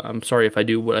 Abu. I'm sorry if I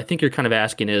do. What I think you're kind of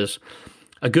asking is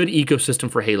a good ecosystem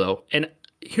for Halo. And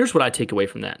here's what I take away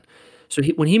from that. So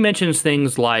when he mentions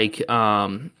things like,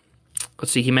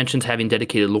 he mentions having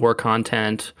dedicated lore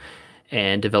content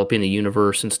and developing the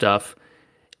universe and stuff.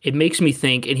 It makes me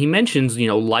think, and he mentions,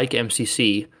 like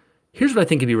MCC. Here's what I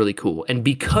think would be really cool. And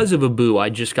because of Abu, I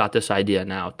just got this idea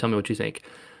now. Tell me what you think.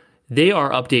 They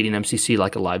are updating MCC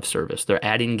like a live service. They're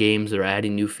adding games. They're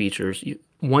adding new features.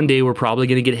 One day we're probably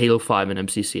going to get Halo 5 in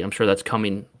MCC. I'm sure that's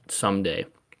coming someday.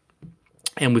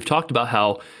 And we've talked about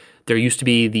how there used to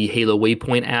be the Halo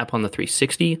Waypoint app on the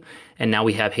 360, and now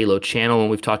we have Halo Channel, and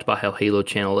we've talked about how Halo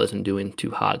Channel isn't doing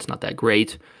too hot. It's not that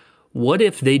great. What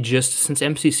if they just, since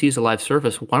MCC is a live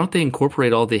service, why don't they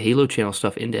incorporate all the Halo Channel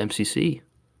stuff into MCC?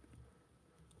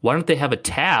 Why don't they have a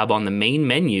tab on the main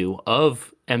menu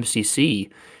of MCC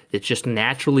that just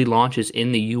naturally launches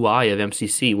in the UI of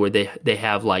MCC, where they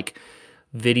have like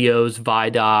videos,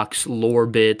 Vidocs, lore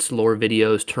bits, lore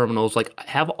videos, terminals, like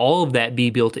have all of that be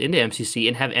built into MCC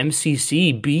and have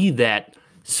MCC be that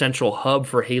central hub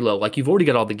for Halo. Like you've already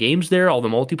got all the games there, all the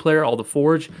multiplayer, all the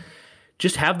Forge.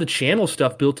 Just have the channel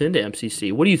stuff built into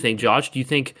MCC. What do you think, Josh? Do you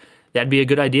think that'd be a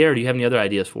good idea, or do you have any other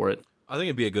ideas for it? I think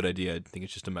it'd be a good idea. I think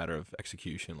it's just a matter of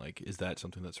execution. Like, is that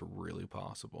something that's really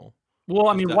possible? Well,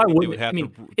 I mean, why would it? I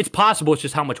mean, it's possible. It's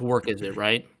just how much work is it,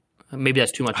 right? Maybe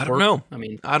that's too much work. I don't know.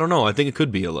 I don't know. I think it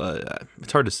could be.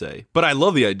 It's hard to say. But I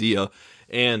love the idea,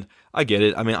 and I get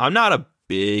it. I mean, I'm not a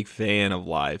big fan of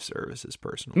live services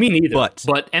personally. Me neither.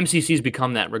 But MCC's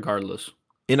become that regardless.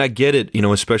 And I get it,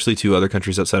 especially to other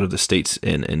countries outside of the States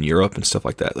and Europe and stuff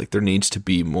like that. Like, there needs to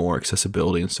be more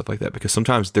accessibility and stuff like that, because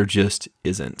sometimes there just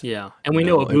isn't. Yeah, and we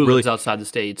know who lives outside the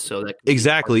States, so that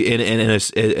exactly. And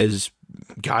as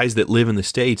guys that live in the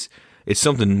States, it's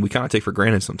something we kind of take for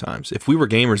granted sometimes. If we were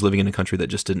gamers living in a country that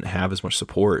just didn't have as much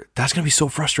support, that's going to be so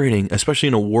frustrating, especially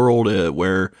in a world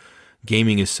where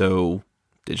gaming is so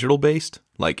digital based.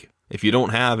 Like, if you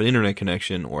don't have an internet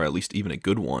connection, or at least even a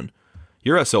good one,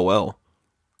 you're SOL.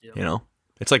 Yep.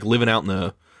 It's like living out in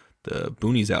the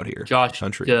boonies out here. Josh,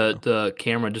 country, the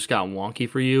camera just got wonky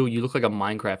for you. You look like a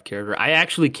Minecraft character. I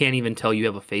actually can't even tell you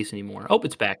have a face anymore. Oh,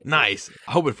 it's back. Nice.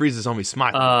 I hope it freezes on me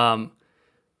smiling.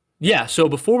 Yeah, so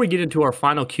before we get into our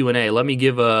final Q&A, let me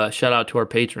give a shout out to our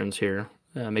patrons here.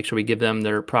 Make sure we give them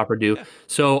their proper due. Yeah.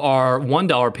 So our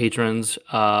 $1 patrons,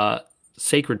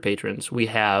 sacred patrons, we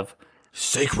have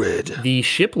Sacred. The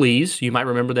Shipleys. You might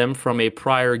remember them from a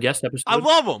prior guest episode. I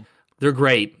love them. They're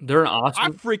great. They're awesome. I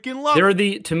freaking love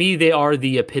them. To me, they are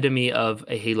the epitome of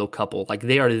a Halo couple. Like,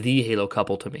 they are the Halo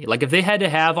couple to me. Like, if they had to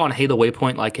have on Halo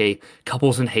Waypoint like a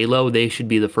couples in Halo, they should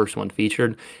be the first one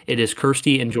featured. It is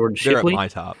Kirsty and Jordan Shipley. They're at my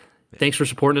top. Yeah. Thanks for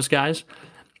supporting us, guys.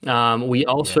 We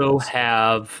also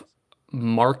have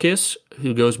Marcus,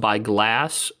 who goes by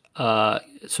Glass,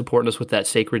 supporting us with that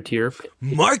sacred tier.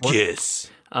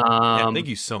 Marcus! Thank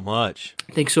you so much.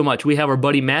 Thanks so much. We have our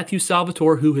buddy Matthew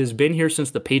Salvatore, who has been here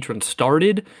since the patron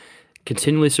started,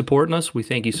 continually supporting us. We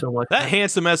thank you so much. That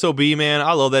handsome SOB, man.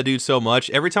 I love that dude so much.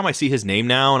 Every time I see his name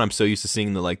now, and I'm so used to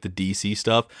seeing the DC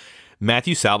stuff,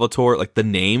 Matthew Salvatore, like, the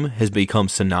name has become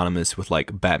synonymous with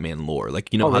like Batman lore. Like,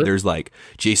 how really? There's like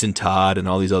Jason Todd and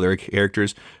all these other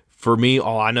characters. For me,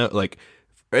 all I know, like,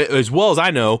 as well as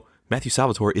I know, Matthew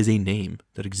Salvatore is a name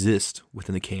that exists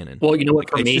within the canon. Well, you know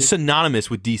what? Like, it's just synonymous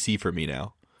with DC for me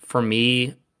now. For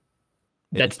me,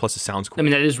 plus it sounds cool. I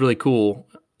mean, that is really cool,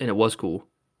 and it was cool.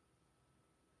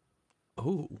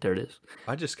 Oh, there it is.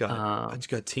 I just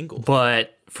got tingled.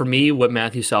 But for me, what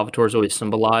Matthew Salvatore has always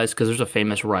symbolized, because there's a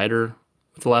famous writer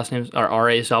with the last name, or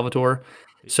R.A. Salvatore.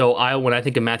 So when I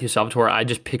think of Matthew Salvatore, I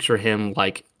just picture him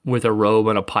like with a robe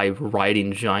and a pipe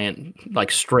writing giant,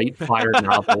 like, straight fire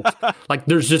novels. Like,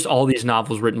 there's just all these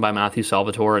novels written by Matthew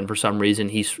Salvatore, and for some reason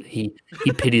he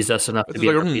pities us enough to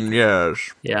be like,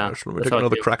 yes. Yeah. Yes, let me take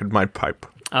another crack at my pipe.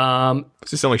 Does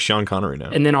he sound like Sean Connery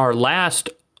now? And then our last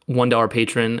 $1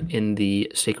 patron in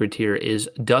the sacred tier is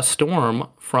Dust Storm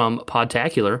from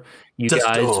Podtacular.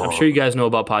 I'm sure you guys know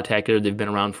about Podtacular. They've been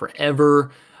around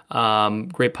forever.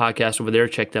 Great podcast over there.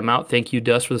 Check them out. Thank you,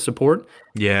 Dust, for the support.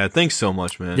 Yeah, thanks so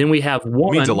much, man. Then we have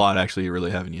one. It means a lot, actually,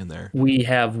 really having you in there. We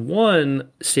have one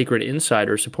Sacred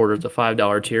Insider supporter of the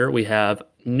 $5 tier. We have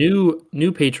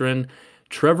new patron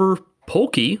Trevor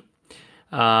Polkey,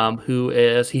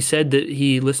 he said that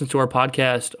he listens to our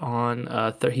podcast on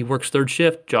he works third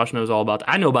shift. Josh knows all about that.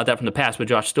 I know about that from the past, but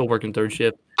Josh still working third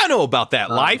shift. I know about that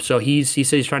life. So he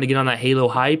said he's trying to get on that Halo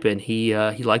hype, and he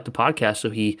liked the podcast. So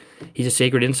he's a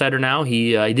Sacred Insider now.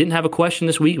 He didn't have a question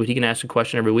this week, but he can ask a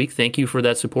question every week. Thank you for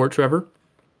that support, Trevor.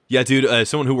 Yeah, dude,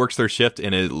 someone who works their shift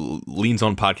and it leans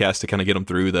on podcasts to kind of get them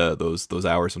through those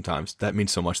hours sometimes. That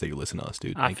means so much that you listen to us,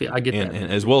 dude. I get that.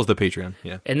 And as well as the Patreon,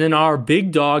 yeah. And then our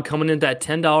big dog coming in that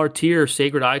 $10 tier,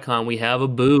 Sacred Icon, we have a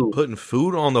Boo. Putting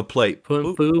food on the plate.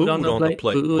 Food on the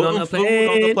plate. Food on the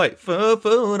plate.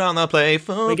 Food on the plate.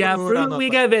 We got fruit, we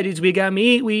got veggies, we got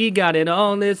meat, we got it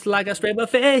all. It's like a straight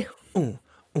buffet.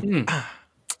 Thank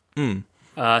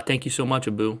you so much,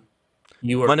 Abu.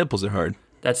 My nipples are hard.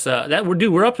 That's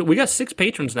we're up to, we got 6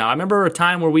 patrons now. I remember a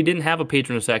time where we didn't have a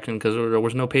patron section because there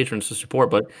was no patrons to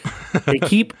support, but they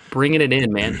keep bringing it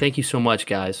in, man. Thank you so much,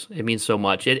 guys. It means so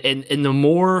much. And the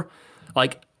more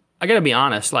like, I gotta be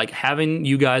honest, like, having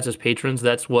you guys as patrons,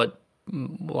 that's what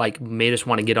like made us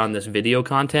want to get on this video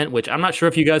content, which I'm not sure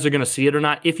if you guys are going to see it or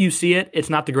not. If you see it, it's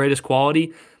not the greatest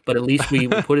quality, but at least we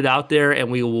put it out there,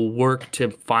 and we will work to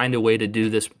find a way to do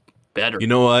this better. You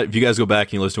know what? If you guys go back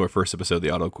and you listen to our first episode, the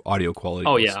audio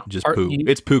quality is just poo.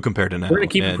 It's poo compared to now. We're going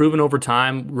to keep improving over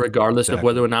time, regardless of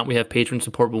whether or not we have patron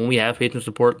support. But when we have patron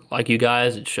support like you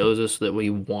guys, it shows us that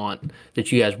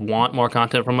you guys want more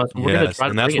content from us. And we're going to try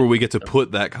to that's where we get to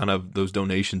put that kind of those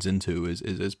donations into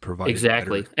is providing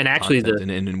exactly. And actually,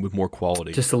 and with more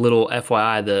quality. Just a little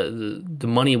FYI, the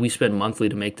money we spend monthly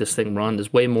to make this thing run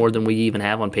is way more than we even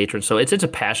have on Patreon. So it's a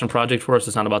passion project for us.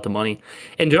 It's not about the money.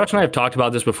 And Josh and I have talked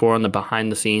about this before on the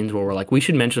behind the scenes, where we're like, we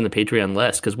should mention the Patreon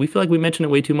less because we feel like we mention it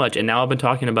way too much. And now I've been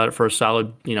talking about it for a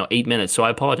solid 8 minutes. So I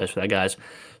apologize for that, guys.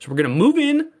 So we're gonna move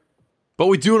in. But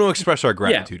we do want to express our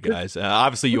gratitude, guys.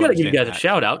 Obviously, you got to give you guys a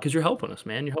shout out because you're helping us,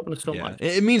 man. You're helping us so much.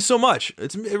 It means so much.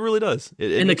 It really does.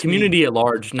 And the community at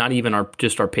large, not even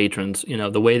just our patrons.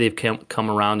 The way they've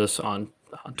come around us on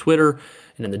Twitter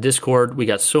and in the Discord. We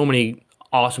got so many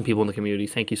awesome people in the community.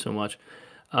 Thank you so much.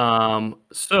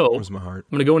 So my heart.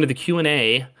 I'm going to go into the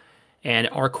Q&A, and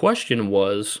our question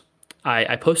was,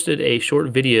 I posted a short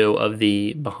video of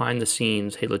the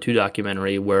behind-the-scenes Halo 2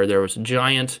 documentary where there was a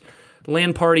giant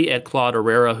LAN party at Claude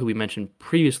Herrera, who we mentioned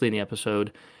previously in the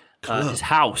episode. His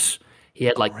house. He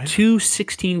had like 2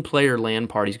 16-player LAN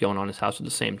parties going on in his house at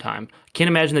the same time. Can't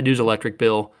imagine the dude's electric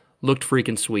bill. Looked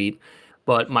freaking sweet.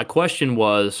 But my question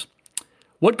was,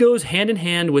 what goes hand in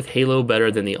hand with Halo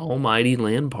better than the almighty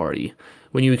LAN party?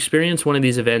 When you experience one of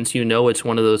these events, you know it's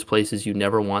one of those places you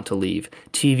never want to leave.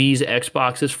 TVs,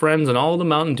 Xboxes, friends, and all the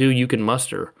Mountain Dew you can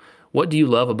muster. What do you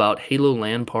love about Halo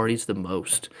LAN parties the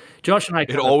most? Josh and I...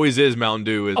 It always is Mountain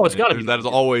Dew. It's got to be. That is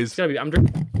always... It's got to be. I'm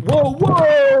drinking...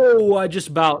 Whoa! I just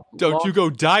about... Don't you go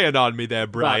dying on me there,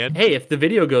 Brian. Hey, if the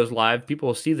video goes live, people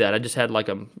will see that. I just had like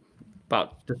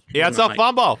about... Yeah, it's a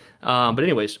fumble. But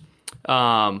anyways...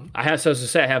 I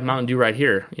have Mountain Dew right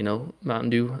here. Mountain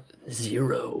Dew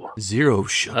Zero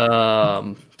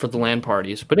shot. For the LAN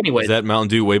parties. But anyway, is that Mountain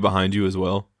Dew way behind you as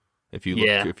well? If you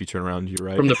turn around to your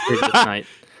right from the previous night.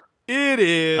 It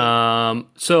is.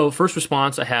 So first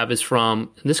response I have is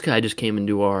from this guy. Just came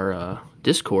into our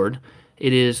Discord.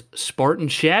 It is Spartan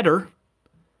Shatter.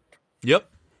 Yep.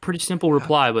 Pretty simple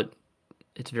reply, but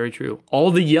it's very true. All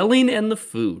the yelling and the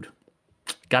food.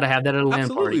 Got to have that at a LAN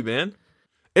party. Absolutely, man.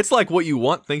 It's like what you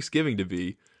want Thanksgiving to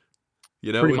be,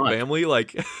 Pretty with much. Family.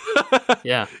 Like,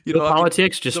 yeah,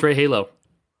 politics, just straight Halo.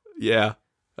 Yeah,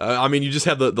 you just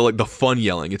have the fun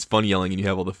yelling. It's fun yelling, and you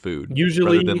have all the food.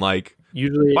 Usually, rather than why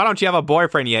don't you have a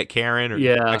boyfriend yet, Karen?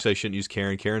 Or, actually, I shouldn't use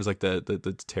Karen. Karen's like the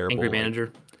terrible angry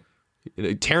manager.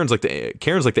 Karen's like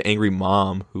the angry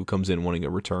mom who comes in wanting a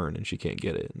return and she can't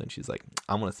get it, and then she's like,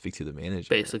 "I want to speak to the manager."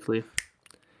 Basically.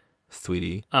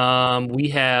 Sweetie.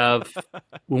 We have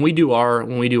when we do our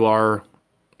LAN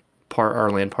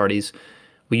parties,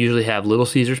 we usually have Little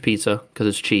Caesars pizza because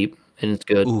it's cheap and it's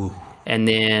good. Ooh. And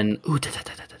then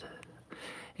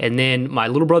and then my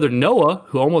little brother Noah,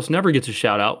 who almost never gets a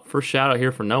shout out. First shout out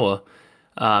here for Noah.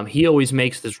 He always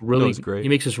makes this really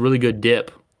good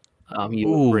dip. He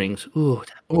brings. Oh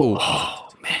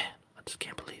man, I just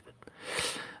can't believe it.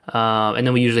 And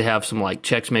then we usually have some like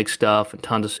Chex Mix stuff and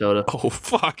tons of soda. Oh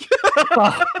fuck!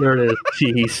 There it is.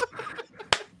 Jeez,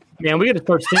 man, we're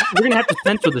gonna have to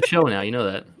censor the show now. You know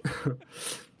that.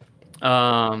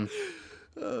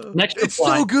 Next reply, it's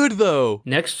so good though.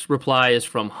 Next reply is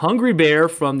from Hungry Bear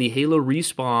from the Halo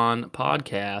Respawn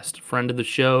podcast, friend of the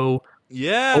show.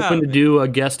 Yeah, hoping to do a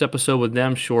guest episode with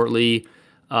them shortly.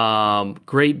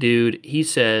 Great dude. He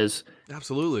says.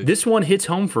 Absolutely. This one hits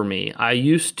home for me. I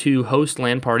used to host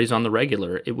LAN parties on the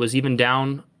regular. It was even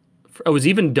done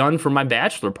for my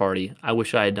bachelor party. I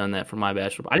wish I had done that for my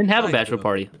bachelor. I didn't have a bachelor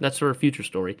party. That's for a future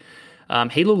story.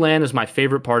 Halo LAN is my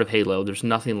favorite part of Halo. There's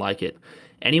nothing like it.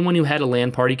 Anyone who had a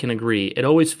LAN party can agree. It's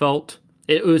always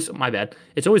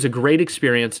a great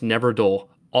experience, never dull.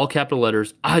 All capital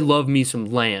letters. I love me some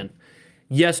LAN.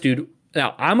 Yes, dude.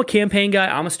 Now, I'm a campaign guy.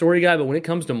 I'm a story guy. But when it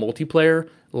comes to multiplayer,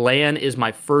 LAN is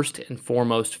my first and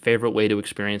foremost favorite way to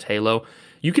experience Halo.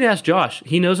 You can ask Josh.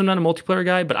 He knows I'm not a multiplayer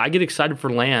guy, but I get excited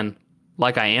for LAN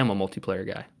like I am a multiplayer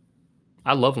guy.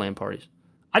 I love LAN parties.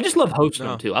 I just love hosting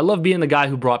them, too. I love being the guy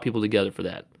who brought people together for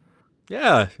that.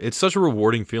 Yeah, it's such a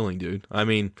rewarding feeling, dude.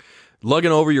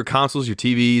 Lugging over your consoles, your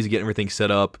TVs, getting everything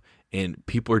set up, and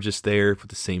people are just there with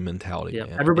the same mentality. Yeah,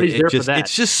 man. everybody's there for that.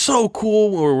 It's just so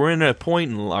cool where we're in a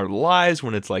point in our lives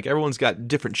when it's like everyone's got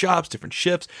different jobs, different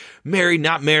shifts, married,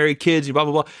 not married, kids, blah,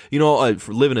 blah, blah.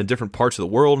 For living in different parts of the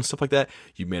world and stuff like that.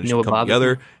 You manage to come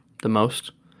together. The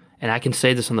most? and I can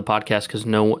say this on the podcast because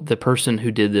the person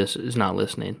who did this is not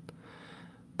listening.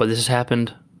 But this has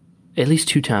happened at least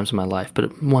 2 times in my life,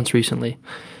 but once recently.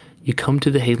 You come to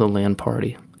the Halo LAN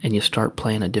party and you start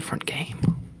playing a different game.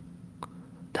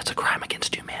 That's a crime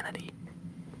against humanity.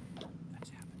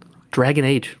 Dragon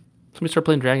Age. Somebody start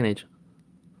playing Dragon Age.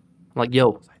 I'm like,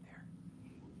 yo.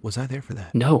 Was I there for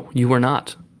that? No, you were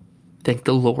not. Thank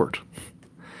the Lord.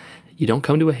 You don't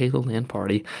come to a Halo LAN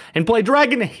party and play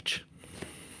Dragon Age.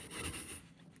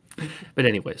 But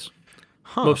anyways,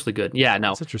 mostly good. Yeah, no.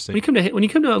 That's interesting. When you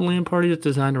come to a LAN party that's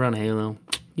designed around Halo,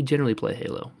 you generally play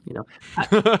Halo. You know,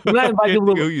 when I invite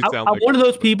people, I'm one of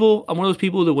those people. I'm one of those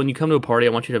people that when you come to a party, I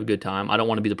want you to have a good time. I don't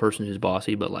want to be the person who's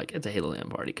bossy, but like it's a Halo LAN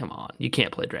party. Come on, you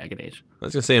can't play Dragon Age. I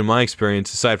was gonna say, in my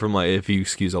experience, aside from like if you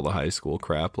excuse all the high school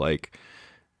crap, like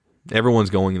everyone's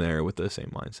going there with the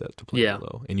same mindset to play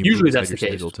Halo, and you usually that's your the case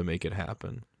schedule to make it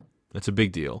happen. That's a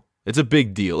big deal. It's a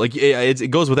big deal. Like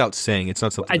it goes without saying. It's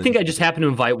not something. I think I just happened to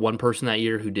invite one person that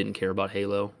year who didn't care about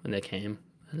Halo, and they came.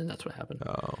 And then that's what happened.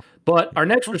 Oh. But our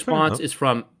next response is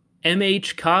from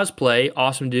MH Cosplay.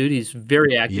 Awesome dude. He's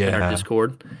very active in our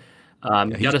Discord.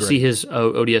 You got to see his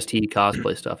ODST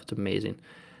cosplay stuff. It's amazing.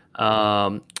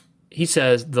 He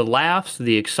says, the laughs,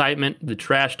 the excitement, the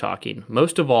trash talking.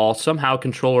 Most of all, somehow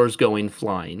controllers going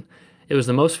flying. It was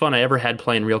the most fun I ever had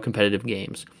playing real competitive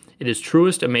games. It is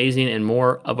truest, amazing, and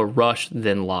more of a rush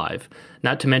than live.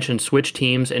 Not to mention switch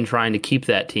teams and trying to keep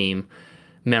that team.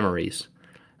 Memories.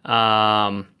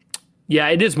 Yeah,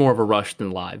 it is more of a rush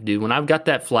than live, dude. When I've got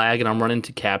that flag and I'm running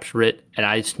to capture it, and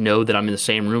I just know that I'm in the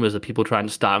same room as the people trying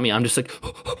to stop me, I'm just like,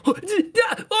 I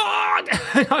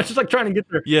was just like trying to get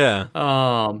there. Yeah.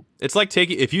 It's like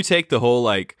if you take the whole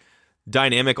like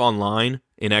dynamic online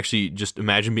and actually just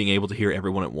imagine being able to hear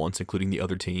everyone at once, including the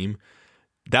other team.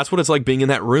 That's what it's like being in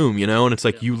that room, you know? And it's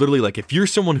like you literally, like, if you're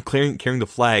someone carrying the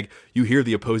flag, you hear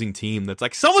the opposing team that's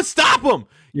like, someone stop him!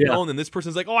 You know? And then this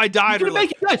person's like, oh, I died. Or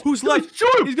like, who's left?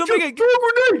 He's going to make it.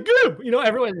 Grenade, get him! You know,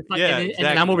 everyone's like, exactly.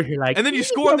 And I'm over here like... And then you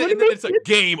score, and then it's like,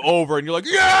 game over, and you're like,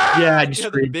 yeah! Yeah, you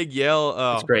scream. The big yell.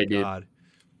 Oh, it's great, dude. God.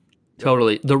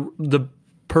 Totally. The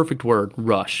perfect word,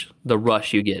 rush. The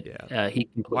rush you get. Yeah.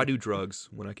 Why do drugs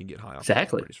when I can get high off?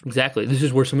 Exactly. This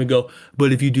is where someone go,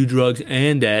 but if you do drugs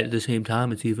and that at the same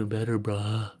time, it's even better,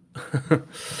 bruh.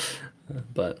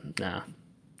 But nah.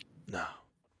 No,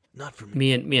 not for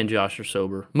me. Me and Josh are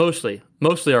sober. Mostly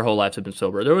our whole lives have been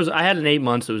sober. I had an 8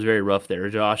 months that was very rough there,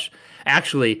 Josh.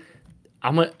 Actually,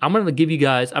 I'm gonna give you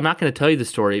guys. I'm not gonna tell you the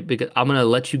story because I'm gonna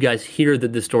let you guys hear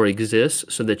that this story exists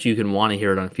so that you can want to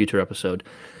hear it on a future episode.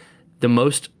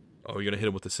 You're gonna hit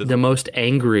him with the sizzle. The most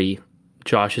angry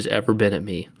Josh has ever been at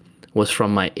me was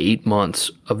from my 8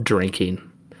 months of drinking,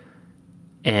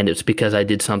 and it's because I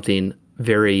did something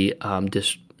very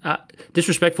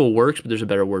disrespectful. Works, but there's a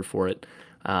better word for it.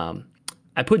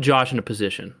 I put Josh in a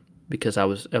position because I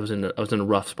was in a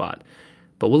rough spot,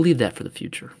 but we'll leave that for the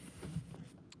future.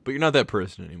 But you're not that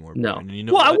person anymore. No. And you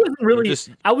know I wasn't really.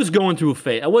 I was going through a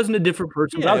phase. I wasn't a different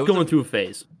person, but I was going through a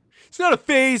phase. It's not a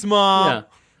phase, Mom. Yeah.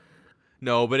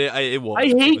 No, but it was. I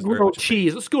hate grilled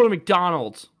cheese. Let's go to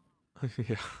McDonald's.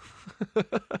 Yeah.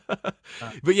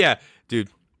 But yeah, dude,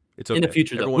 it's okay. In the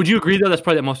future, though. Would you agree, though, that's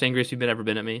probably the most angriest you've ever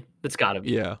been at me? That's got to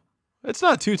be. Yeah. It's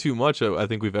not too much, I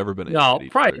think we've ever been at. No,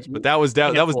 probably. But that was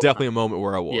definitely a moment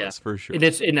where I was, for sure.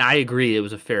 And I agree, it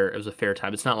was a fair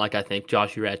time. It's not like I think,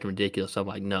 Josh, you're acting ridiculous. I'm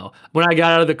like, no. When I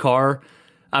got out of the car,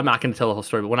 I'm not going to tell the whole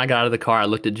story, but when I got out of the car, I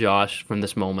looked at Josh from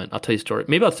this moment. I'll tell you a story.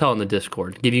 Maybe I'll tell it in the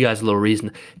Discord. Give you guys a little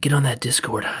reason. Get on that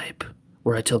Discord hype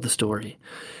where I tell the story.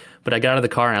 But I got out of the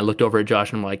car and I looked over at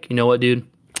Josh and I'm like, you know what, dude?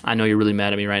 I know you're really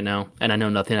mad at me right now, and I know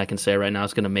nothing I can say right now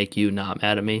is going to make you not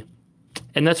mad at me.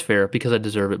 And that's fair because I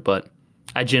deserve it, but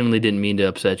I genuinely didn't mean to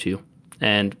upset you.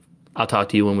 And I'll talk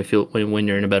to you when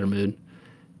you're in a better mood.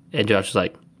 And Josh was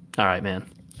like, all right, man.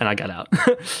 And I got out.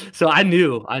 So I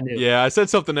knew. Yeah, I said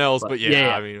something else, but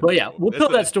yeah. I mean, but yeah, we'll tell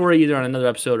that story either on another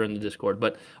episode or in the Discord.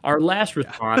 But our last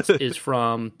response is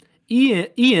from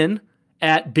Ian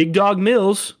at Big Dog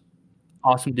Mills.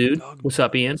 Awesome dude. What's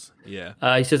up, Ian? Yeah.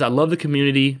 He says, I love the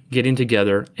community getting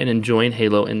together and enjoying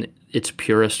Halo in its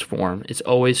purest form. It's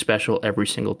always special every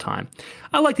single time.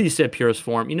 I like that he said purest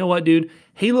form. You know what, dude?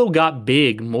 Halo got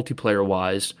big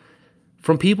multiplayer-wise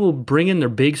from people bringing their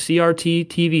big CRT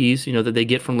TVs, you know, that they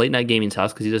get from Late Night Gaming's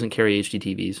house because he doesn't carry HD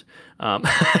TVs. I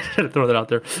had to throw that out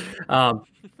there.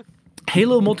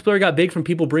 Halo multiplayer got big from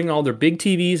people bringing all their big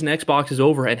TVs and Xboxes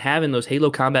over and having those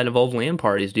Halo Combat Evolved LAN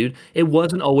parties, dude. It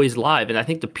wasn't always live, and I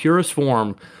think the purest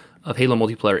form of Halo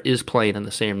multiplayer is playing in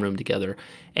the same room together.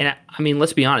 And I mean,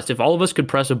 let's be honest, if all of us could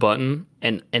press a button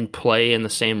and play in the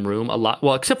same room a lot,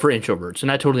 well, except for introverts,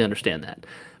 and I totally understand that.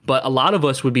 But a lot of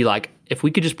us would be like, if we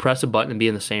could just press a button and be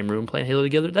in the same room playing Halo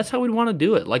together, that's how we'd want to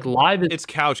do it. Like live is It's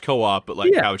couch co-op, but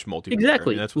like couch multiplayer.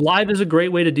 exactly. I mean, that's what, Live is a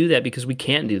great way to do that because we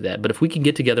can't do that. But if we can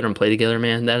get together and play together,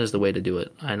 man, that is the way to do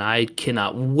it. And I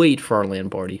cannot wait for our LAN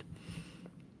party.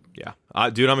 yeah.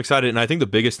 Dude, I'm excited. And I think the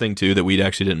biggest thing, too, that we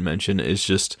actually didn't mention is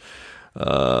just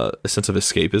a sense of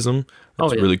escapism.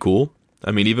 That's really cool.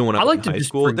 I mean, even when I was in high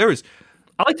school,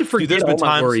 I like to forget all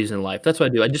my worries in life. That's what I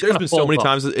do. There's been so many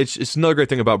times. It's another great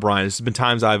thing about Brian. It's been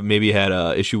times I've maybe had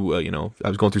a issue. I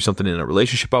was going through something in a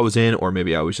relationship I was in, or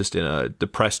maybe I was just in a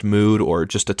depressed mood, or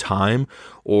just a time,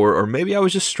 or maybe I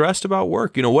was just stressed about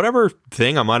work. Whatever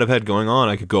thing I might have had going on,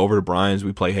 I could go over to Brian's.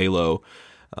 We play Halo,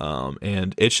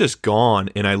 and it's just gone,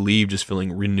 and I leave just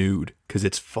feeling renewed because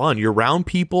it's fun. You're around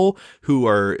people who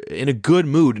are in a good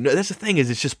mood. And that's the thing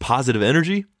is, it's just positive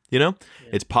energy.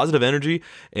 It's positive energy,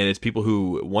 and it's people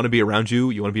who want to be around you.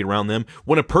 You want to be around them.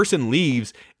 When a person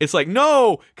leaves, it's like,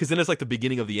 no, because then it's like the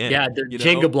beginning of the end. Yeah, the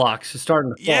Jenga blocks is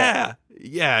starting to fall.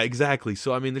 Yeah, exactly.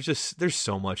 So, I mean, there's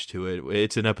so much to it.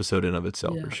 It's an episode in of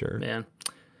itself for sure. Man,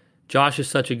 Josh is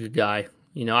such a good guy.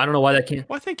 I don't know why that can't.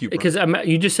 Well, thank you, bro. Because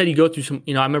you just said you go through some,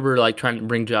 I remember like trying to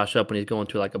bring Josh up when he's going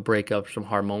through like a breakup, some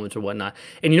hard moments or whatnot.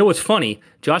 And what's funny?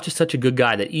 Josh is such a good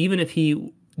guy that even if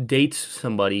he dates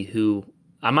somebody who,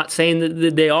 I'm not saying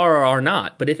that they are or are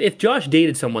not, but if Josh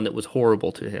dated someone that was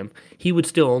horrible to him, he would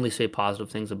still only say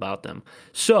positive things about them.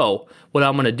 So what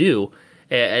I'm going to do,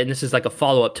 and this is like a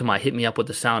follow-up to my hit me up with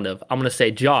the sound of, I'm going to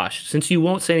say, Josh, since you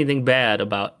won't say anything bad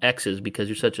about exes because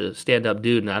you're such a stand-up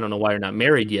dude and I don't know why you're not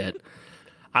married yet,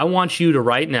 I want you to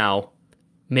right now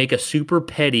make a super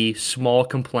petty, small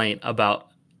complaint about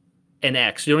an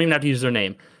ex. You don't even have to use their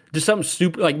name. Just something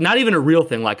stupid, like not even a real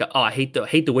thing, like, I hate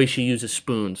the way she uses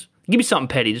spoons. Give me something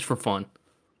petty just for fun.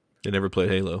 They never played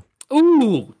Halo.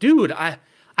 Ooh, dude, I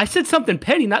said something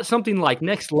petty, not something like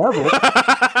next level.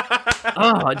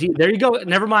 Gee, there you go.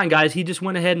 Never mind, guys. He just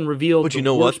went ahead and revealed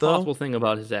the worst possible thing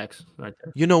about his ex. Right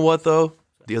there. You know what, though?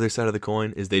 The other side of the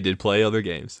coin is they did play other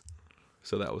games.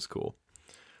 So that was cool.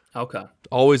 Okay.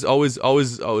 Always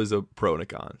a pro and a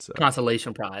con. So.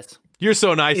 Consolation prize. You're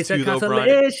so nice too, though,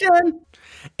 Brian.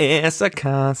 It's a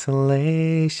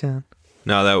consolation.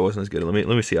 No, that wasn't as good. Let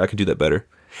me see. I can do that better.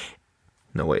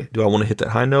 No, wait. Do I want to hit that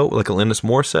high note like Alanis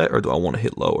Morissette, or do I want to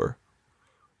hit lower?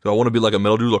 Do I want to be like a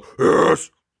metal dude like,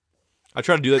 yes? I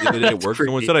tried to do that the other day at work.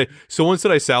 Someone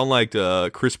said I sound like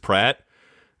Chris Pratt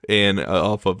and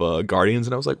off of Guardians,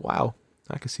 and I was like, wow,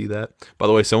 I can see that. By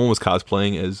the way, someone was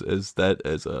cosplaying as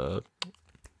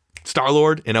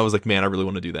Star-Lord, and I was like, man, I really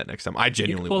want to do that next time. I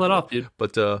genuinely pull that off, dude.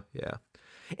 But yeah.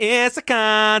 It's a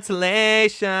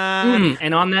consolation.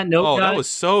 And on that note, guys, that was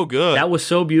so good. That was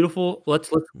so beautiful. Let's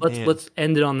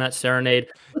end it on that serenade.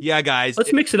 Yeah, guys.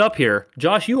 Let's mix it up here.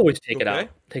 Josh, you always take it out.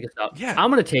 Take us out. Yeah. I'm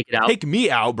gonna take it out. Take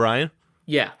me out, Brian.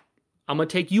 Yeah. I'm gonna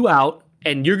take you out,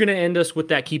 and you're gonna end us with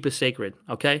that keep us sacred.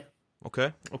 Okay?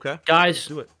 Okay. Guys, let's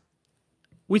do it.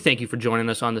 We thank you for joining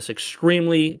us on this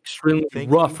extremely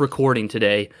rough recording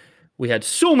today. We had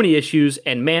so many issues,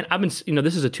 and man, I've been,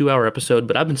 this is a 2-hour episode,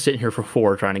 but I've been sitting here for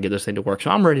 4 trying to get this thing to work. So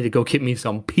I'm ready to go get me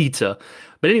some pizza.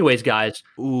 But anyways, guys,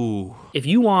 if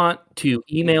you want to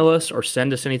email us or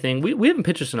send us anything, we haven't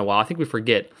pitched this in a while. I think we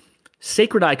forget.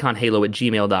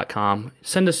 sacrediconhalo@gmail.com.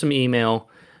 Send us some email,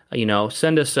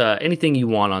 send us anything you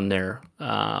want on there,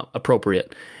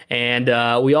 appropriate. And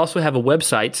we also have a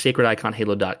website,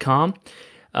 sacrediconhalo.com.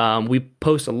 We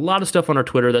post a lot of stuff on our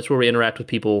Twitter. That's where we interact with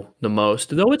people the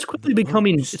most. Though it's quickly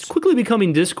becoming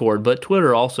Discord, but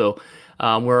Twitter also.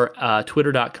 We're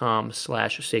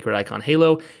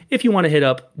twitter.com/sacrediconhalo. If you want to hit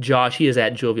up Josh, he is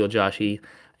at JovialJoshy,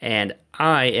 and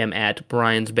I am at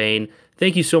Brian's Bane.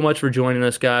 Thank you so much for joining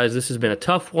us, guys. This has been a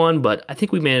tough one, but I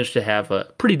think we managed to have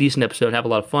a pretty decent episode, have a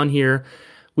lot of fun here.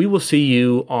 We will see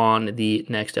you on the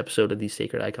next episode of the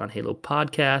Sacred Icon Halo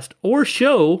podcast or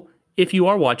show. If you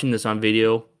are watching this on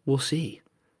video, we'll see.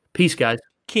 Peace, guys.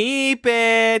 Keep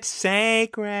it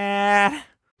sacred.